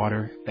Living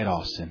Water at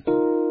Austin.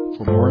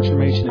 For more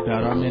information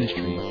about our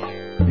ministry,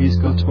 please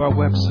go to our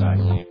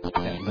website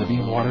at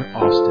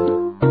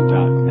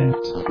livingwateraustin.com.